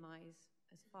minimise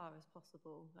as far as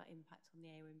possible that impact on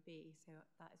the AONB. So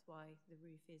that is why the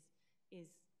roof is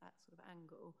that sort of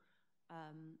angle.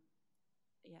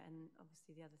 Yeah, and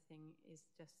obviously the other thing is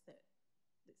just that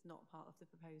it's not part of the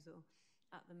proposal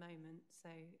at the moment. So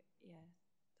yeah,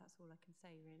 that's all I can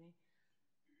say really.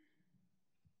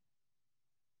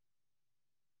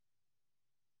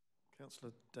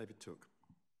 Councillor David Took.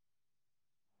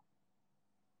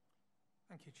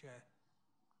 Thank you, Chair.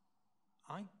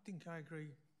 I think I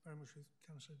agree very much with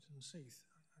Councillor Dunseith.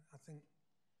 I think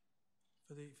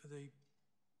for the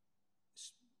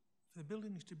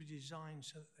buildings to be designed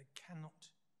so that they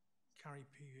cannot carry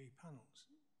PV panels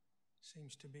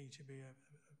seems to me to be a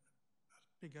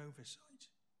big oversight.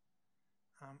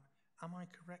 Am I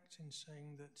correct in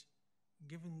saying that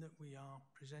given that we are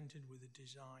presented with a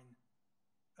design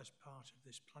as part of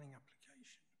this planning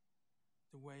application,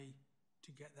 the way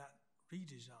to get that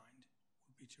redesigned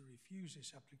would be to refuse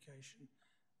this application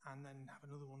and then have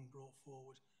another one brought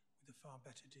forward with a far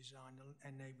better design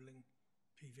enabling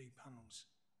PV panels.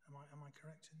 Am I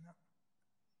correct in that?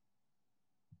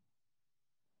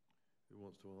 Who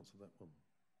wants to answer that one?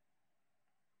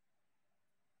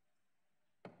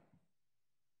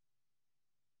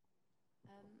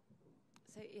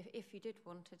 So if you did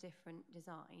want a different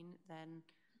design, then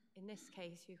in this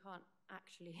case you can't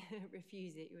actually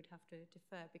refuse it. You would have to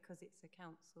defer because it's a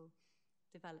council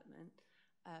development.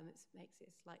 It makes it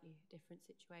a slightly different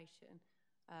situation.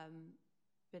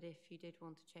 But if you did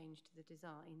want to change to the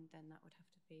design, then that would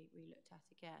have to be re-looked at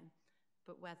again.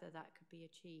 But whether that could be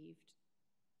achieved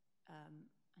and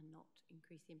not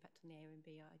increase the impact on the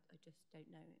AONB, I just don't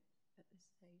know at this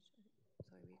stage.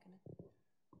 Sorry, we're going to...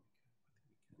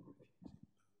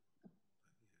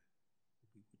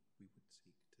 We would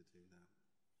seek to do that.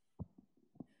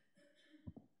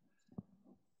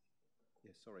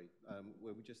 Yeah, sorry.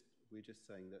 We're just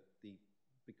saying that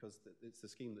because it's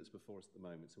the scheme that's before us at the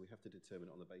moment, so we have to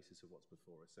determine it on the basis of what's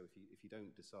before us. So if you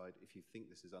don't decide, if you think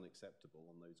this is unacceptable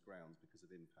on those grounds because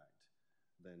of impact,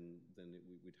 then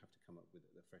we'd have to come up with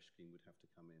a fresh scheme would have to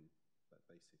come in. But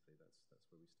basically, that's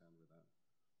where we stand with that.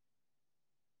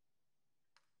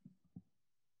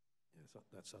 Yes,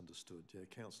 that's understood. Yeah,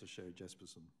 Councillor Sherry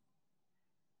Jesperson.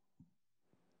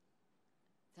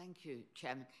 Thank you,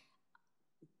 Chairman.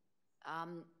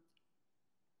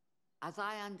 As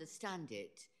I understand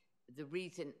it, the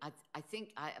reason I think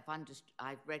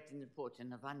I've read in the report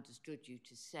and I've understood you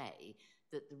to say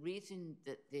that the reason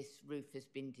that this roof has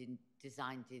been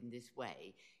designed in this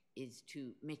way is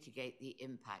to mitigate the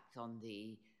impact on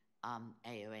the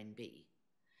AONB.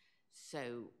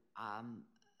 So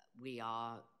we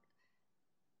are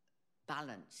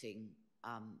balancing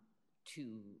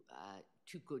two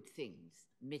good things: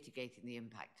 mitigating the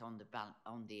impact on the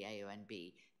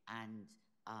AONB and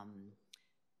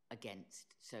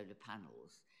against solar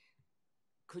panels.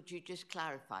 Could you just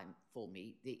clarify for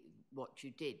me what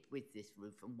you did with this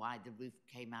roof and why the roof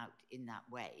came out in that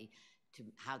way, to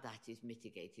how that is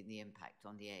mitigating the impact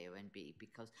on the AONB?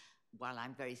 Because while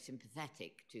I'm very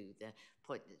sympathetic to the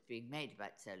point that's being made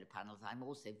about solar panels, I'm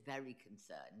also very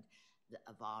concerned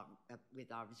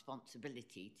with our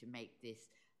responsibility to make this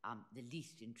the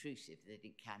least intrusive that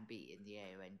it can be in the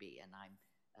AONB, and I'm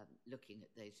looking at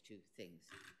those two things.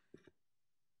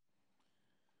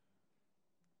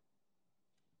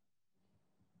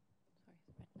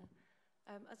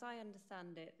 As I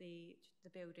understand it, the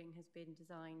building has been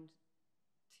designed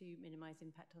to minimise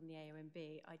impact on the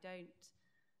AONB. I don't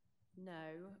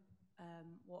know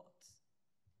what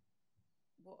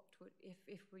would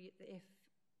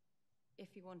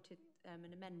if you wanted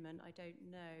an amendment. I don't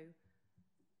know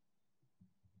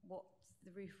what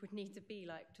the roof would need to be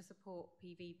like to support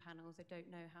PV panels. I don't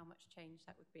know how much change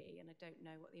that would be, and I don't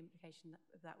know what the implication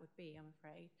of that would be, I'm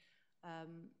afraid.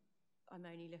 I'm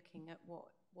only looking at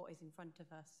what is in front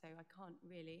of us, so I can't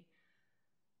really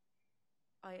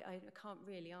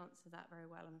answer that very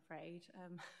well, I'm afraid. I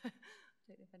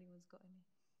don't know if anyone's got any.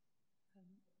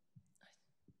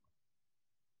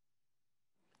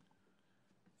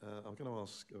 I'm going to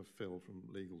ask Phil from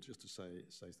Legal just to say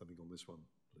something on this one,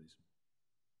 please.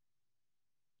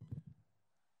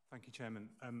 Thank you, Chairman.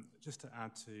 Just to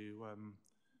add to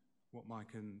what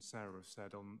Mike and Sarah have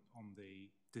said on the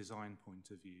design point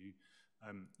of view,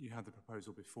 you had the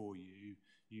proposal before you.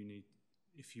 You need,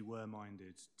 if you were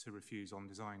minded to refuse on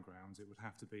design grounds, it would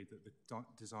have to be that the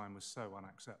design was so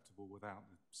unacceptable without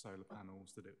the solar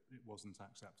panels that it wasn't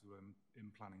acceptable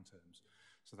in planning terms.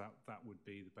 So that would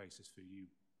be the basis for you,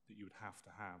 that you would have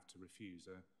to refuse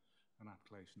an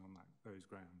application on those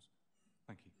grounds.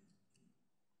 Thank you.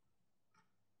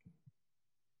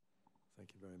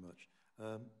 Thank you very much.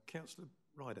 Councillor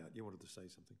Rideout, you wanted to say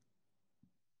something?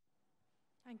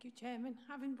 Thank you, Chairman.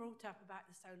 Having brought up about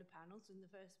the solar panels in the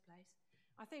first place,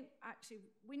 I think actually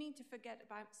we need to forget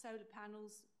about solar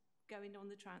panels going on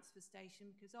the transfer station,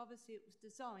 because obviously it was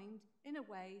designed in a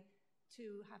way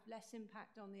to have less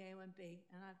impact on the AONB,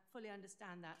 and I fully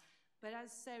understand that. But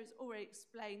as Sarah's already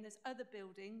explained, there's other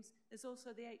buildings. There's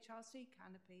also the HRC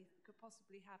canopy that could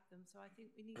possibly have them. So I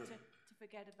think we need to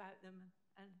forget about them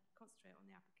and concentrate on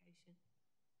the application.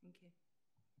 Thank you.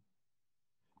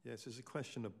 Yes, it's a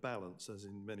question of balance, as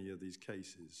in many of these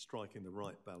cases, striking the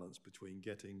right balance between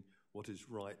getting what is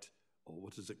right or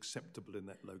what is acceptable in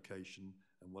that location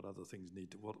and what other things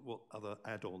need to, what other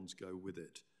add-ons go with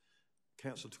it.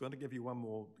 Councillor, I'm going to give you one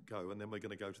more go and then we're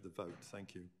going to go to the vote.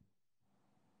 Thank you.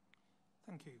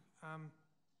 Thank you.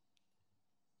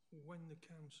 When the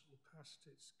council passed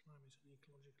its climate and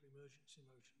ecological emergency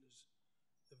motion as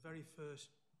the very first,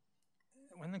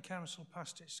 when the council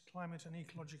passed its climate and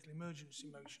ecological emergency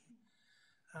motion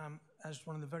as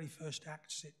one of the very first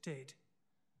acts it did,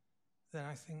 then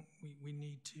I think we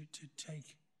need to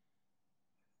take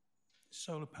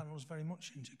solar panels very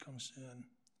much into concern.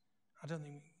 I don't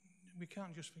think we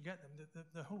can't just forget them.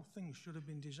 The whole thing should have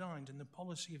been designed, and the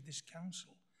policy of this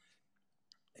council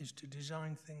is to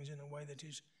design things in a way that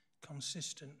is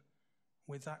consistent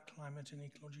with that climate and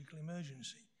ecological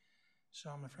emergency. So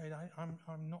I'm afraid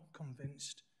I'm not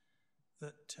convinced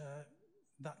that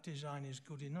that design is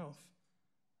good enough,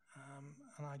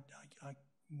 and I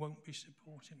won't be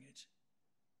supporting it.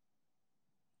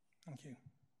 Thank you.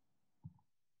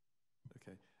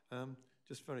 Okay.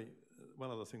 Just very one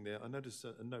other thing there. I noticed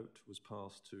a note was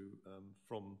passed to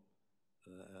from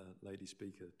Lady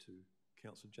Speaker to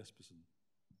Councillor Jesperson.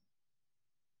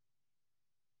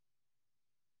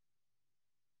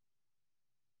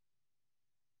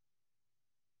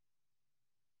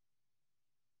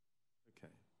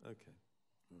 Okay,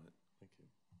 all right, thank you.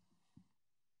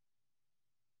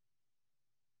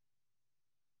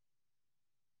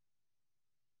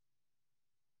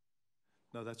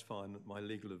 No, that's fine. My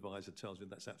legal advisor tells me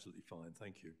that's absolutely fine.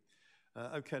 Thank you.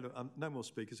 Okay, look, no more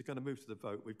speakers. We're going to move to the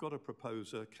vote. We've got a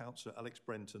proposer, Councillor Alex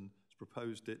Brenton, has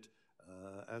proposed it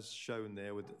as shown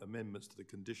there with amendments to the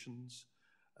conditions.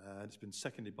 And it's been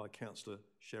seconded by Councillor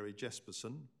Sherry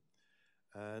Jesperson.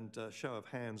 And show of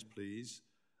hands, please.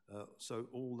 So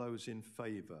all those in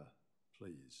favour,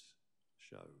 please,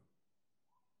 show.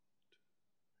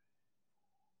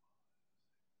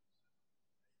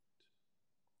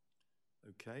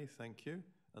 Okay, thank you.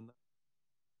 And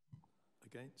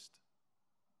against?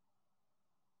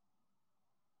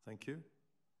 Thank you.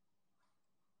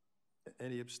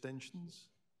 Any abstentions?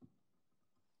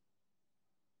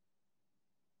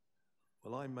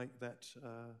 Well, I make that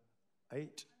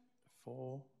 8,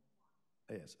 4,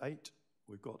 yes, 8.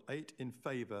 We've got 8 in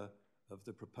favour of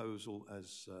the proposal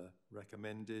as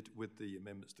recommended with the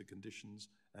amendments to conditions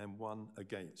and 1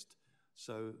 against.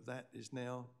 So that is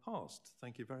now passed.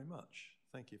 Thank you very much.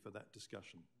 Thank you for that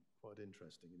discussion. Quite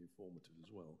interesting and informative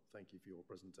as well. Thank you for your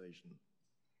presentation.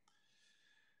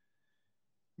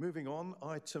 Moving on,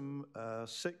 item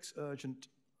 6, urgent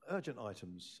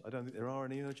items. I don't think there are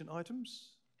any urgent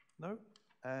items. No?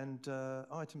 And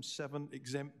item 7,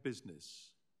 exempt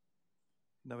business.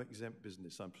 No exempt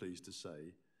business, I'm pleased to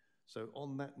say. So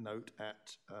on that note,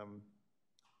 at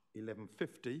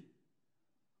 11:50,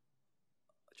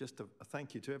 just a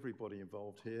thank you to everybody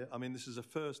involved here. I mean, this is a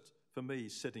first for me,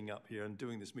 sitting up here and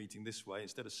doing this meeting this way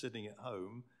instead of sitting at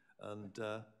home and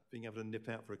being able to nip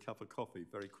out for a cup of coffee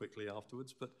very quickly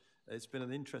afterwards. But it's been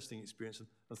an interesting experience,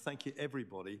 and thank you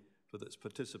everybody that's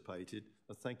participated,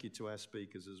 and thank you to our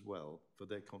speakers as well for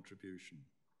their contribution.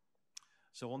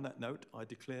 So on that note, I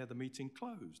declare the meeting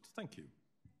closed. Thank you.